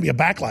think there's going to be a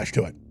backlash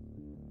to it.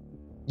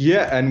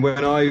 Yeah, and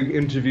when I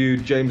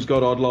interviewed James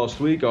Goddard last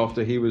week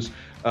after he was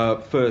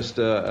first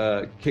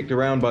kicked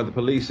around by the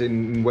police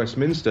in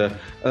Westminster,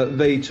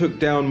 they took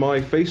down my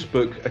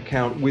Facebook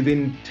account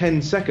within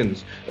 10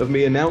 seconds of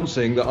me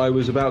announcing that I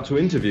was about to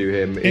interview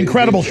him.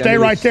 Incredible. Stay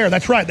right there.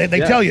 That's right.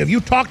 They tell you, if you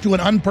talk to an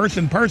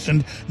unpersoned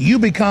person, you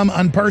become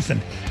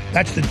unpersoned.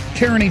 That's the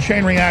tyranny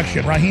chain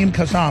reaction. Raheem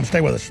Kassam,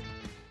 stay with us.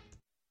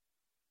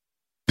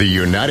 The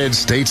United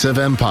States of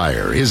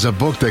Empire is a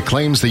book that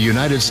claims the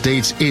United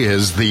States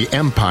is the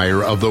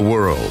empire of the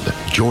world.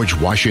 George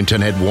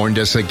Washington had warned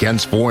us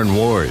against foreign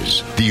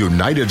wars. The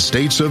United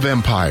States of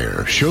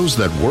Empire shows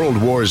that World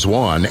Wars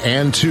I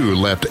and II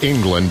left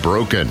England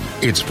broken.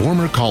 Its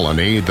former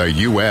colony, the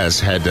U.S.,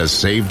 had to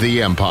save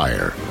the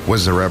empire.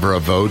 Was there ever a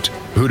vote?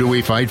 Who do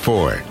we fight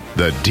for?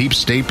 The deep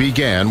state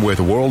began with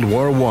World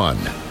War I.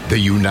 The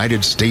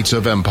United States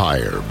of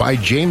Empire by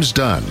James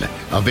Dunn.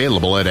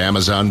 Available at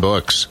Amazon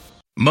Books.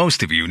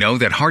 Most of you know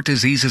that heart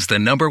disease is the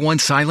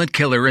 #1 silent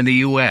killer in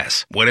the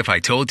U.S. What if I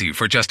told you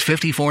for just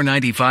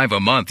 $54.95 a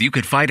month you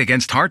could fight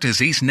against heart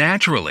disease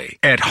naturally?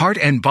 At Heart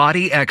and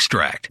Body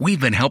Extract, we've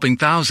been helping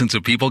thousands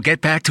of people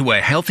get back to a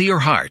healthier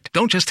heart.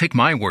 Don't just take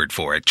my word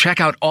for it. Check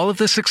out all of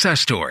the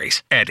success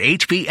stories at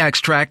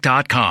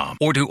hbextract.com,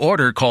 or to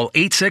order, call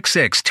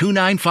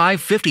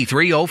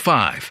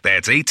 866-295-5305.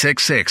 That's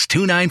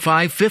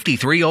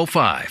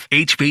 866-295-5305.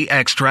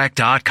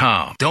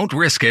 hbextract.com. Don't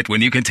risk it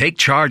when you can take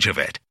charge of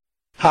it.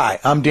 Hi,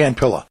 I'm Dan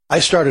Pilla. I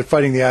started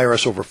fighting the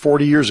IRS over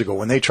 40 years ago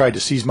when they tried to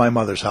seize my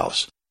mother's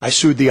house. I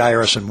sued the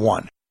IRS and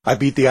won. I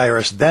beat the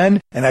IRS then,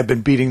 and I've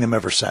been beating them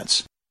ever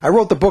since. I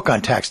wrote the book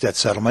on tax debt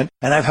settlement,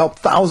 and I've helped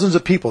thousands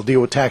of people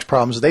deal with tax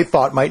problems they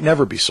thought might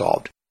never be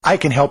solved. I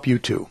can help you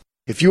too.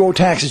 If you owe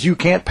taxes you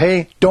can't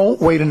pay,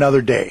 don't wait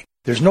another day.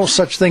 There's no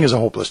such thing as a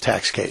hopeless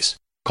tax case.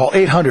 Call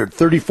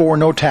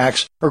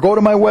 800-34-NO-TAX or go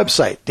to my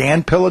website,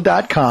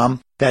 danpilla.com.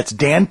 That's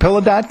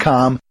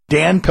danpilla.com,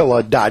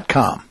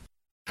 danpilla.com.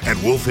 At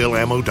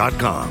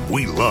WolfHillAmmo.com,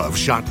 we love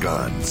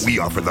shotguns. We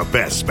offer the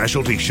best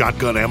specialty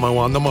shotgun ammo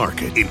on the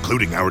market,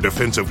 including our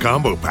defensive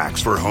combo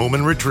packs for home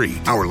and retreat.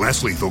 Our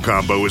less lethal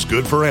combo is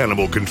good for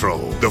animal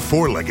control, the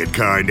 4-legged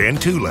kind and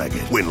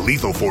 2-legged. When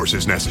lethal force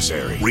is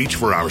necessary, reach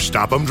for our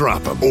Stop 'em,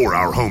 Drop 'em, or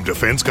our home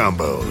defense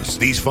combos.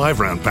 These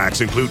 5-round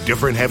packs include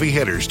different heavy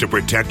hitters to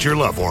protect your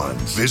loved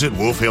ones. Visit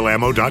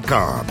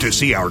WolfHillAmmo.com to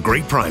see our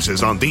great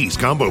prices on these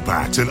combo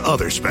packs and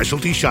other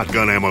specialty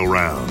shotgun ammo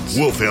rounds.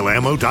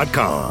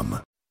 WolfHillAmmo.com.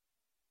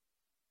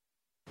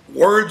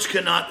 Words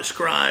cannot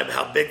describe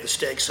how big the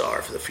stakes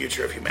are for the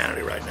future of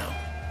humanity right now.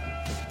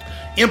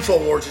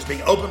 InfoWars is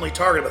being openly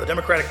targeted by the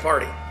Democratic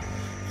Party,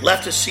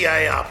 leftist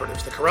CIA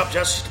operatives, the corrupt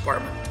Justice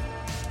Department,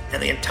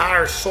 and the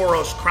entire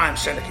Soros crime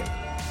syndicate.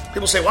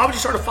 People say, why would you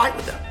start a fight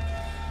with them?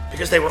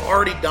 Because they were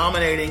already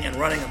dominating and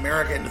running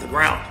America into the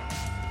ground.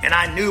 And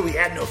I knew we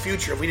had no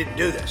future if we didn't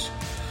do this.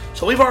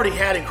 So we've already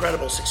had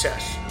incredible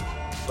success.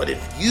 But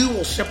if you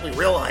will simply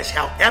realize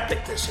how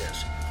epic this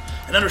is,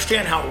 and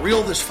understand how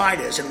real this fight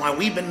is and why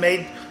we've been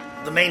made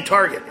the main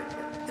target.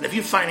 And if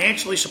you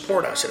financially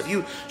support us, and if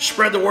you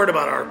spread the word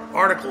about our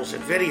articles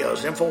and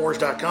videos at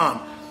Infowars.com,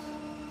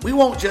 we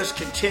won't just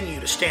continue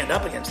to stand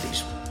up against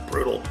these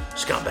brutal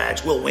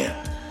scumbags, we'll win.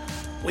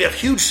 We have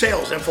huge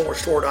sales at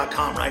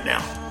InfoWarsStore.com right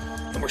now.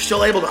 And we're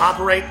still able to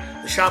operate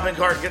the shopping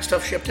cart and get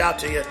stuff shipped out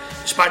to you,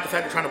 despite the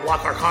fact they're trying to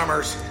block our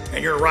commerce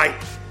and your right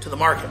to the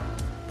market.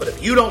 But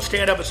if you don't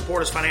stand up and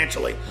support us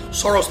financially,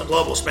 Soros and the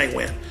globalists may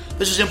win.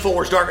 This is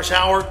InfoWars Darkest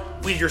Hour.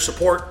 We need your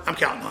support. I'm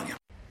counting on you.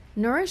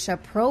 Nourish a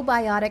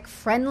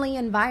probiotic-friendly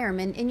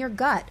environment in your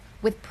gut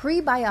with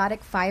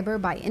prebiotic fiber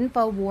by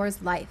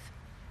InfoWars Life.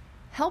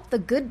 Help the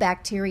good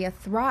bacteria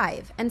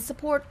thrive and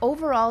support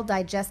overall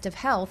digestive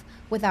health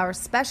with our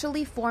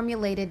specially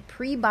formulated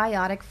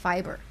prebiotic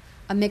fiber,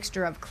 a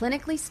mixture of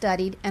clinically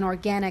studied and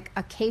organic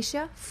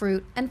acacia,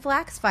 fruit, and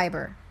flax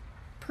fiber.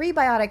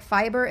 Prebiotic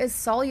fiber is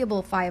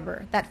soluble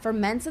fiber that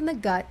ferments in the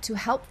gut to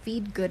help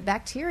feed good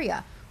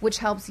bacteria, which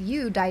helps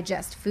you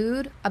digest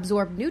food,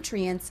 absorb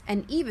nutrients,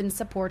 and even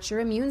support your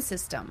immune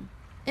system.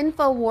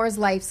 InfoWars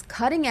Life's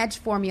cutting-edge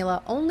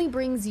formula only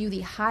brings you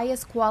the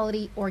highest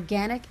quality,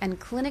 organic,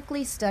 and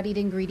clinically studied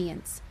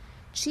ingredients.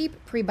 Cheap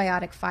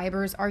prebiotic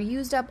fibers are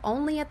used up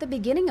only at the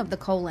beginning of the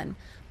colon,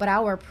 but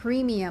our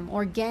premium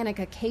organic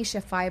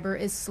acacia fiber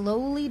is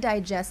slowly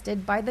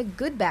digested by the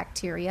good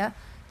bacteria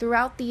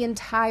throughout the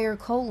entire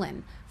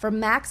colon for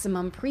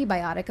maximum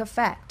prebiotic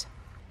effect.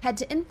 Head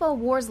to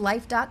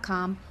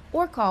InfoWarsLife.com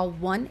or call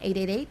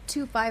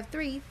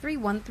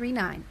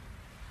 1-888-253-3139.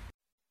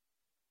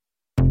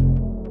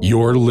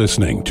 You're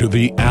listening to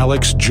The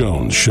Alex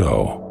Jones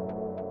Show.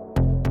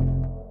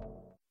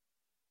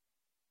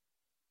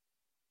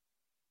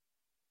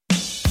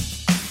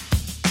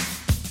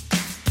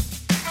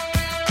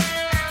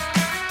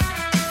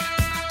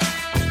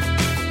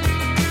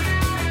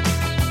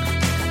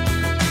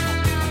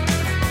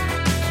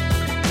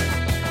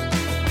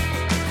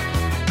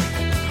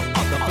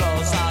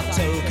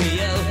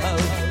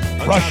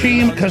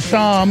 Rashim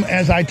Kassam,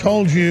 as I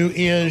told you,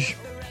 is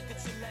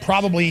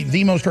probably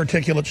the most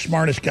articulate,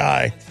 smartest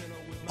guy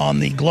on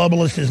the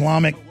globalist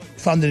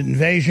Islamic-funded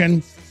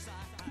invasion,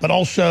 but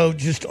also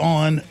just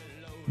on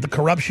the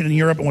corruption in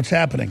Europe and what's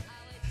happening.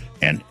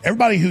 And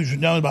everybody who's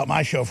known about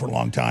my show for a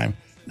long time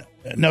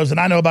knows that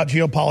I know about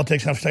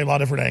geopolitics, and I've studied a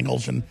lot of different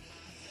angles, and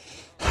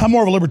I'm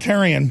more of a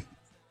libertarian,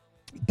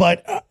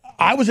 but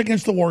I was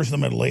against the wars in the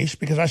Middle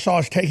East because I saw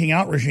us taking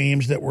out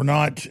regimes that were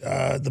not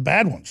the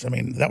bad ones. I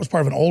mean, that was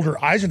part of an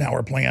older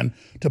Eisenhower plan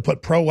to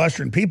put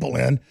pro-Western people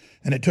in,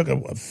 and it took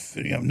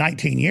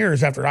 19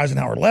 years after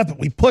Eisenhower left, but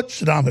we put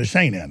Saddam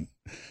Hussein in.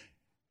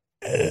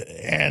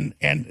 And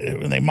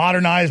they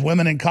modernized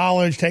women in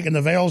college, taking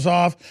the veils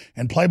off,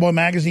 and Playboy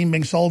magazine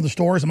being sold in the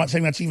stores. I'm not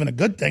saying that's even a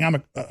good thing.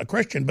 I'm a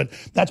Christian, but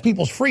that's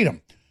people's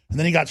freedom. And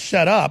then he got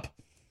set up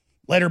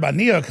later by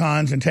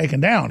neocons and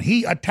taken down.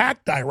 He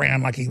attacked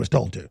Iran like he was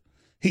told to.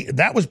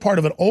 That was part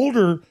of an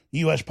older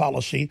U.S.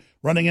 policy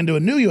running into a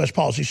new U.S.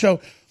 policy.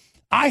 So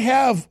I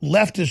have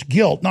leftist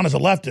guilt, not as a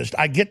leftist.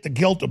 I get the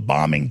guilt of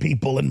bombing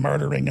people and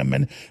murdering them.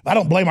 And I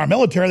don't blame our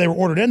military. They were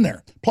ordered in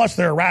there. Plus,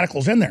 there are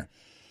radicals in there.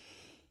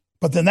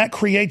 But then that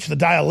creates the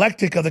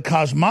dialectic of the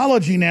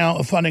cosmology now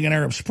of funding an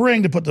Arab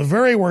Spring to put the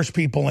very worst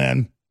people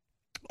in,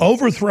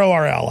 overthrow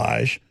our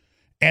allies,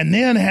 and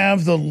then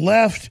have the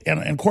left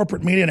and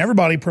corporate media and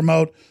everybody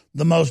promote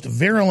the most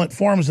virulent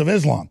forms of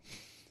Islam.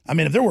 I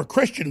mean, if there were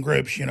Christian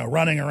groups,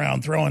 running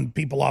around throwing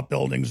people off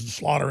buildings and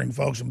slaughtering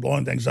folks and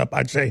blowing things up,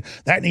 I'd say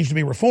that needs to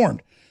be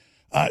reformed.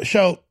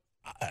 So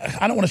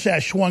I don't want to say I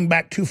swung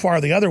back too far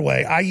the other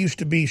way. I used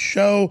to be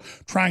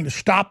trying to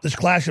stop this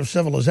clash of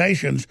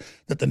civilizations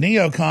that the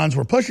neocons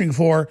were pushing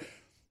for,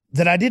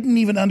 that I didn't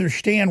even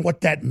understand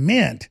what that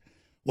meant.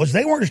 Was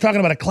they weren't just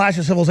talking about a clash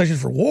of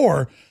civilizations for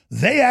war.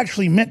 They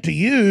actually meant to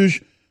use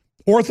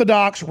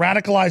orthodox,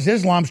 radicalized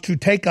Islams to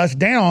take us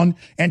down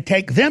and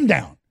take them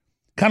down.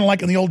 Kind of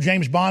like in the old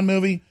James Bond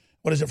movie,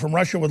 what is it, From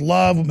Russia with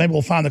Love? Maybe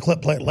we'll find the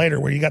clip, play it later,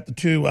 where you got the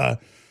two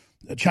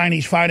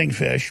Chinese fighting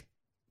fish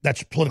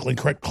that's politically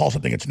incorrect, call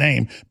something its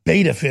name,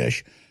 beta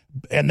fish.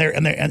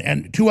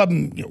 And two of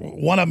them,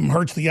 one of them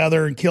hurts the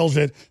other and kills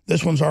it.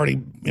 This one's already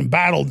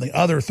embattled, and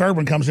the third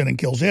one comes in and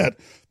kills it.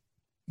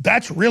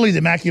 That's really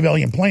the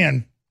Machiavellian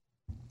plan.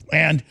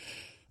 And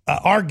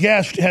our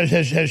guest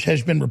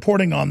has been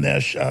reporting on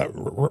this,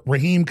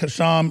 Raheem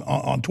Kassam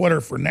on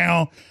Twitter for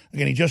now.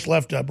 Again, he just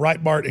left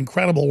Breitbart.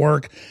 Incredible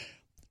work.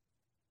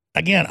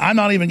 Again, I'm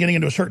not even getting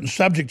into a certain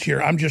subject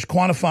here. I'm just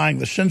quantifying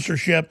the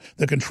censorship,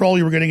 the control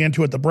you were getting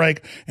into at the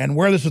break, and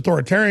where this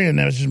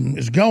authoritarianism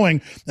is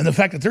going, and the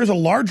fact that there's a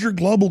larger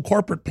global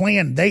corporate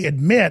plan, they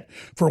admit,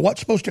 for what's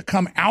supposed to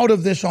come out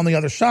of this on the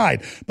other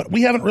side. But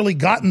we haven't really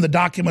gotten the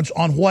documents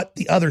on what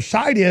the other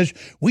side is.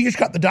 We just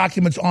got the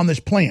documents on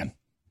this plan.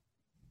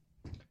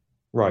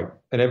 Right.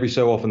 And every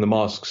so often the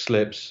mask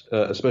slips,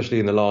 especially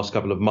in the last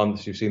couple of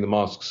months. You've seen the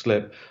mask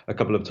slip a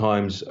couple of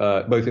times,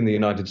 both in the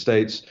United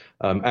States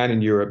and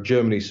in Europe,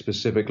 Germany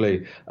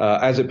specifically,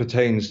 as it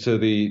pertains to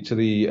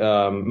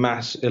the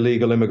mass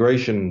illegal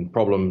immigration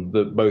problem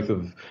that both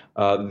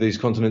of these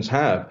continents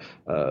have.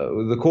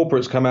 The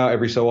corporates come out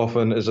every so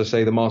often, as I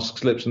say, the mask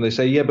slips, and they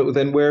say, yeah, but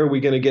then where are we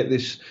going to get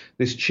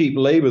this cheap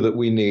labor that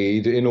we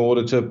need in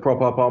order to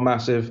prop up our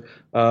massive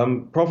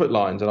profit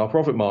lines and our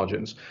profit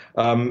margins?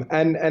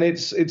 And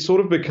it's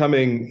sort of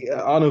becoming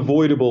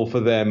unavoidable for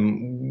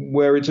them,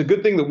 where it's a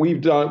good thing that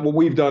we've done. What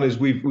we've done is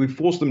we've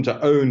forced them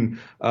to own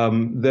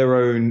their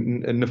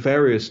own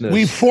nefariousness.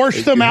 We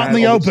forced them out in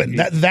the open.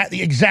 That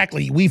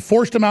exactly. We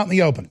forced them out in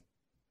the open.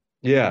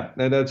 Yeah,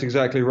 no, that's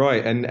exactly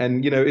right.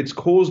 And it's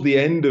caused the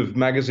end of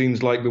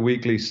magazines like the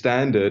Weekly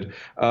Standard.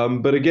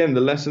 But again,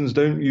 the lessons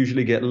don't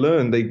usually get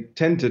learned. They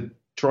tend to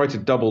try to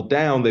double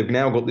down. They've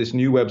now got this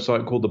new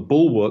website called The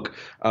Bulwark,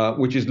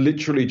 which is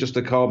literally just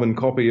a carbon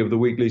copy of the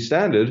Weekly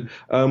Standard,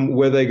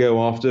 where they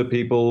go after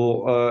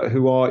people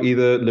who are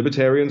either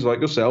libertarians like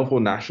yourself or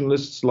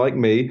nationalists like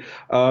me,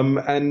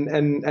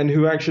 and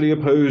who actually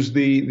oppose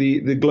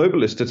the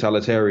globalist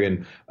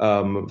totalitarian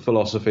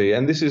philosophy.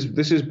 And this is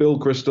Bill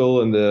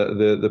Kristol and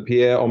the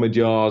Pierre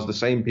Omidyars, the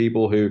same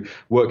people who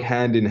work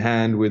hand in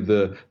hand with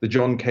the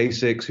John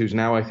Kasich, who's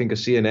now I think a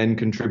CNN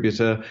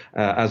contributor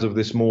as of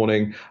this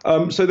morning.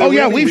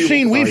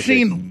 We've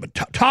seen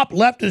top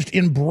leftists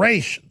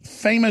embrace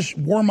famous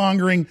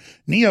warmongering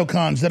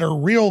neocons that are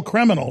real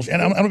criminals. And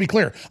I'm going to be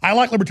clear. I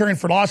like libertarian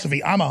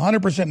philosophy. I'm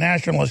 100%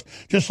 nationalist,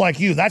 just like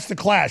you. That's the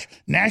clash.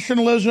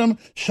 Nationalism,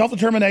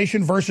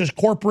 self-determination versus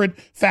corporate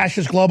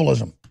fascist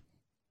globalism.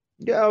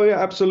 Yeah, oh yeah,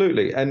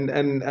 absolutely, and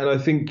I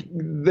think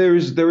there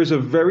is a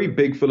very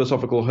big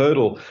philosophical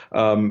hurdle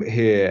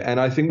here, and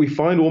I think we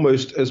find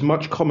almost as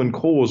much common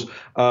cause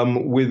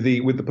with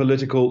the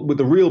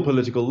real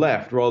political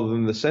left rather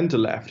than the center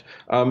left.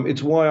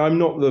 It's why I'm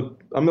not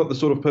the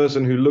sort of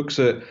person who looks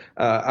at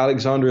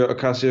Alexandria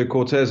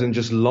Ocasio-Cortez and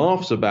just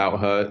laughs about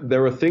her.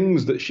 There are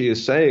things that she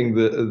is saying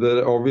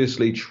that are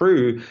obviously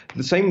true.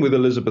 The same with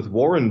Elizabeth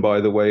Warren,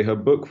 by the way. Her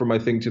book from I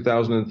think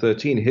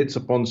 2013 hits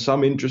upon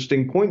some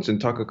interesting points,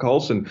 and Tucker Carlson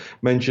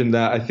mentioned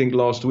that I think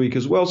last week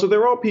as well. So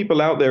there are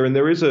people out there, and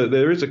there is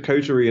a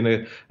coterie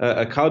and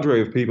a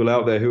cadre of people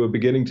out there who are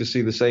beginning to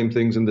see the same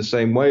things in the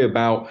same way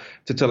about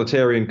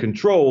totalitarian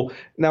control.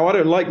 Now, I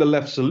don't like the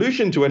left's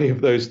solution to any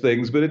of those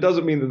things, but it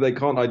doesn't mean that they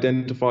can't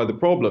identify the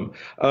problem.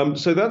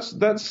 So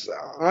that's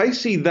I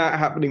see that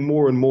happening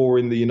more and more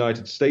in the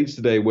United States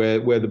today,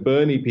 where the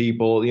Bernie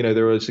people,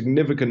 there are a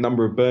significant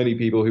number of Bernie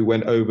people who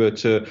went over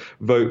to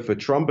vote for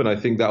Trump, and I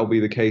think that'll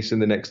be the case in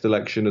the next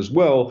election as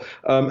well.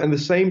 And the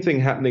same thing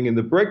happening in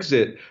the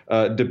Brexit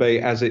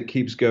debate as it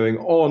keeps going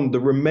on. The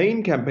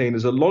Remain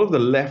campaigners, a lot of the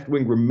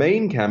left-wing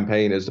Remain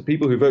campaigners, the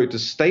people who vote to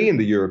stay in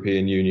the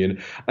European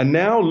Union, are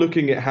now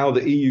looking at how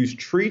the EU's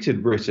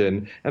treated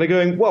Britain and are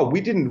going, well,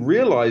 we didn't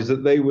realize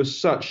that they were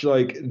such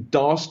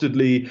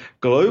dastardly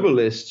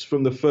globalists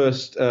from the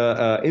first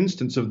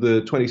instance of the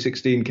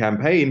 2016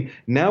 campaign.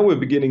 Now we're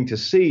beginning to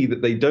see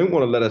that they don't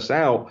want to let us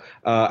out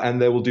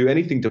and they will do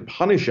anything to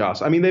punish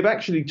us. I mean, they've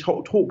actually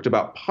talked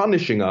about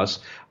punishing us.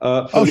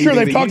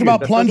 They've talked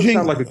about plunging. That doesn't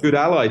sound like a good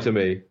ally to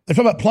me. They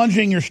talk about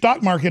plunging your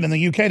stock market in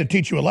the UK to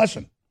teach you a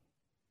lesson.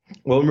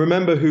 Well,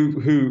 remember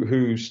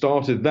who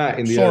started that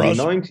in the early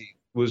 90s?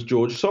 Was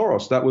George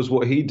Soros. That was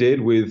what he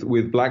did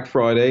with Black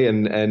Friday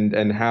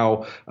and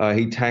how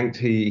he tanked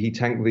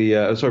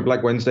the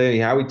Black Wednesday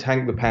and how he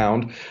tanked the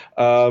pound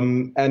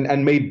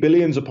and made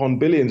billions upon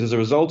billions as a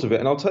result of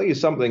it. And I'll tell you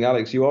something,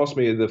 Alex. You asked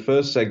me in the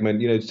first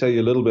segment, to tell you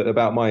a little bit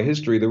about my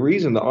history. The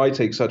reason that I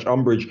take such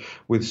umbrage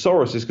with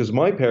Soros is because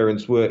my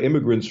parents were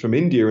immigrants from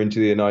India into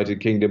the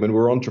United Kingdom and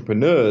were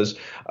entrepreneurs.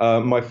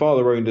 My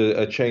father owned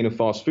a chain of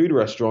fast food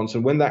restaurants,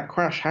 and when that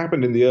crash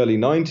happened in the early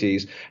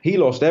 90s, he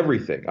lost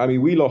everything. I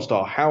mean, we lost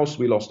our house,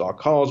 we lost our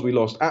cars, we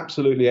lost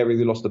absolutely everything,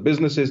 we lost the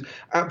businesses,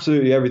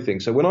 absolutely everything.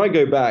 So when I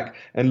go back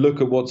and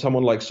look at what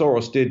someone like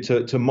Soros did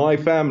to my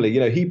family,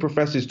 he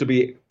professes to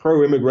be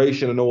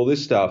pro-immigration and all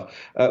this stuff.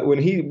 What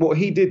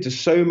he did to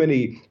so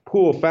many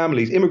poor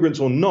families, immigrants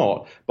or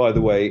not, by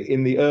the way,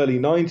 in the early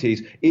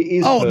 90s, it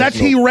is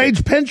he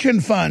raids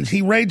pension funds,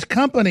 he raids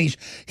companies.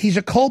 He's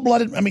a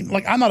cold-blooded,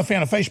 I'm not a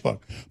fan of Facebook,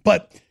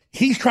 but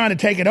He's trying to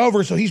take it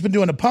over, so he's been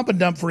doing a pump and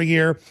dump for a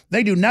year.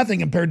 They do nothing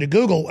compared to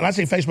Google. And I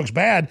say Facebook's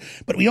bad,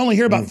 but we only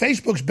hear about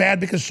Facebook's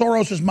bad because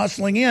Soros is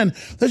muscling in.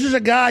 This is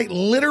a guy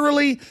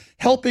literally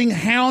helping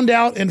hound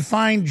out and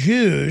find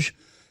Jews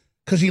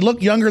because he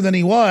looked younger than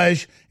he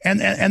was.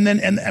 And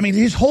I mean,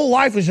 his whole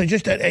life was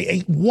just a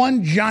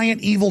one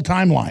giant evil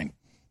timeline.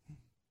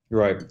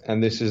 Right,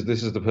 and this is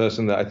the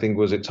person that I think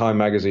was at Time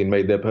Magazine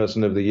made their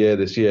Person of the Year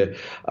this year,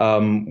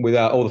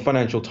 the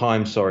Financial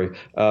Times,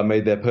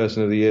 made their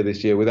Person of the Year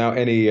this year without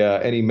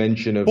any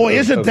mention of. Boy,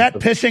 isn't that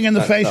pissing in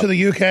the face of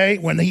the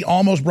UK when he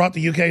almost brought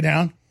the UK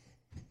down?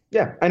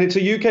 Yeah, and it's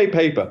a UK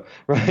paper,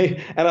 right?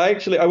 And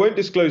I won't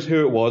disclose who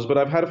it was, but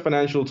I've had a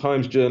Financial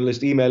Times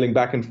journalist emailing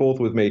back and forth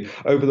with me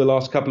over the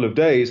last couple of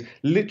days,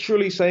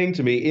 literally saying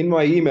to me in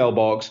my email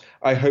box,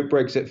 I hope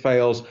Brexit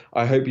fails.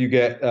 I hope you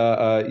get,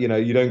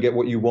 you don't get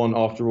what you want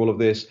after all of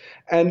this.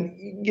 And,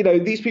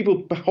 these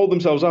people hold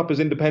themselves up as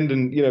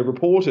independent,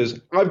 reporters.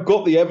 I've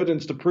got the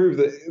evidence to prove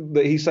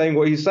that he's saying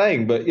what he's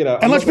saying. But,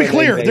 and let's be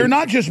clear, they're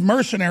not just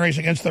mercenaries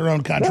against their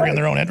own country and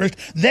their own interest.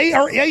 They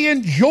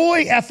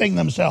enjoy effing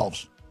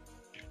themselves.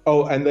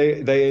 Oh, and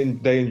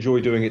they enjoy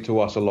doing it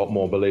to us a lot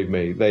more, believe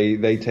me.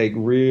 They take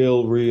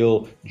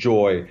real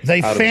joy.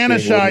 They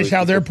fantasize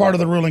how they're part of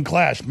the ruling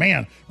class.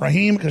 Man,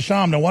 Raheem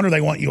Kassam, no wonder they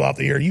want you out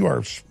the air. You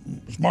are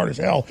smart as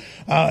hell.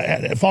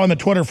 Follow him at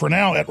Twitter for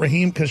now at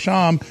Raheem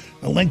Kassam,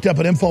 linked up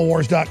at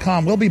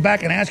Infowars.com. We'll be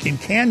back and ask him,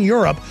 can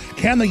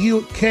the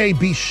UK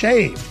be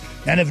saved?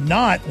 And if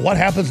not, what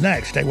happens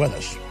next? Stay with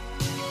us.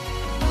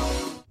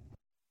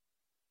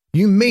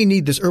 You may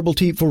need this herbal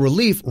tea for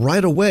relief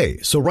right away,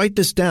 so write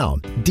this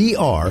down.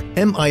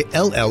 DRMILLERS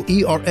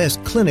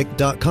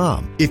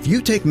clinic.com. If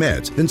you take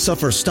meds, then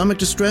suffer stomach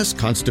distress,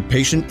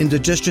 constipation,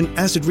 indigestion,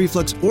 acid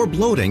reflux, or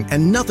bloating,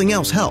 and nothing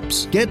else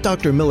helps. Get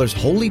Dr. Miller's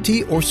Holy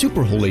Tea or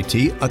Super Holy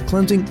Tea, a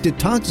cleansing,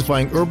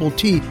 detoxifying herbal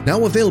tea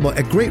now available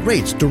at great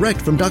rates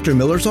direct from Dr.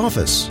 Miller's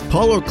office.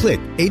 Call or click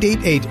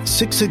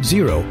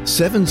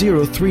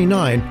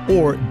 888-660-7039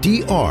 or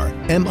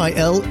DRMILLERS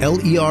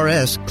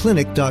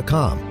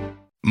clinic.com.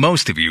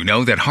 Most of you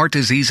know that heart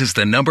disease is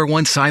the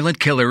 #1 silent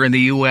killer in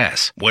the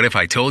U.S. What if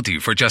I told you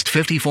for just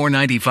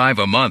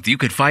 $54.95 a month you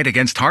could fight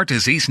against heart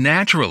disease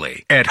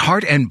naturally? At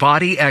Heart and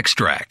Body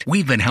Extract,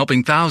 we've been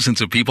helping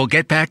thousands of people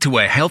get back to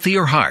a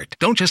healthier heart.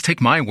 Don't just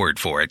take my word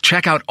for it.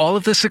 Check out all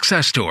of the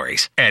success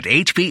stories at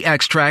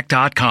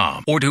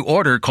hbextract.com. Or to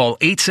order, call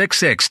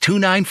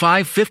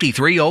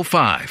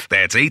 866-295-5305.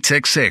 That's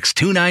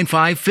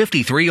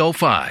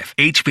 866-295-5305.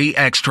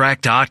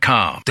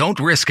 hbextract.com. Don't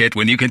risk it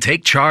when you can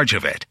take charge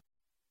of it.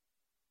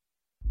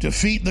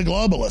 Defeat the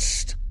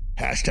globalists.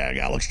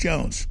 #Alex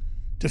Jones.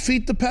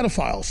 Defeat the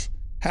pedophiles.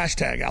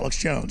 #Alex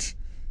Jones.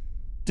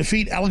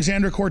 Defeat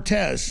Alexandra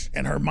Cortez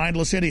and her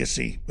mindless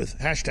idiocy with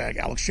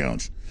 #Alex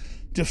Jones.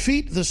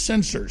 Defeat the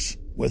censors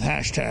with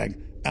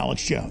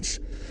 #Alex Jones.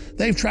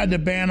 They've tried to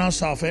ban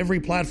us off every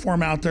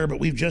platform out there, but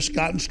we've just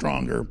gotten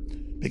stronger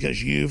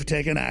because you've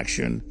taken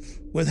action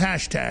with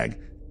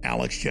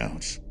 #Alex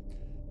Jones.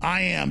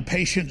 I am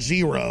patient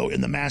zero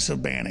in the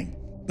massive banning.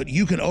 But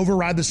you can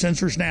override the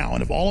censors now.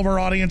 And if all of our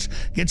audience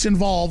gets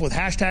involved with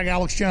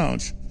 #Alex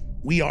Jones,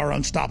 we are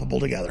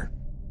unstoppable together.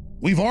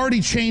 We've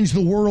already changed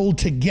the world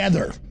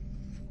together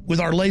with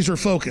our laser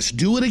focus.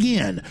 Do it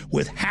again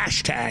with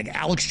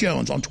 #Alex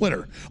Jones on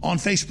Twitter, on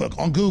Facebook,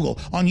 on Google,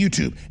 on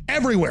YouTube,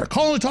 everywhere.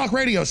 Call and Talk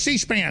Radio,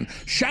 C-SPAN.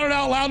 Shout it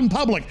out loud in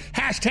public.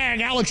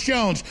 #Alex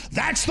Jones.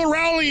 That's the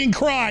rallying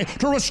cry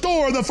to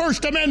restore the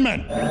First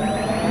Amendment.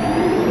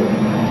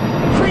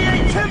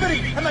 Creativity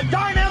and the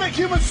dynamic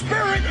human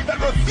spirit that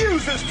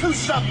refuses to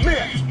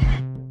submit.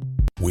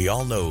 We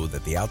all know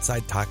that the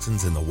outside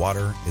toxins in the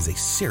water is a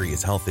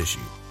serious health issue.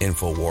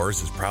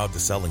 InfoWars is proud to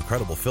sell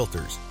incredible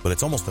filters, but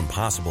it's almost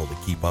impossible to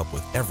keep up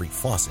with every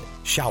faucet,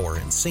 shower,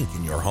 and sink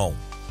in your home.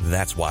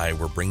 That's why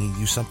we're bringing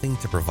you something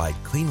to provide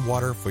clean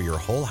water for your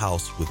whole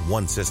house with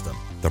one system.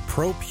 The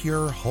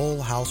ProPure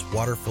Whole House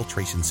Water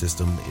Filtration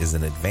System is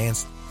an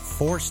advanced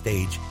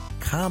 4-stage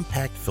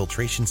compact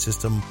filtration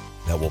system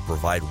that will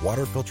provide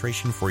water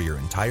filtration for your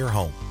entire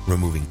home,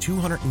 removing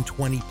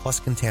 220 plus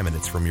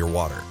contaminants from your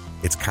water.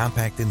 It's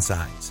compact in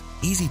size,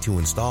 easy to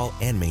install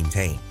and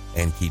maintain,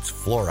 and keeps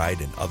fluoride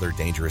and other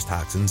dangerous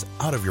toxins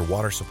out of your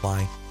water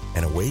supply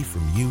and away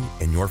from you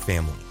and your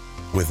family.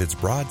 With its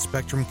broad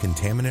spectrum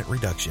contaminant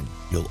reduction,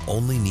 you'll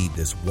only need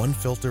this one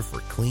filter for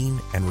clean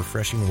and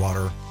refreshing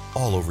water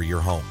all over your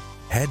home.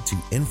 Head to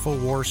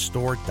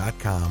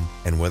InfoWarsStore.com,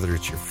 and whether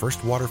it's your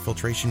first water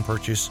filtration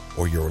purchase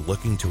or you're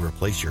looking to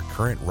replace your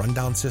current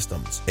rundown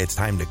systems, it's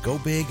time to go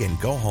big and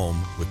go home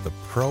with the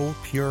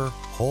ProPure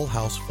Whole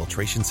House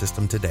Filtration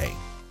System today.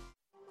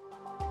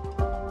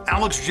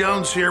 Alex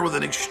Jones here with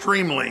an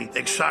extremely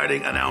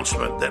exciting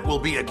announcement that will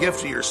be a gift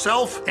to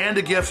yourself and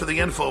a gift to the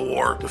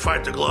InfoWar to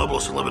fight the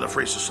globalists and live in a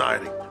free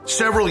society.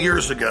 Several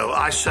years ago,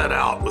 I set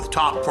out with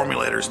top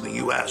formulators in the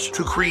U.S.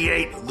 to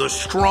create the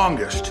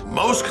strongest,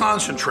 most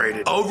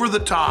concentrated,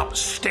 over-the-top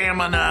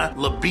stamina,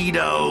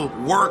 libido,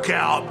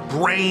 workout,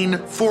 brain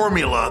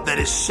formula that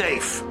is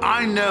safe.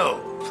 I know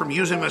from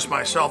using this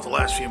myself the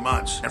last few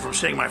months and from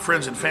seeing my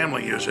friends and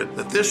family use it,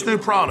 that this new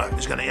product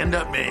is going to end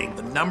up being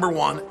the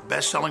 #1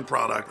 best-selling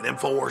product at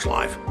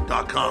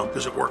InfoWarsLife.com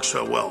because it works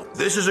so well.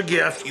 This is a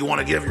gift you want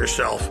to give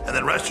yourself, and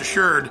then rest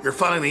assured you're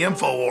funding the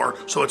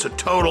InfoWar, so it's a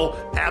total,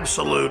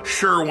 absolute,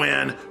 sure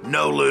win,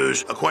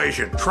 no-lose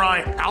equation.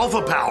 Try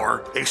Alpha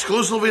Power,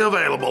 exclusively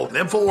available at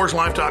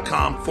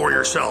InfoWarsLife.com for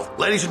yourself.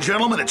 Ladies and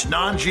gentlemen, it's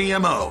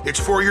non-GMO. It's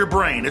for your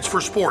brain. It's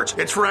for sports.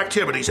 It's for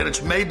activities, and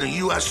it's made in the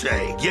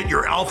USA. Get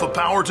your Alpha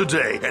Power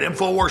today at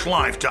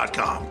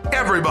InfoWarsLife.com.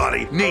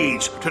 Everybody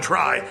needs to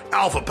try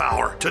Alpha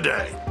Power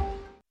today.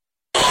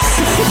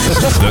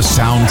 The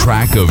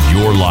soundtrack of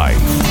your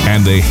life,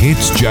 and the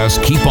hits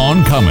just keep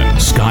on coming.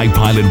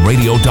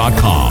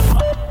 SkyPilotRadio.com.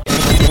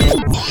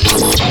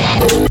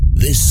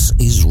 This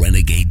is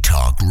Renegade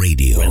Talk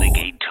Radio.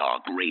 Renegade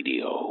Talk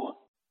Radio.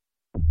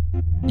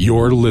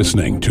 You're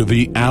listening to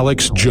The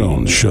Alex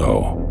Jones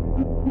Show.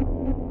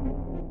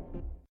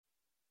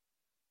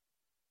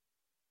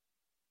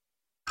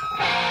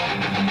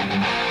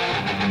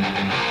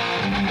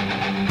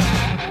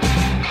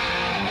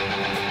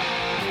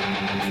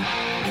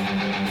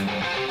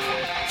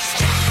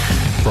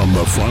 From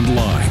the front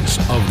lines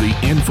of the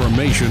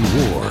information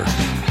war,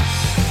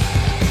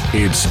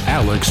 it's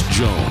Alex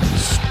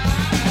Jones.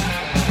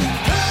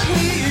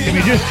 If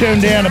you just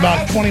tuned in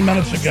about 20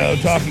 minutes ago,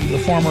 talking to the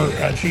former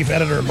chief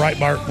editor of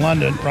Breitbart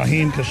London,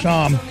 Raheem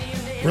Kassam,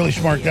 really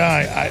smart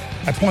guy,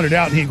 I pointed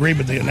out, and he agreed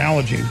with the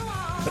analogy,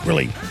 that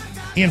really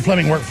Ian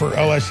Fleming worked for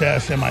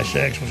OSS,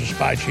 MI6, was a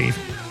spy chief,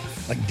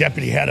 like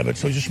deputy head of it,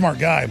 so he's a smart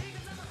guy.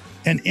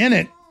 And in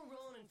it,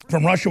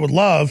 From Russia with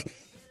Love,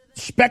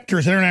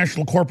 Spectre's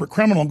international corporate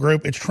criminal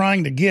group, it's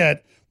trying to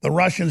get the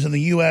Russians and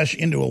the U.S.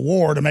 into a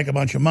war to make a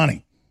bunch of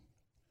money.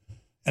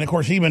 And, of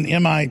course, even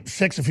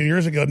MI6 a few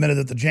years ago admitted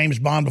that the James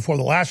Bond before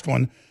the last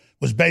one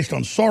was based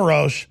on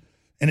Soros,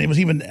 and it was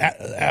even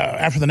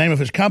after the name of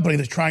his company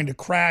that's trying to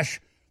crash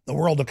the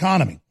world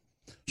economy.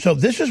 So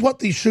this is what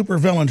these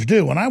supervillains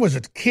do. When I was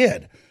a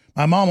kid,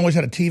 my mom always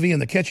had a TV in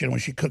the kitchen when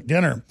she cooked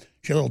dinner.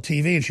 She had a little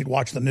TV, and she'd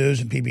watch the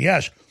news and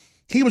PBS.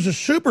 He was a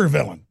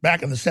supervillain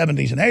back in the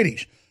 70s and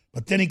 80s.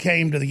 But then he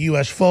came to the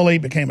U.S. fully,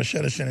 became a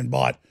citizen, and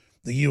bought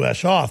the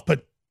U.S. off.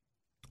 But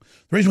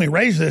the reason we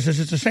raise this is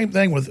it's the same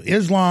thing with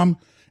Islam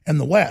and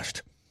the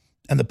West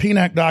and the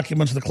PNAC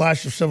documents of the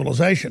Clash of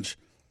Civilizations,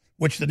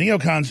 which the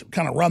neocons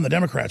kind of run the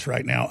Democrats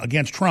right now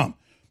against Trump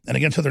and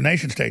against other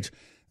nation states.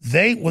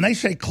 When they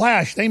say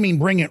clash, they mean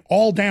bring it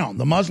all down,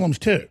 the Muslims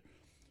too.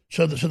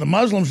 So the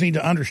Muslims need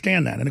to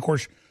understand that. And, of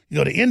course, you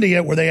go to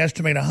India, where they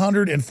estimate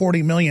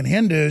 140 million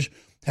Hindus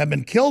have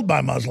been killed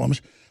by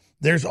Muslims.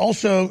 There's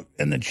also,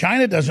 and then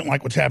China doesn't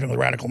like what's happening with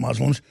radical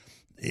Muslims.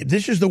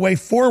 This is the way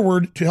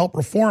forward to help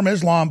reform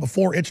Islam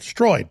before it's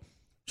destroyed.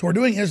 So we're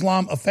doing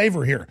Islam a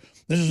favor here.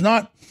 This is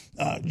not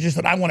just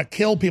that I want to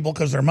kill people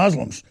because they're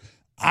Muslims.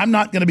 I'm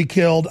not going to be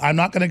killed. I'm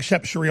not going to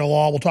accept Sharia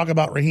law. We'll talk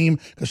about Raheem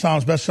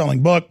Kassam's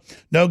best-selling book,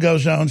 No-Go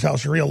Zones, How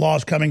Sharia Law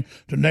is Coming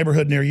to a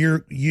Neighborhood Near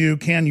You.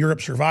 Can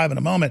Europe Survive, in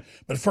a moment.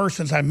 But first,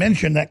 since I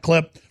mentioned that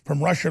clip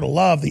from Russia to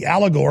Love, the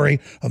allegory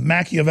of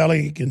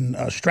Machiavellian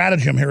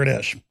stratagem, here it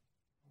is.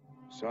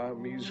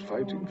 Siamese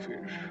fighting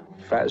fish,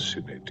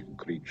 fascinating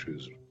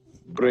creatures,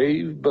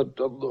 brave but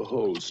on the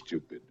whole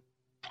stupid.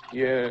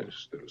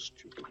 Yes, they're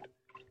stupid.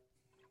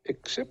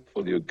 Except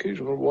for the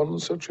occasional one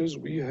such as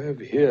we have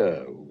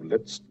here, who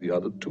lets the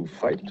other two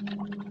fight.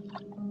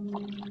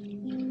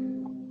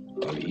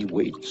 While he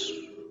waits.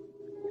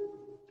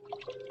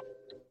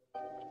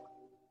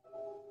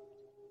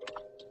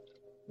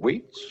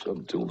 Waits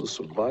until the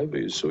survivor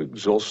is so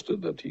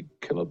exhausted that he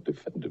cannot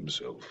defend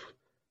himself.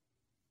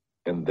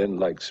 And then,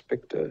 like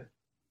Spectre,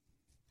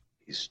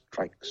 he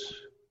strikes.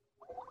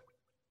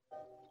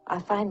 I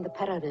find the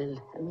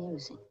parallel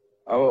amusing.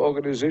 Our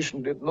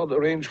organization did not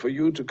arrange for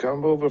you to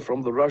come over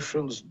from the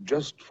Russians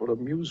just for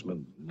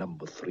amusement,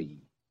 number 3.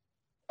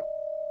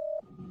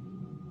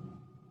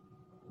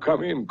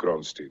 Come in,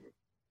 Kronstein.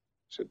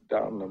 Sit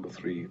down, number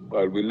 3,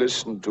 while we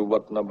listen to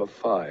what number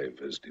 5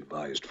 has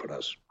devised for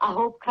us. I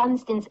hope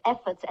Kronstein's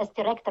efforts as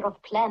director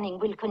of planning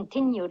will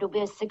continue to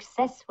be as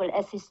successful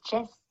as his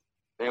chess.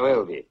 They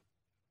will be,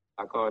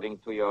 according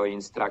to your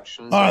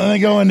instructions. All right, then they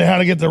go into how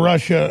to get the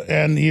Russia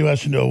and the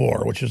U.S. into a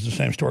war, which is the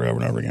same story over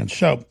and over again.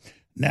 So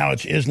now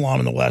it's Islam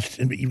in the West,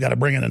 and you've got to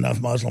bring in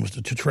enough Muslims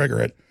to trigger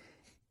it.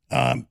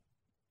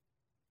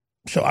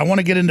 So I want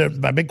to get into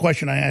my big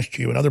question I asked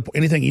you, and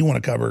anything you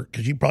want to cover,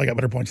 because you probably got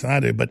better points than I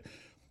do, but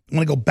I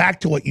want to go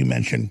back to what you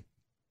mentioned.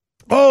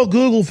 Oh,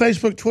 Google,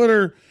 Facebook,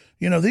 Twitter,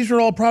 these are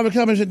all private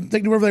companies that they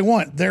can do whatever they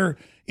want. They're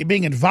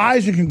being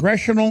advised in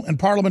congressional and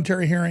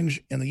parliamentary hearings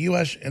in the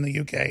U.S. and the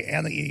U.K.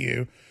 and the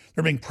EU.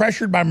 They're being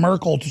pressured by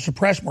Merkel to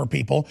suppress more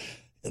people.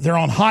 They're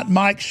on hot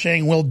mics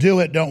saying, we'll do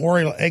it, don't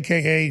worry,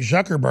 a.k.a.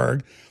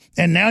 Zuckerberg.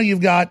 And now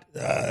you've got,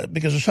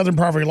 because the Southern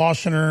Poverty Law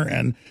Center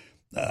and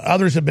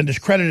others have been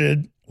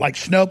discredited, like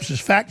Snopes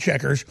as fact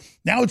checkers,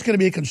 now it's going to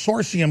be a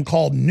consortium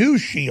called New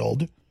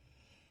Shield,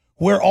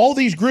 where all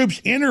these groups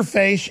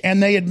interface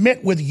and they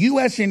admit with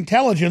U.S.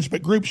 intelligence,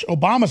 but groups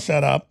Obama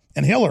set up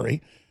and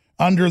Hillary,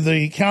 under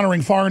the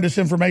Countering Foreign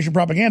Disinformation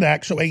Propaganda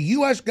Act. So a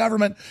U.S.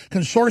 government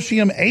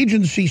consortium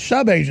agency,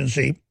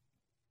 sub-agency,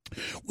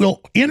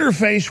 will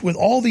interface with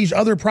all these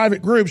other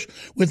private groups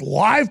with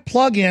live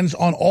plugins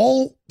on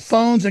all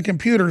phones and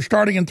computers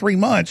starting in 3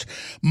 months,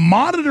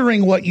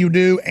 monitoring what you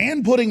do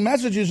and putting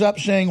messages up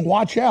saying,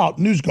 watch out.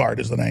 NewsGuard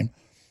is the name.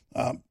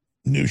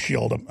 News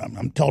Shield,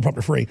 I'm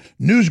teleprompter free.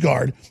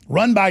 NewsGuard,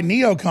 run by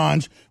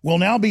neocons, will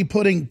now be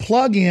putting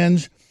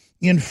plugins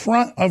in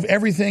front of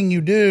everything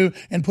you do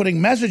and putting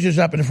messages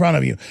up in front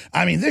of you.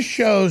 I mean, this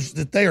shows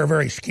that they are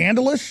very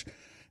scandalous,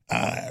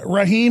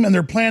 Raheem, and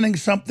they're planning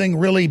something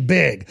really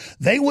big.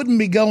 They wouldn't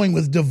be going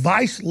with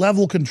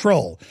device-level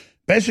control,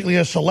 basically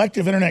a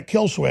selective internet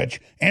kill switch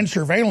and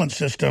surveillance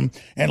system,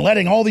 and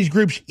letting all these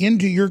groups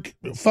into your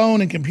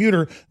phone and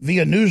computer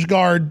via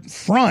NewsGuard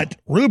front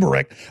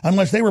rubric,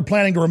 unless they were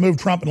planning to remove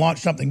Trump and launch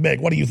something big.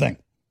 What do you think?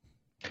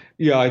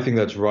 Yeah, I think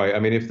that's right. I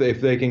mean, if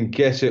they can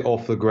get it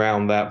off the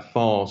ground that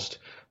fast,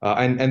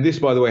 and this,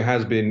 by the way,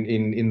 has been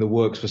in the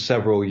works for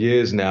several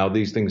years now.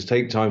 These things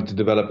take time to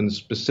develop, and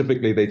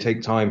specifically, they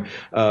take time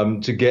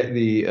to get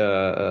the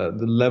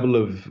level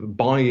of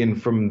buy-in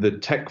from the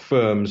tech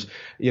firms,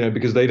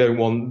 because they don't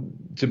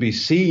want to be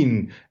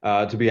seen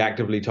to be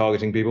actively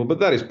targeting people. But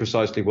that is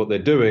precisely what they're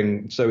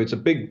doing. So it's a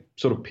big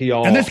sort of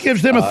PR. And this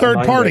gives them a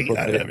third party.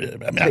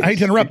 I hate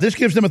to interrupt. This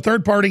gives them a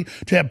third party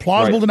to have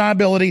plausible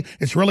deniability.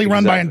 It's really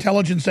run by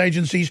intelligence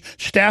agencies,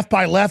 staffed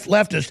by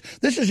leftists.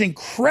 This is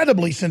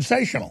incredibly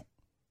sensational.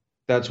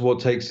 That's what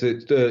takes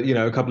it,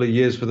 a couple of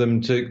years for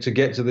them to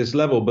get to this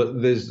level.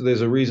 But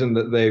there's a reason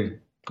that they've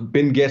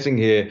been getting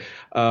here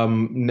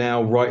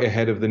now, right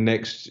ahead of the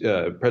next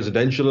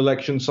presidential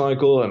election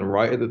cycle, and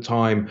right at the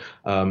time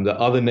that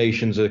other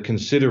nations are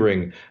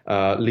considering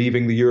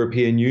leaving the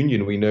European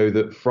Union. We know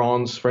that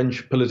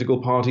French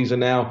political parties are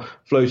now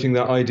floating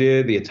that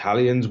idea. The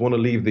Italians want to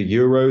leave the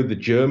euro. The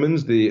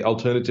Germans, the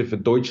Alternative for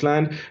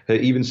Deutschland,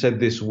 even said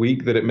this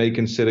week that it may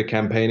consider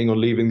campaigning on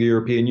leaving the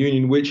European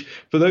Union, which,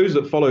 for those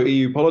that follow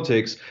EU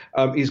politics,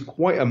 is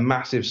quite a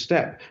massive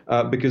step,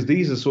 because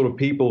these are sort of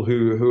people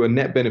who are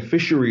net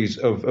beneficiaries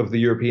of the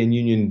European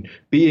Union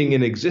being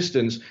in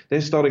existence. They're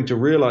starting to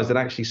realize that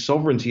actually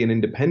sovereignty and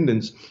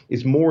independence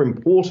is more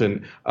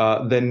important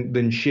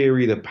than sheer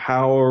either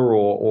power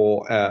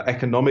or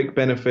economic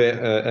benefit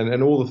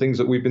and all the things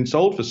that we've been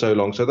sold for so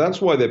long. So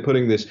that's why they're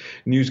putting this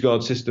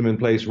NewsGuard system in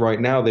place right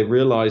now. They've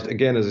realized,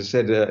 again, as I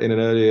said in an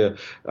earlier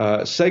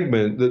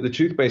segment, that the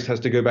toothpaste has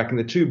to go back in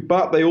the tube.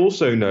 But they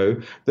also know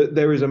that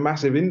there is a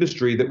massive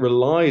industry that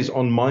relies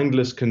on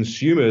mindless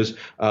consumers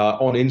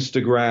on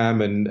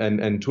Instagram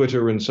and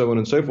Twitter and so on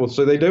and so forth.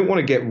 So they don't want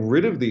to get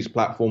rid of these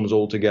platforms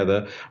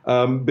altogether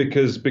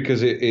because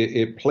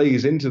it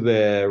plays into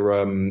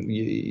their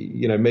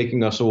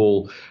making us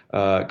all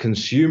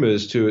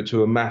consumers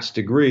to a mass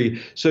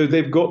degree. So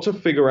they've got to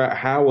figure out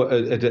how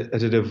at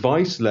a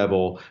device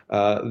level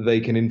they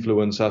can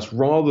influence us,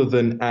 rather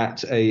than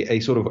at a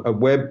sort of a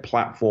web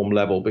platform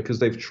level, because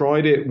they've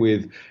tried it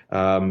with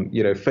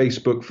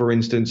Facebook, for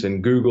instance,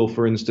 and Google,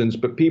 for instance,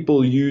 but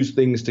people use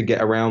things to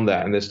get around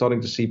that, and they're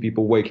starting to see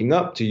people waking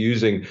up to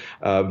using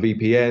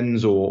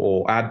VPNs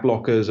or ad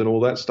blockers and all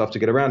that stuff to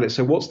get around it.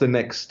 So what's the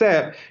next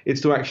step?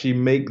 It's to actually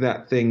make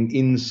that thing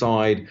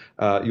inside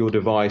your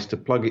device, to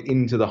plug it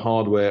into the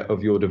hardware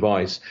of your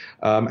device.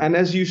 And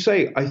as you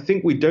say, I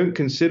think we don't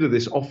consider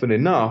this often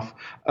enough,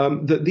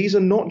 that these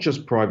are not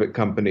just private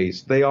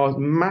companies. They are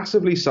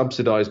massively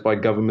subsidized by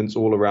governments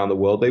all around the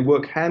world. They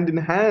work hand in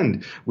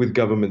hand with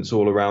governments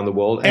all around the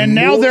world. And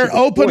now they're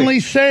openly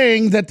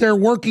saying that they're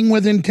working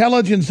with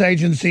intelligence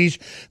agencies.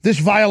 This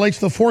violates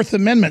the Fourth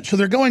Amendment. So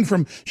they're going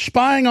from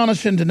spying on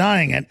us and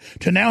denying it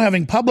to now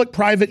having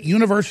public-private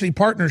university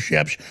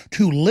partnerships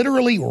to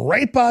literally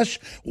rape us,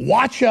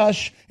 watch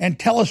us, and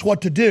tell us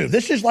what to do.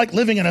 This is like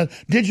living in a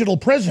digital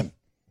prison.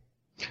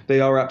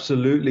 They are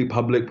absolutely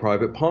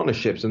public-private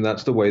partnerships, and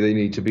that's the way they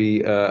need to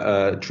be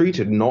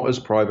treated, not as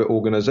private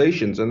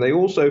organizations. And they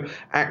also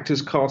act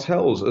as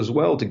cartels as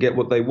well to get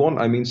what they want.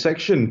 I mean,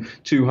 Section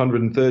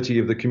 230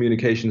 of the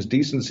Communications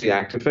Decency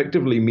Act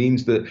effectively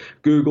means that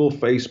Google,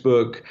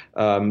 Facebook,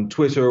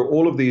 Twitter,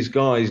 all of these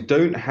guys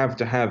don't have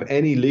to have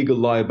any legal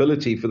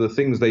liability for the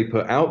things they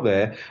put out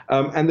there,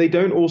 and they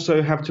don't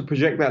also have to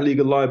project that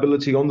legal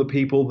liability on the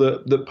people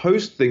that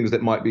post things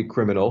that might be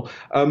criminal.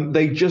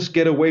 They just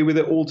get away with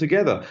it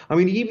altogether. I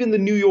mean, even the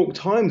New York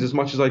Times, as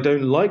much as I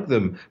don't like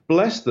them,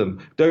 bless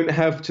them, don't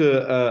have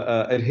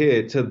to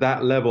adhere to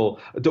that level,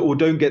 or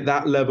don't get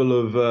that level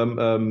of,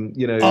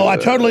 Oh, I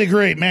totally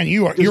agree, man.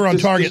 You're on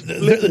target.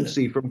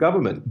 Flippancy from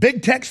government.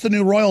 Big tech's the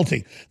new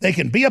royalty. They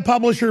can be a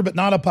publisher, but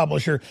not a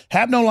publisher,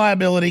 have no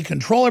liability,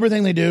 control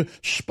everything they do,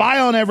 spy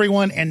on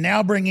everyone, and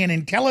now bring in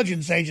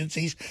intelligence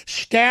agencies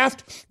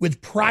staffed with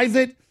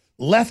private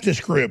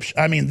leftist groups.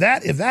 I mean,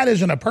 if that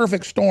isn't a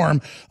perfect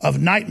storm of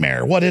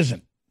nightmare, what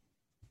isn't?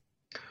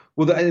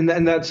 Well,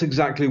 and that's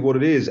exactly what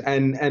it is.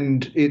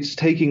 And it's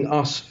taking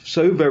us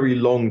so very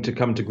long to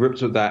come to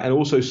grips with that. And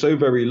also so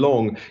very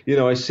long,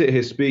 I sit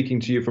here speaking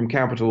to you from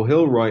Capitol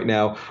Hill right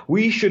now.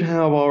 We should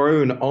have our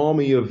own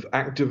army of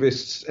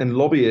activists and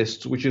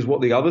lobbyists, which is what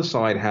the other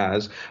side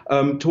has,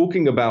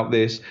 talking about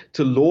this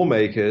to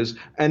lawmakers.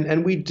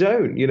 And we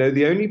don't.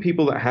 The only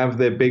people that have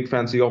their big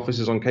fancy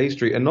offices on K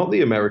Street are not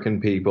the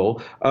American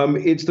people.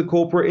 It's the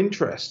corporate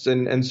interests.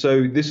 And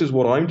so this is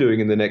what I'm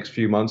doing in the next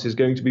few months, is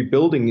going to be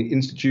building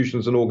institutions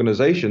and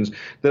organizations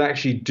that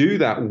actually do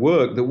that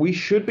work that we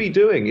should be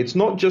doing. It's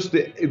not just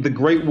the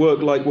great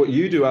work like what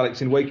you do, Alex,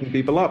 in waking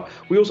people up.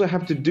 We also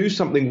have to do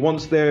something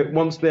once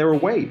they're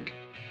awake.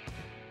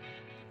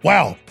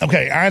 Wow.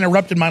 Okay, I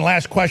interrupted my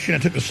last question.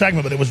 It took a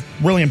segment, but it was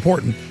really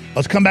important.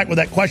 Let's come back with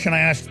that question I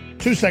asked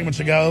 2 segments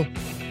ago.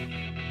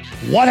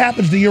 What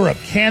happens to Europe?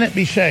 Can it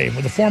be saved?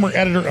 With the former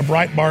editor of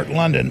Breitbart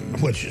London,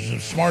 which is the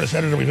smartest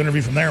editor we've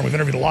interviewed from there, and we've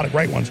interviewed a lot of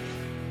great ones,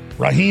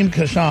 Raheem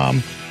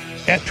Kassam,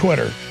 at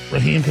Twitter.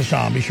 Raheem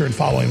Kassam. Be sure and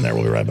follow him there.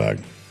 We'll be right back.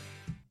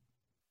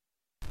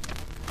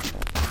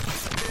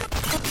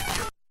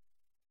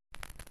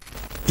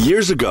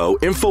 Years ago,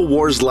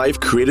 InfoWars Life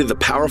created the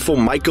powerful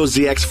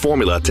MycoZX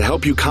formula to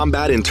help you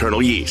combat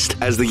internal yeast.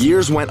 As the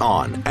years went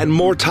on and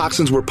more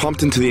toxins were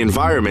pumped into the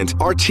environment,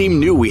 our team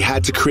knew we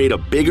had to create a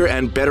bigger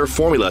and better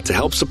formula to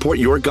help support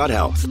your gut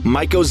health.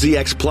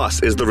 MycoZX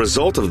Plus is the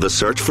result of the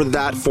search for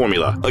that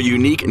formula, a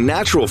unique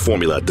natural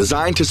formula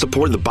designed to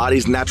support the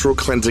body's natural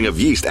cleansing of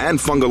yeast and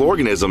fungal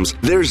organisms.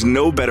 There's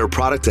no better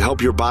product to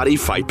help your body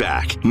fight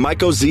back.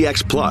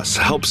 MycoZX Plus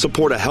helps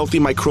support a healthy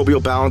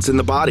microbial balance in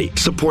the body,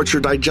 supports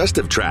your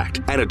digestive tract,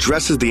 and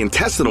addresses the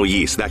intestinal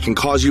yeast that can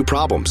cause you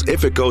problems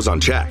if it goes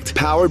unchecked.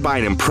 Powered by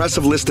an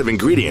impressive list of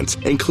ingredients,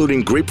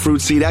 including grapefruit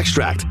seed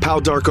extract,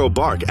 Palo d'Arco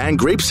bark, and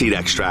grapeseed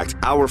extract,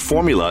 our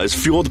formula is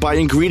fueled by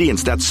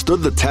ingredients that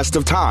stood the test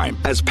of time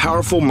as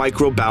powerful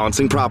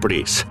microbalancing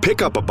properties.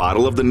 Pick up a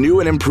bottle of the new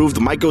and improved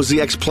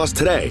MycoZX Plus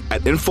today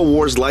at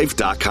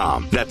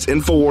InfoWarsLife.com. That's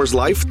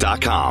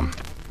InfoWarsLife.com.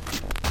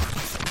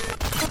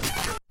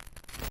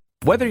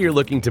 Whether you're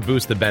looking to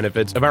boost the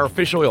benefits of our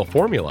fish oil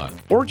formula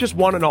or just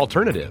want an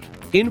alternative,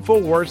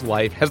 InfoWars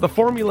Life has the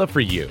formula for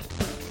you.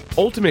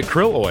 Ultimate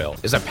Krill Oil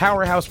is a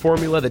powerhouse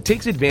formula that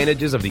takes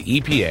advantages of the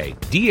EPA,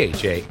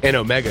 DHA, and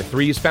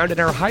omega-3s found in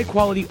our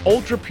high-quality,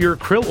 ultra-pure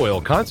krill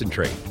oil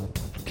concentrate.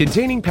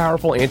 Containing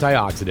powerful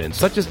antioxidants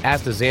such as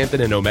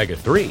astaxanthin and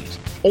omega-3s,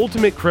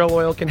 Ultimate Krill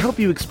Oil can help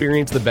you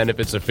experience the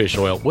benefits of fish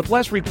oil with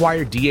less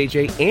required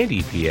DHA and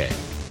EPA.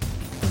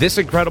 This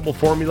incredible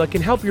formula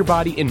can help your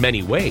body in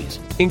many ways,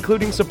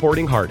 including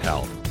supporting heart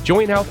health,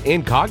 joint health,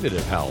 and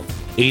cognitive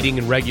health, aiding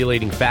in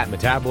regulating fat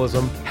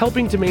metabolism,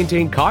 helping to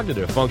maintain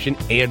cognitive function,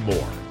 and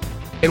more.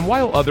 And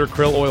while other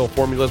krill oil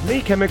formulas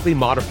may chemically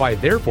modify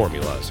their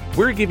formulas,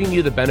 we're giving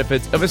you the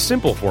benefits of a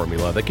simple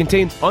formula that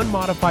contains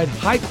unmodified,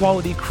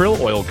 high-quality krill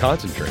oil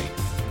concentrate,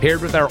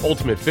 paired with our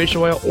Ultimate Fish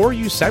Oil or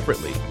used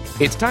separately.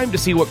 It's time to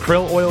see what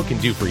krill oil can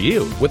do for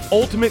you with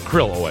Ultimate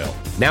Krill Oil,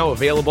 now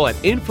available at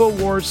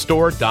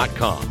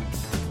InfoWarsStore.com.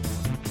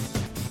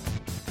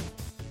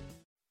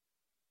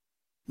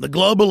 The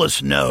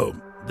globalists know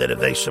that if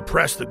they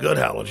suppress the good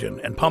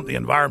halogen and pump the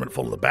environment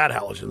full of the bad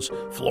halogens,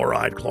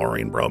 fluoride,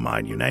 chlorine,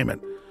 bromide, you name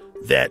it,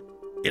 that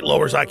it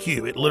lowers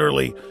IQ. It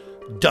literally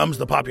dumbs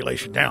the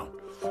population down.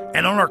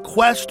 And on our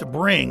quest to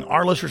bring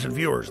our listeners and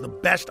viewers the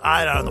best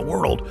iodine in the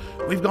world,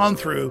 we've gone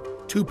through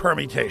 2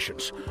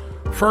 permutations.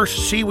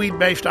 First,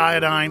 seaweed-based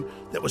iodine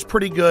that was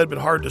pretty good but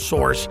hard to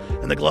source,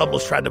 and the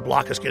globalists tried to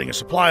block us getting a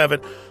supply of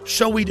it.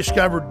 So we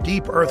discovered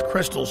deep earth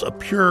crystals of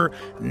pure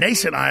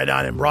nascent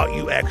iodine and brought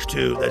you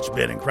X2 that's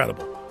been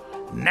incredible.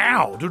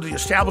 Now, due to the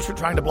establishment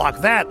trying to block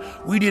that,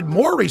 we did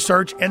more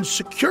research and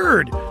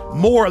secured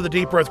more of the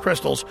deep earth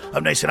crystals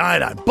of nascent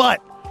iodine.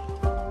 But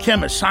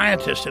chemists,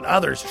 scientists, and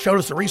others showed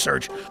us the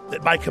research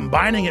that by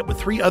combining it with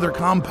 3 other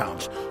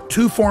compounds,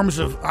 2 forms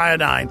of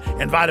iodine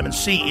and vitamin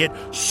C, it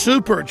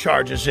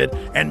supercharges it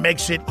and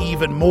makes it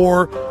even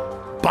more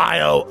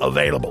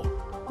bioavailable.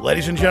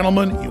 Ladies and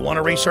gentlemen, you want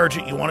to research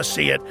it, you want to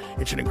see it.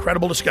 It's an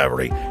incredible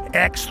discovery.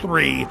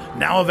 X3,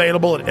 now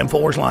available at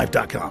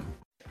InfoWarsLife.com.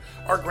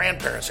 Our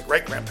grandparents and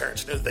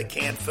great-grandparents knew that they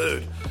canned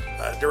food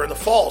during the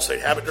fall, so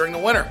they'd have it during the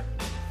winter.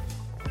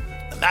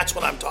 And that's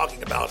what I'm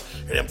talking about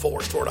at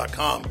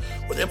InfoWarsStore.com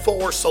with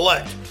InfoWars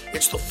Select.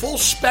 It's the full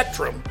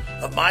spectrum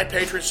of My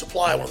Patriot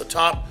Supply, one of the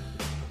top,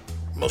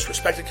 most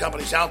respected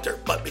companies out there.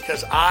 But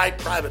because I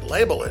private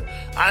label it,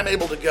 I'm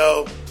able to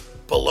go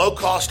below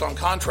cost on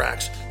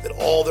contracts that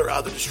all their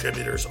other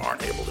distributors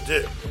aren't able to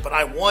do. But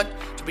I want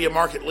to be a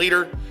market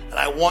leader, and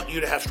I want you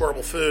to have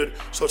storable food,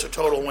 so it's a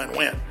total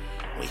win-win.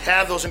 We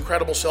have those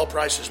incredible sale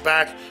prices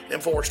back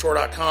at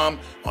InfoWarsStore.com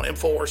on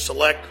InfoWars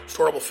Select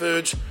storable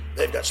foods.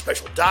 They've got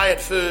special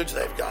diet foods.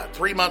 They've got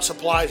 3-month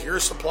supplies, year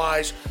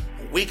supplies,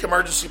 week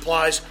emergency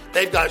supplies.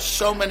 They've got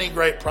so many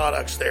great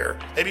products there.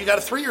 Maybe you got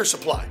a 3-year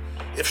supply.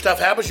 If stuff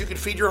happens, you can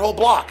feed your whole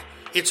block.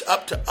 It's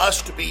up to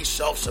us to be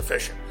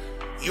self-sufficient.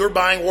 You're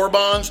buying war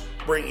bonds,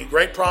 bringing you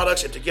great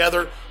products, and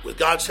together, with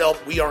God's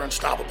help, we are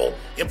unstoppable.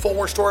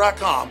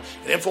 InfoWarsStore.com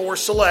and InfoWars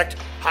Select,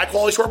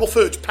 high-quality storable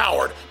foods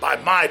powered by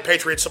My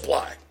Patriot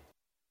Supply.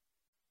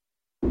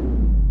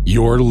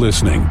 You're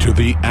listening to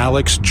The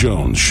Alex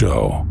Jones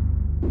Show.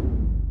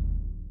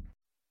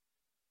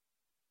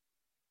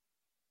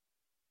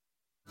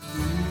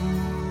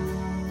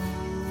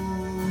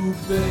 Ooh,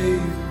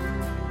 babe.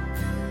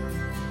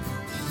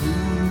 Ooh,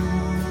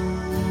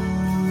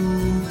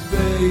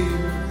 babe.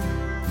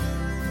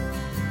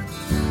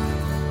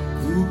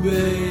 Ooh,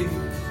 babe.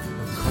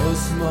 Of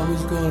course,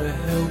 Mama's gonna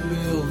help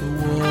build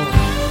the wall.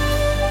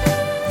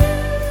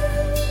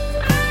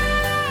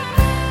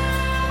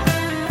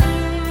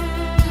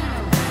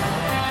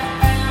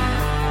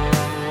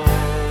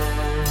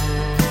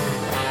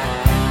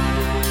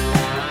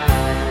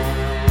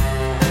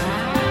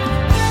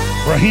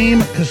 Raheem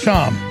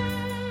Kassam,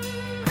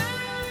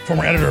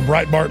 former editor of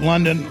Breitbart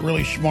London,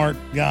 really smart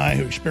guy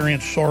who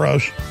experienced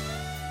Soros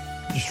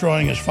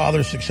destroying his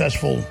father's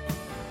successful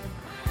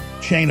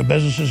chain of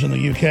businesses in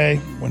the UK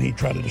when he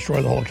tried to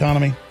destroy the whole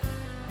economy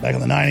back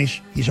in the 90s.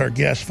 He's our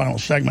guest, final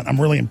segment.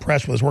 I'm really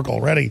impressed with his work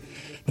already.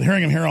 But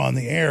hearing him here on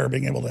the air,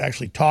 being able to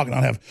actually talk and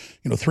not have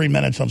 3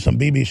 minutes on some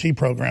BBC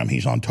program,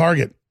 he's on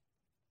target.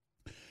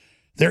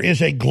 There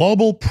is a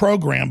global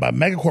program by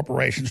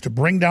megacorporations to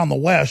bring down the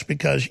West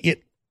because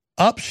it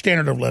ups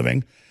standard of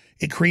living.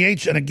 It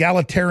creates an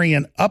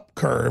egalitarian up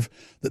curve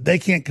that they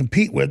can't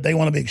compete with. They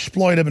want to be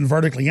exploitive and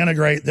vertically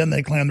integrate. Then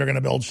they claim they're going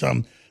to build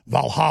some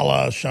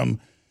Valhalla, some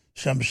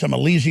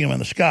Elysium in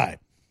the sky.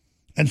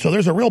 And so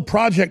there's a real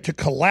project to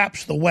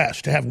collapse the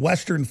West, to have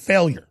Western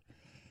failure.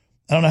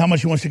 I don't know how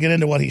much he wants to get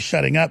into what he's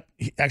setting up,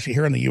 actually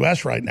here in the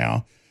U.S. right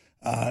now,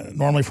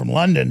 normally from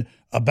London,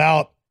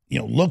 about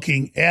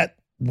looking at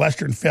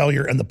Western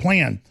failure and the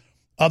plan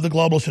of the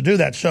globalists to do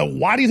that. So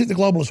why do you think the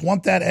globalists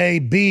want that? A,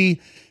 B,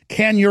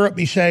 can Europe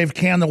be saved?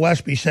 Can the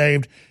West be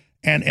saved?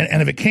 And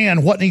if it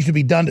can, what needs to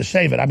be done to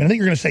save it? I mean, I think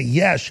you're going to say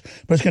yes,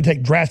 but it's going to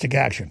take drastic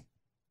action.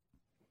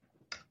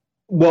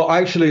 Well,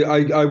 actually,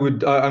 I'm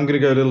going to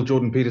go a little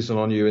Jordan Peterson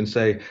on you and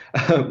say,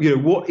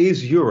 what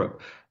is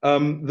Europe?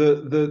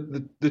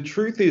 The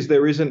truth is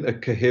there isn't a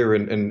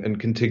coherent and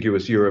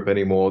contiguous Europe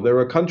anymore. There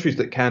are countries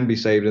that can be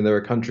saved, and there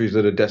are countries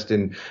that are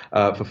destined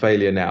for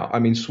failure now. I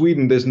mean,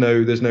 Sweden, there's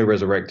no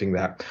resurrecting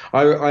that.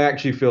 I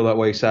actually feel that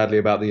way, sadly,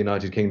 about the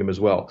United Kingdom as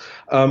well.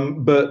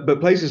 But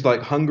places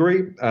like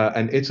Hungary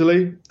and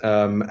Italy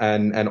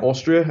and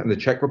Austria and the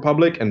Czech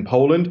Republic and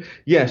Poland,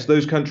 yes,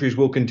 those countries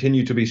will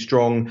continue to be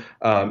strong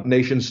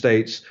nation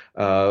states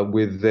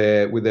with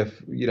their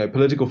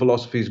political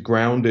philosophies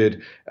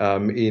grounded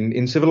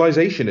in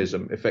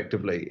civilizationism,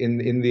 effectively,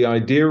 in the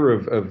idea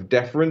of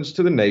deference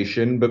to the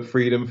nation, but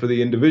freedom for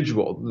the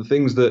individual, the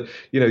things that,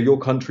 your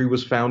country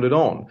was founded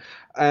on.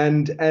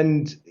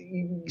 And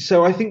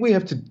so I think we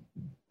have to,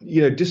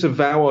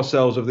 disavow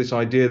ourselves of this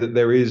idea that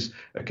there is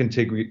a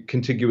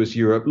contiguous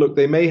Europe. Look,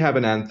 they may have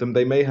an anthem,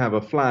 they may have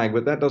a flag,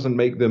 but that doesn't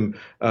make them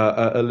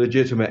a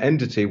legitimate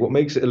entity. What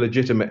makes it a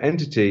legitimate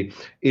entity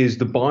is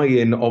the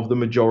buy-in of the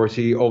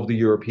majority of the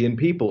European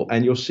people.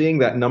 And you're seeing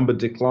that number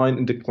decline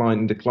and decline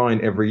and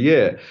decline every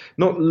year,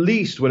 not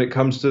least when it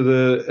comes to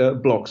the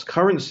bloc's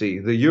currency,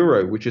 the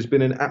euro, which has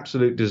been an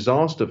absolute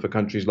disaster for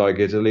countries like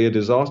Italy, a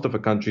disaster for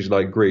countries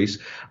like Greece,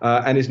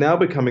 and is now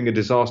becoming a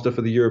disaster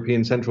for the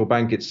European Central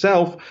Bank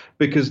itself,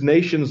 because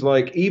nations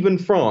like even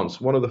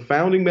France, one of the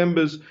founding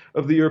members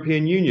of the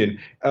European Union,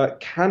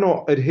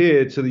 cannot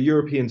adhere to the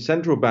European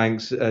Central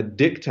Bank's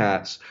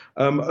diktats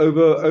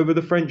over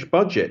the French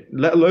budget,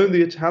 let alone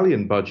the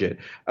Italian budget.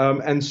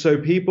 And so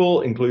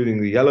people,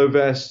 including the Yellow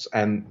Vests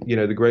and,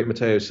 the great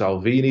Matteo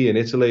Salvini in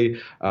Italy,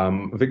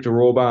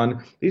 Viktor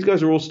Orban, these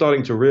guys are all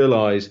starting to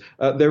realize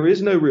there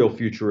is no real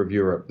future of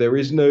Europe. There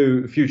is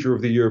no future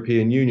of the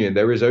European Union.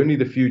 There is only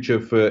the future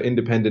for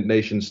independent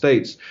nation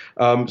states.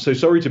 So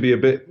sorry to be a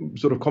bit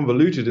sort of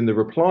convoluted in the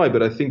reply,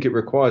 but I think it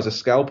requires a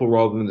scalpel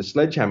rather than a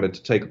sledgehammer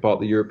to take apart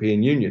the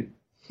European Union.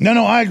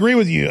 No, I agree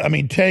with you. I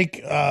mean,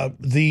 take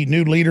the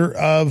new leader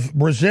of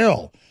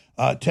Brazil.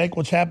 Take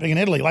what's happening in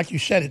Italy. Like you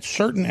said, it's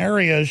certain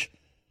areas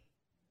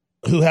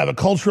who have a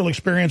cultural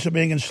experience of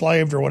being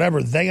enslaved or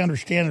whatever. They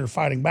understand and are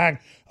fighting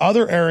back.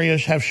 Other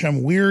areas have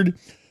some weird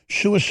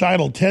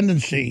suicidal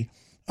tendency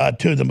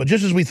to them. But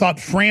just as we thought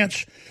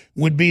France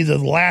would be the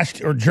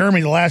last, or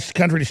Germany, the last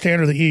country to stay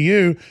under the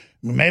EU,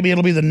 maybe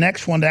it'll be the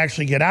next one to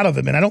actually get out of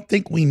it. And I don't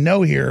think we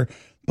know here,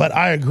 but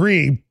I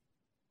agree.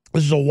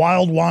 This is a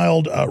wild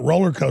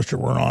roller coaster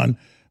we're on.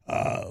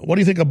 What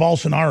do you think of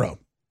Bolsonaro?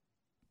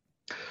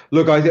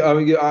 Look,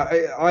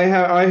 I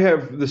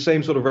have the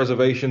same sort of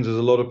reservations as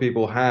a lot of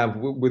people have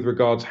with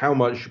regards how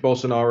much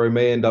Bolsonaro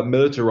may end up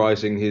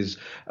militarizing his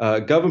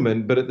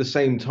government, but at the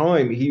same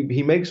time,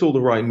 he makes all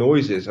the right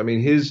noises. I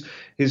mean, his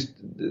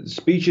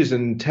speeches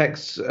and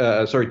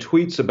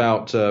tweets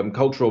about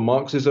cultural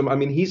Marxism, I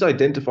mean, he's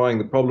identifying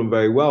the problem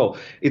very well.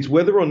 It's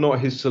whether or not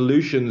his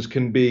solutions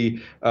can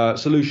be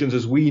solutions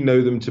as we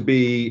know them to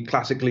be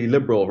classically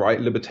liberal,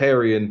 right,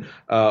 libertarian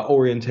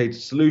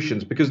orientated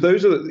solutions, because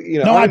those are,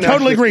 No, I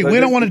totally agree. agree. We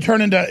don't want to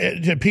turn into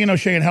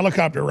Pinochet and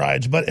helicopter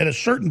rides, but at a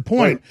certain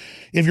point,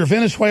 if you're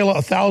Venezuela,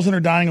 1,000 are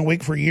dying a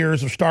week for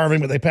years of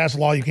starving, but they passed a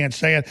law, you can't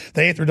say it.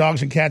 They ate their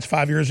dogs and cats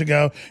 5 years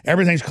ago.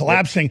 Everything's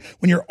collapsing.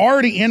 When you're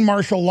already in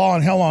martial law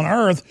and hell on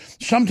earth,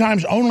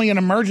 sometimes only an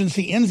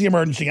emergency ends the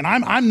emergency. And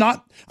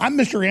I'm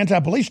Mr.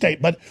 Anti-Police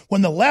State, but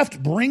when the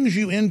left brings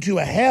you into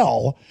a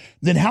hell,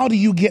 then how do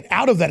you get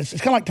out of that? It's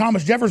kind of like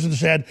Thomas Jefferson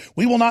said,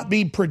 we will not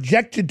be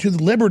projected to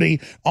the liberty,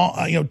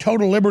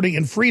 total liberty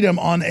and freedom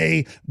on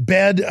a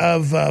bed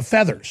of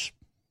feathers.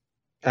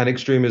 And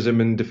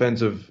extremism in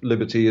defense of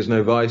liberty is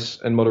no vice,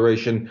 and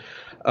moderation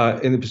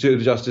in the pursuit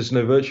of justice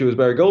no virtue, as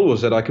Barry Goldwater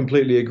said. I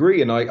completely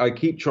agree, and I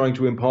keep trying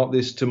to impart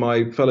this to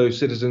my fellow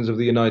citizens of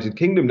the United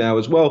Kingdom now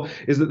as well,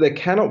 is that there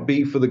cannot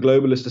be for the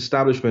globalist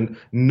establishment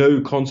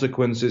no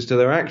consequences to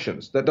their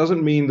actions. That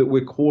doesn't mean that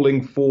we're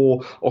calling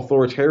for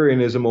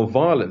authoritarianism or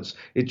violence.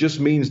 It just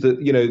means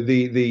that, you know,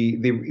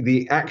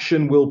 the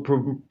action will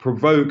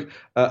provoke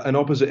an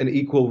opposite and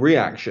equal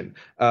reaction.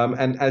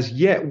 And as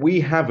yet,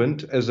 we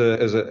haven't,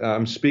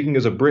 I'm speaking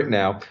as a Brit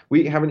now,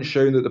 we haven't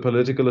shown that the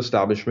political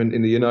establishment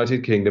in the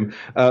United Kingdom,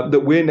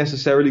 that we're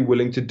necessarily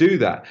willing to do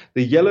that.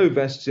 The yellow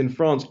vests in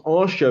France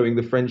are showing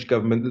the French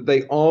government that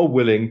they are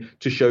willing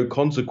to show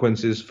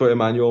consequences for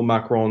Emmanuel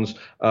Macron's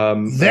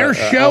they're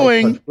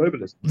showing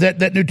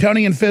that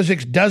Newtonian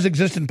physics does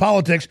exist in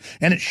politics,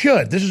 and it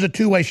should. This is a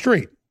two-way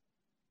street.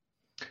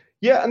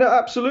 Yeah, no,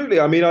 absolutely.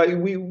 I mean,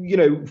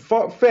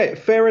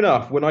 fair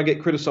enough. When I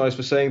get criticized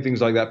for saying things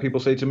like that,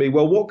 people say to me,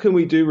 well, what can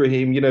we do,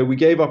 Raheem? You know, we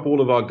gave up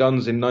all of our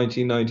guns in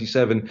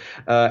 1997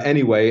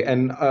 anyway,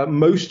 and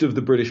most of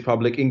the British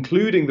public,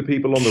 including the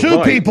people on the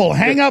right... Sue people,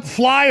 hang up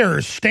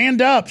flyers,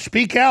 stand up,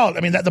 speak out.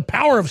 I mean, the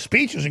power of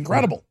speech is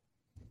incredible.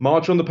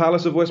 March on the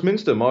Palace of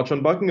Westminster, march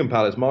on Buckingham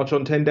Palace, march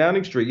on 10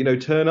 Downing Street, you know,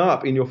 turn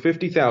up in your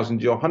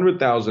 50,000s, your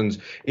 100,000s,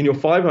 in your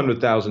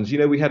 500,000s. You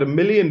know, we had 1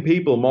 million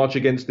people march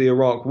against the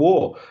Iraq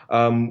War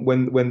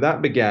when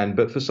that began.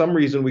 But for some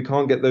reason, we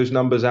can't get those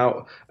numbers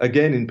out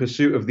again in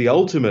pursuit of the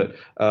ultimate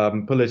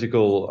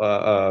political,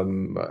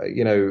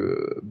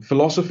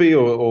 philosophy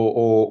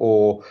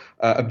or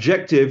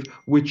objective,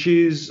 which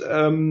is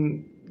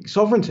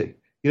sovereignty.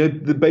 You know,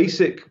 the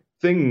basic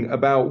thing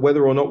about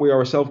whether or not we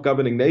are a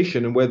self-governing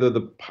nation and whether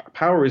the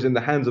power is in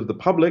the hands of the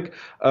public,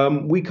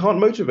 we can't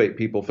motivate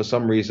people for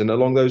some reason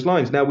along those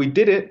lines. Now, we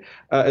did it,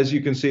 as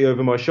you can see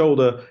over my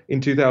shoulder,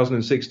 in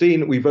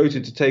 2016. We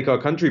voted to take our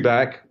country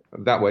back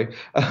that way.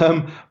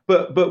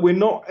 But we're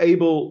not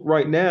able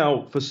right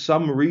now, for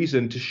some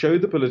reason, to show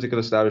the political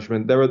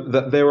establishment there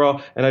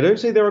are, and I don't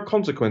say there are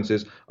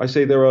consequences, I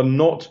say there are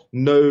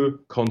no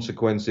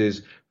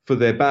consequences for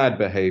their bad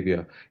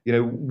behavior. You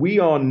know, we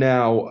are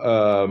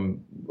now,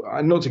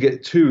 not to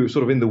get too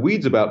sort of in the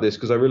weeds about this,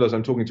 because I realize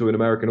I'm talking to an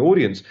American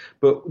audience,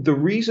 but the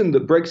reason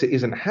that Brexit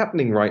isn't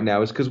happening right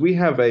now is because we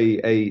have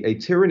a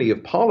tyranny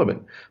of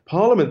Parliament.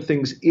 Parliament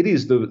thinks it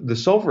is the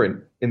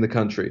sovereign in the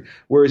country,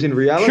 whereas in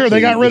reality... Sure, they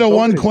got rid of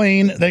one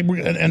queen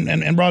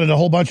and brought in a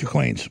whole bunch of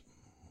queens.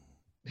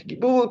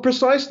 Well,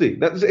 precisely.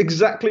 That's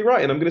exactly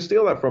right, and I'm going to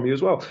steal that from you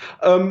as well,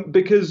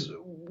 because...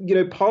 You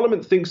know,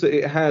 Parliament thinks that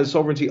it has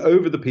sovereignty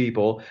over the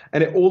people,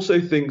 and it also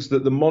thinks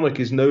that the monarch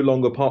is no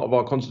longer part of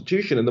our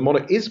constitution, and the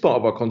monarch is part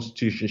of our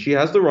constitution. She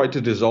has the right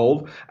to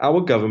dissolve our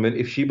government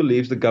if she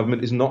believes the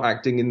government is not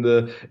acting in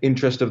the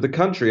interest of the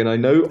country. And I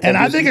know, and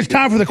I think it's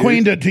time for the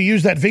Queen to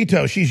use that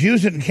veto. She's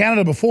used it in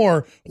Canada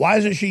before. Why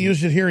hasn't she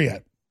used it here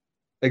yet?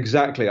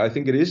 Exactly. I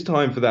think it is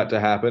time for that to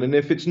happen. And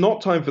if it's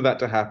not time for that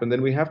to happen,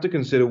 then we have to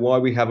consider why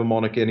we have a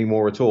monarchy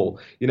anymore at all.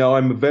 You know,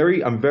 I'm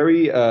very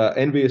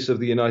envious of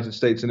the United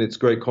States and its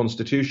great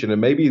constitution.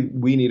 And maybe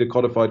we need a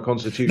codified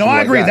constitution. No,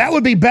 I agree. That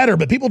would be better.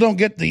 But people don't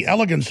get the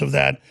elegance of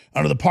that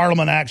under the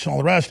Parliament Acts and all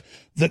the rest.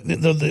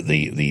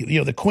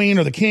 The Queen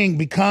or the King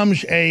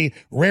becomes a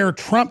rare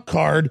trump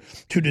card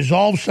to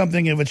dissolve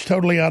something if it's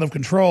totally out of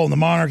control, and the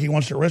monarchy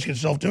wants to risk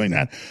itself doing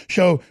that.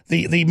 So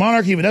the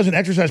monarchy, if it doesn't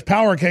exercise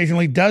power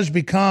occasionally, does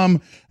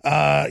become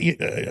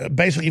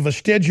basically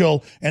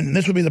vestigial, and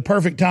this would be the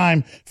perfect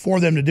time for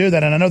them to do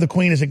that. And I know the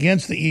Queen is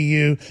against the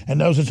EU and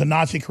knows it's a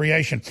Nazi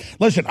creation.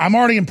 Listen, I'm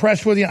already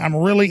impressed with you. I'm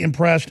really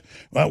impressed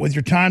with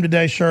your time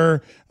today,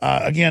 sir.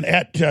 Again,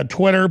 at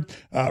Twitter,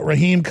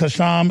 Raheem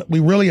Kassam, we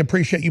really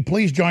appreciate you.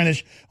 Please join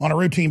us on a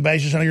routine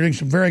basis. I know you're doing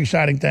some very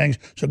exciting things,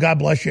 so God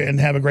bless you and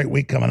have a great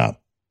week coming up.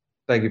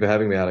 Thank you for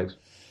having me, Alex.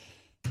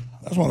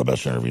 That's one of the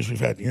best interviews we've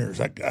had in years.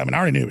 I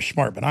already knew he was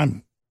smart, but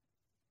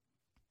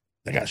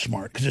that guy's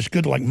smart because it's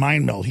good to like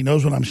mind meld. He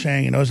knows what I'm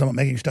saying. He knows I'm not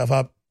making stuff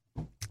up.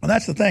 And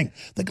that's the thing.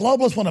 The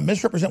globalists want to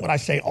misrepresent what I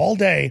say all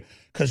day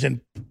because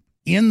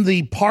in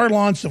the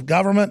parlance of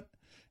government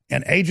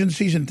and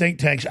agencies and think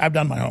tanks, I've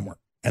done my homework.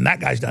 And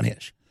that guy's done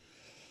his.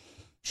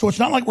 So it's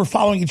not like we're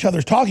following each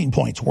other's talking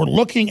points. We're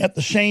looking at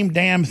the same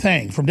damn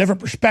thing from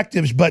different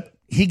perspectives, but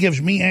he gives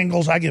me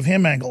angles, I give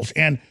him angles.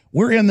 And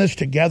we're in this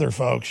together,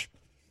 folks.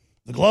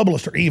 The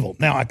globalists are evil.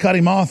 Now, I cut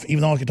him off,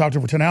 even though I could talk to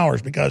him for 10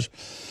 hours, because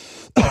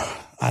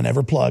I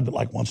never plug but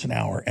like once an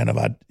hour. And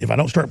if I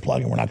don't start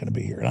plugging, we're not going to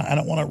be here. And I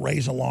don't want to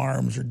raise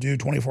alarms or do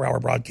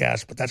 24-hour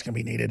broadcasts, but that's going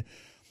to be needed.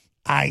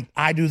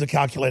 I do the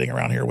calculating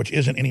around here, which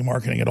isn't any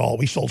marketing at all.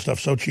 We sold stuff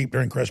so cheap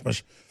during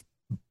Christmas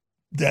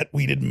that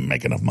we didn't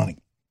make enough money.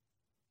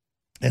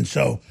 And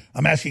so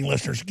I'm asking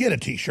listeners, get a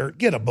T-shirt,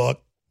 get a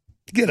book,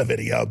 get a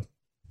video.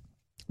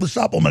 The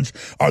supplements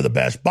are the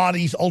best.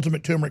 Body's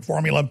Ultimate Turmeric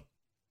Formula,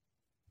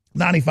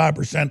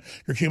 95%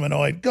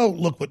 curcuminoid. Go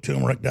look what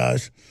turmeric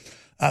does.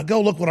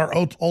 Go look what our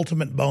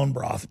Ultimate Bone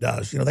Broth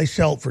does. You know, they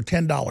sell it for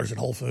 $10 at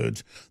Whole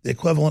Foods, the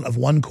equivalent of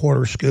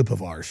 1/4 scoop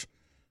of ours.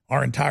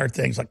 Our entire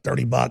thing's like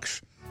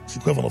 $30. It's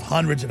equivalent of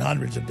hundreds and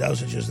hundreds of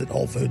dosages that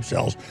Whole Foods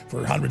sells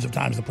for hundreds of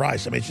times the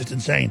price. I mean, it's just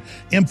insane.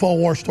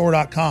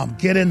 InfoWarsStore.com.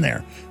 Get in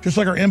there. Just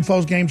like our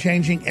info's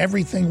game-changing,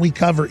 everything we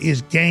cover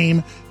is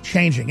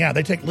game-changing. Yeah,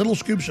 they take little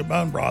scoops of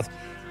bone broth,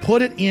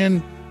 put it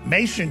in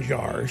mason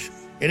jars.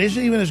 It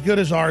isn't even as good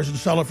as ours, and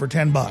sell it for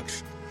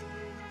 $10.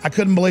 I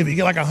couldn't believe it. You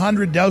get like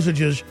 100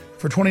 dosages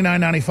for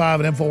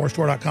 $29.95 at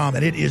InfoWarsStore.com,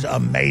 and it is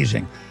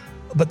amazing.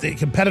 But the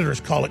competitors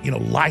call it,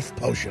 Life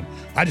Potion.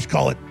 I just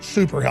call it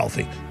super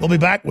healthy. We'll be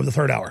back with the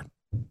third hour.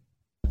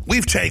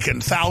 We've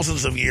taken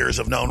thousands of years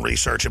of known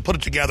research and put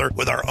it together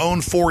with our own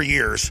 4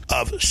 years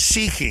of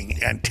seeking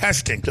and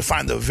testing to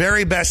find the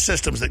very best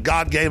systems that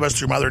God gave us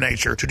through Mother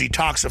Nature to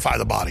detoxify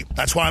the body.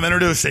 That's why I'm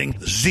introducing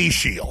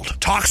Z-Shield,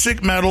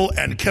 toxic metal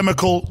and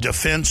chemical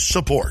defense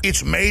support.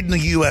 It's made in the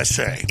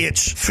USA.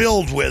 It's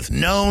filled with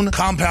known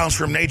compounds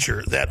from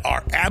nature that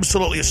are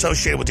absolutely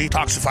associated with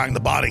detoxifying the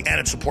body,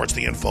 and it supports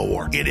the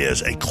InfoWar. It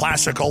is a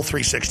classical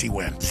 360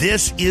 win.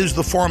 This is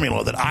the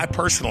formula that I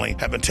personally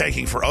have been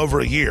taking for over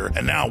a year,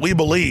 and now we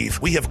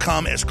believe we have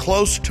come as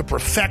close to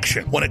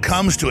perfection when it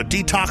comes to a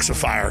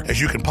detoxifier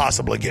as you can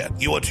possibly get.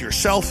 You owe it to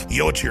yourself,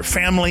 you owe it to your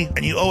family,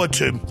 and you owe it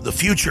to the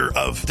future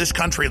of this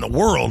country and the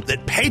world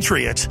that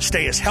patriots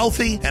stay as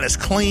healthy and as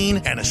clean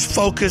and as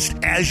focused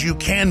as you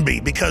can be,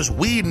 because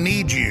we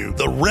need you,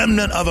 the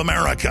remnant of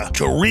America,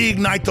 to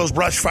reignite those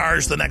brush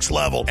fires to the next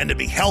level and to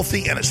be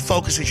healthy and as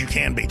focused as you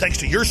can be. Thanks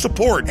to your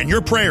support and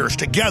your prayers,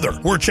 together,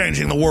 we're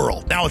changing the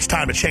world. Now it's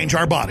time to change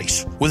our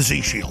bodies with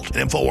Z-Shield at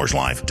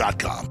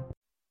InfoWarsLife.com.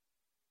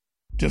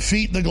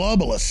 Defeat the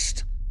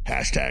globalists,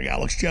 hashtag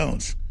Alex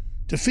Jones.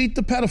 Defeat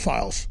the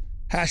pedophiles,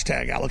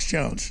 hashtag Alex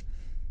Jones.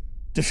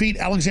 Defeat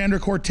Alexandra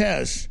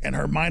Cortez and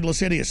her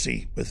mindless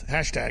idiocy with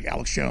hashtag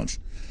Alex Jones.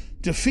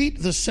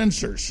 Defeat the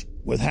censors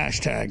with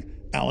hashtag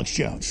Alex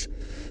Jones.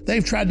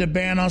 They've tried to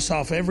ban us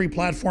off every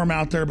platform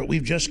out there, but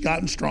we've just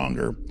gotten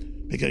stronger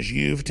because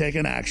you've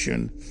taken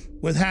action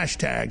with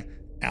hashtag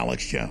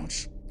Alex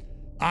Jones.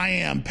 I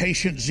am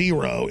patient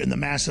zero in the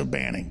massive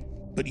banning.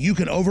 But you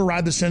can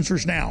override the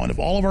censors now. And if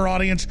all of our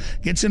audience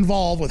gets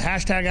involved with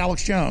hashtag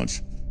Alex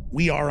Jones,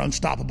 we are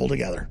unstoppable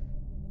together.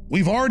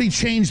 We've already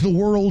changed the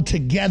world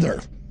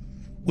together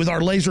with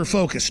our laser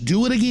focus.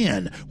 Do it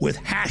again with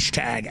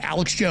hashtag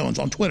Alex Jones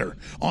on Twitter,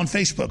 on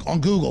Facebook, on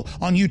Google,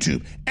 on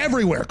YouTube,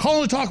 everywhere.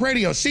 Call it Talk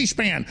Radio,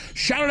 C-SPAN.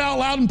 Shout it out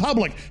loud in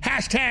public.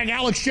 Hashtag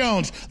Alex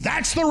Jones.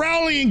 That's the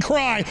rallying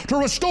cry to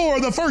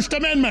restore the First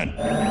Amendment.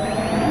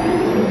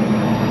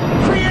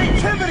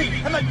 Creativity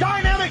and the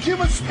dynamic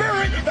human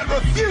spirit that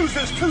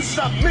refuses to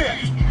submit.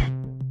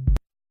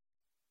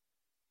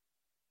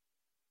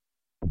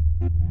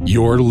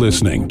 You're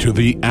listening to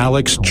The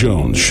Alex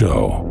Jones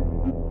Show.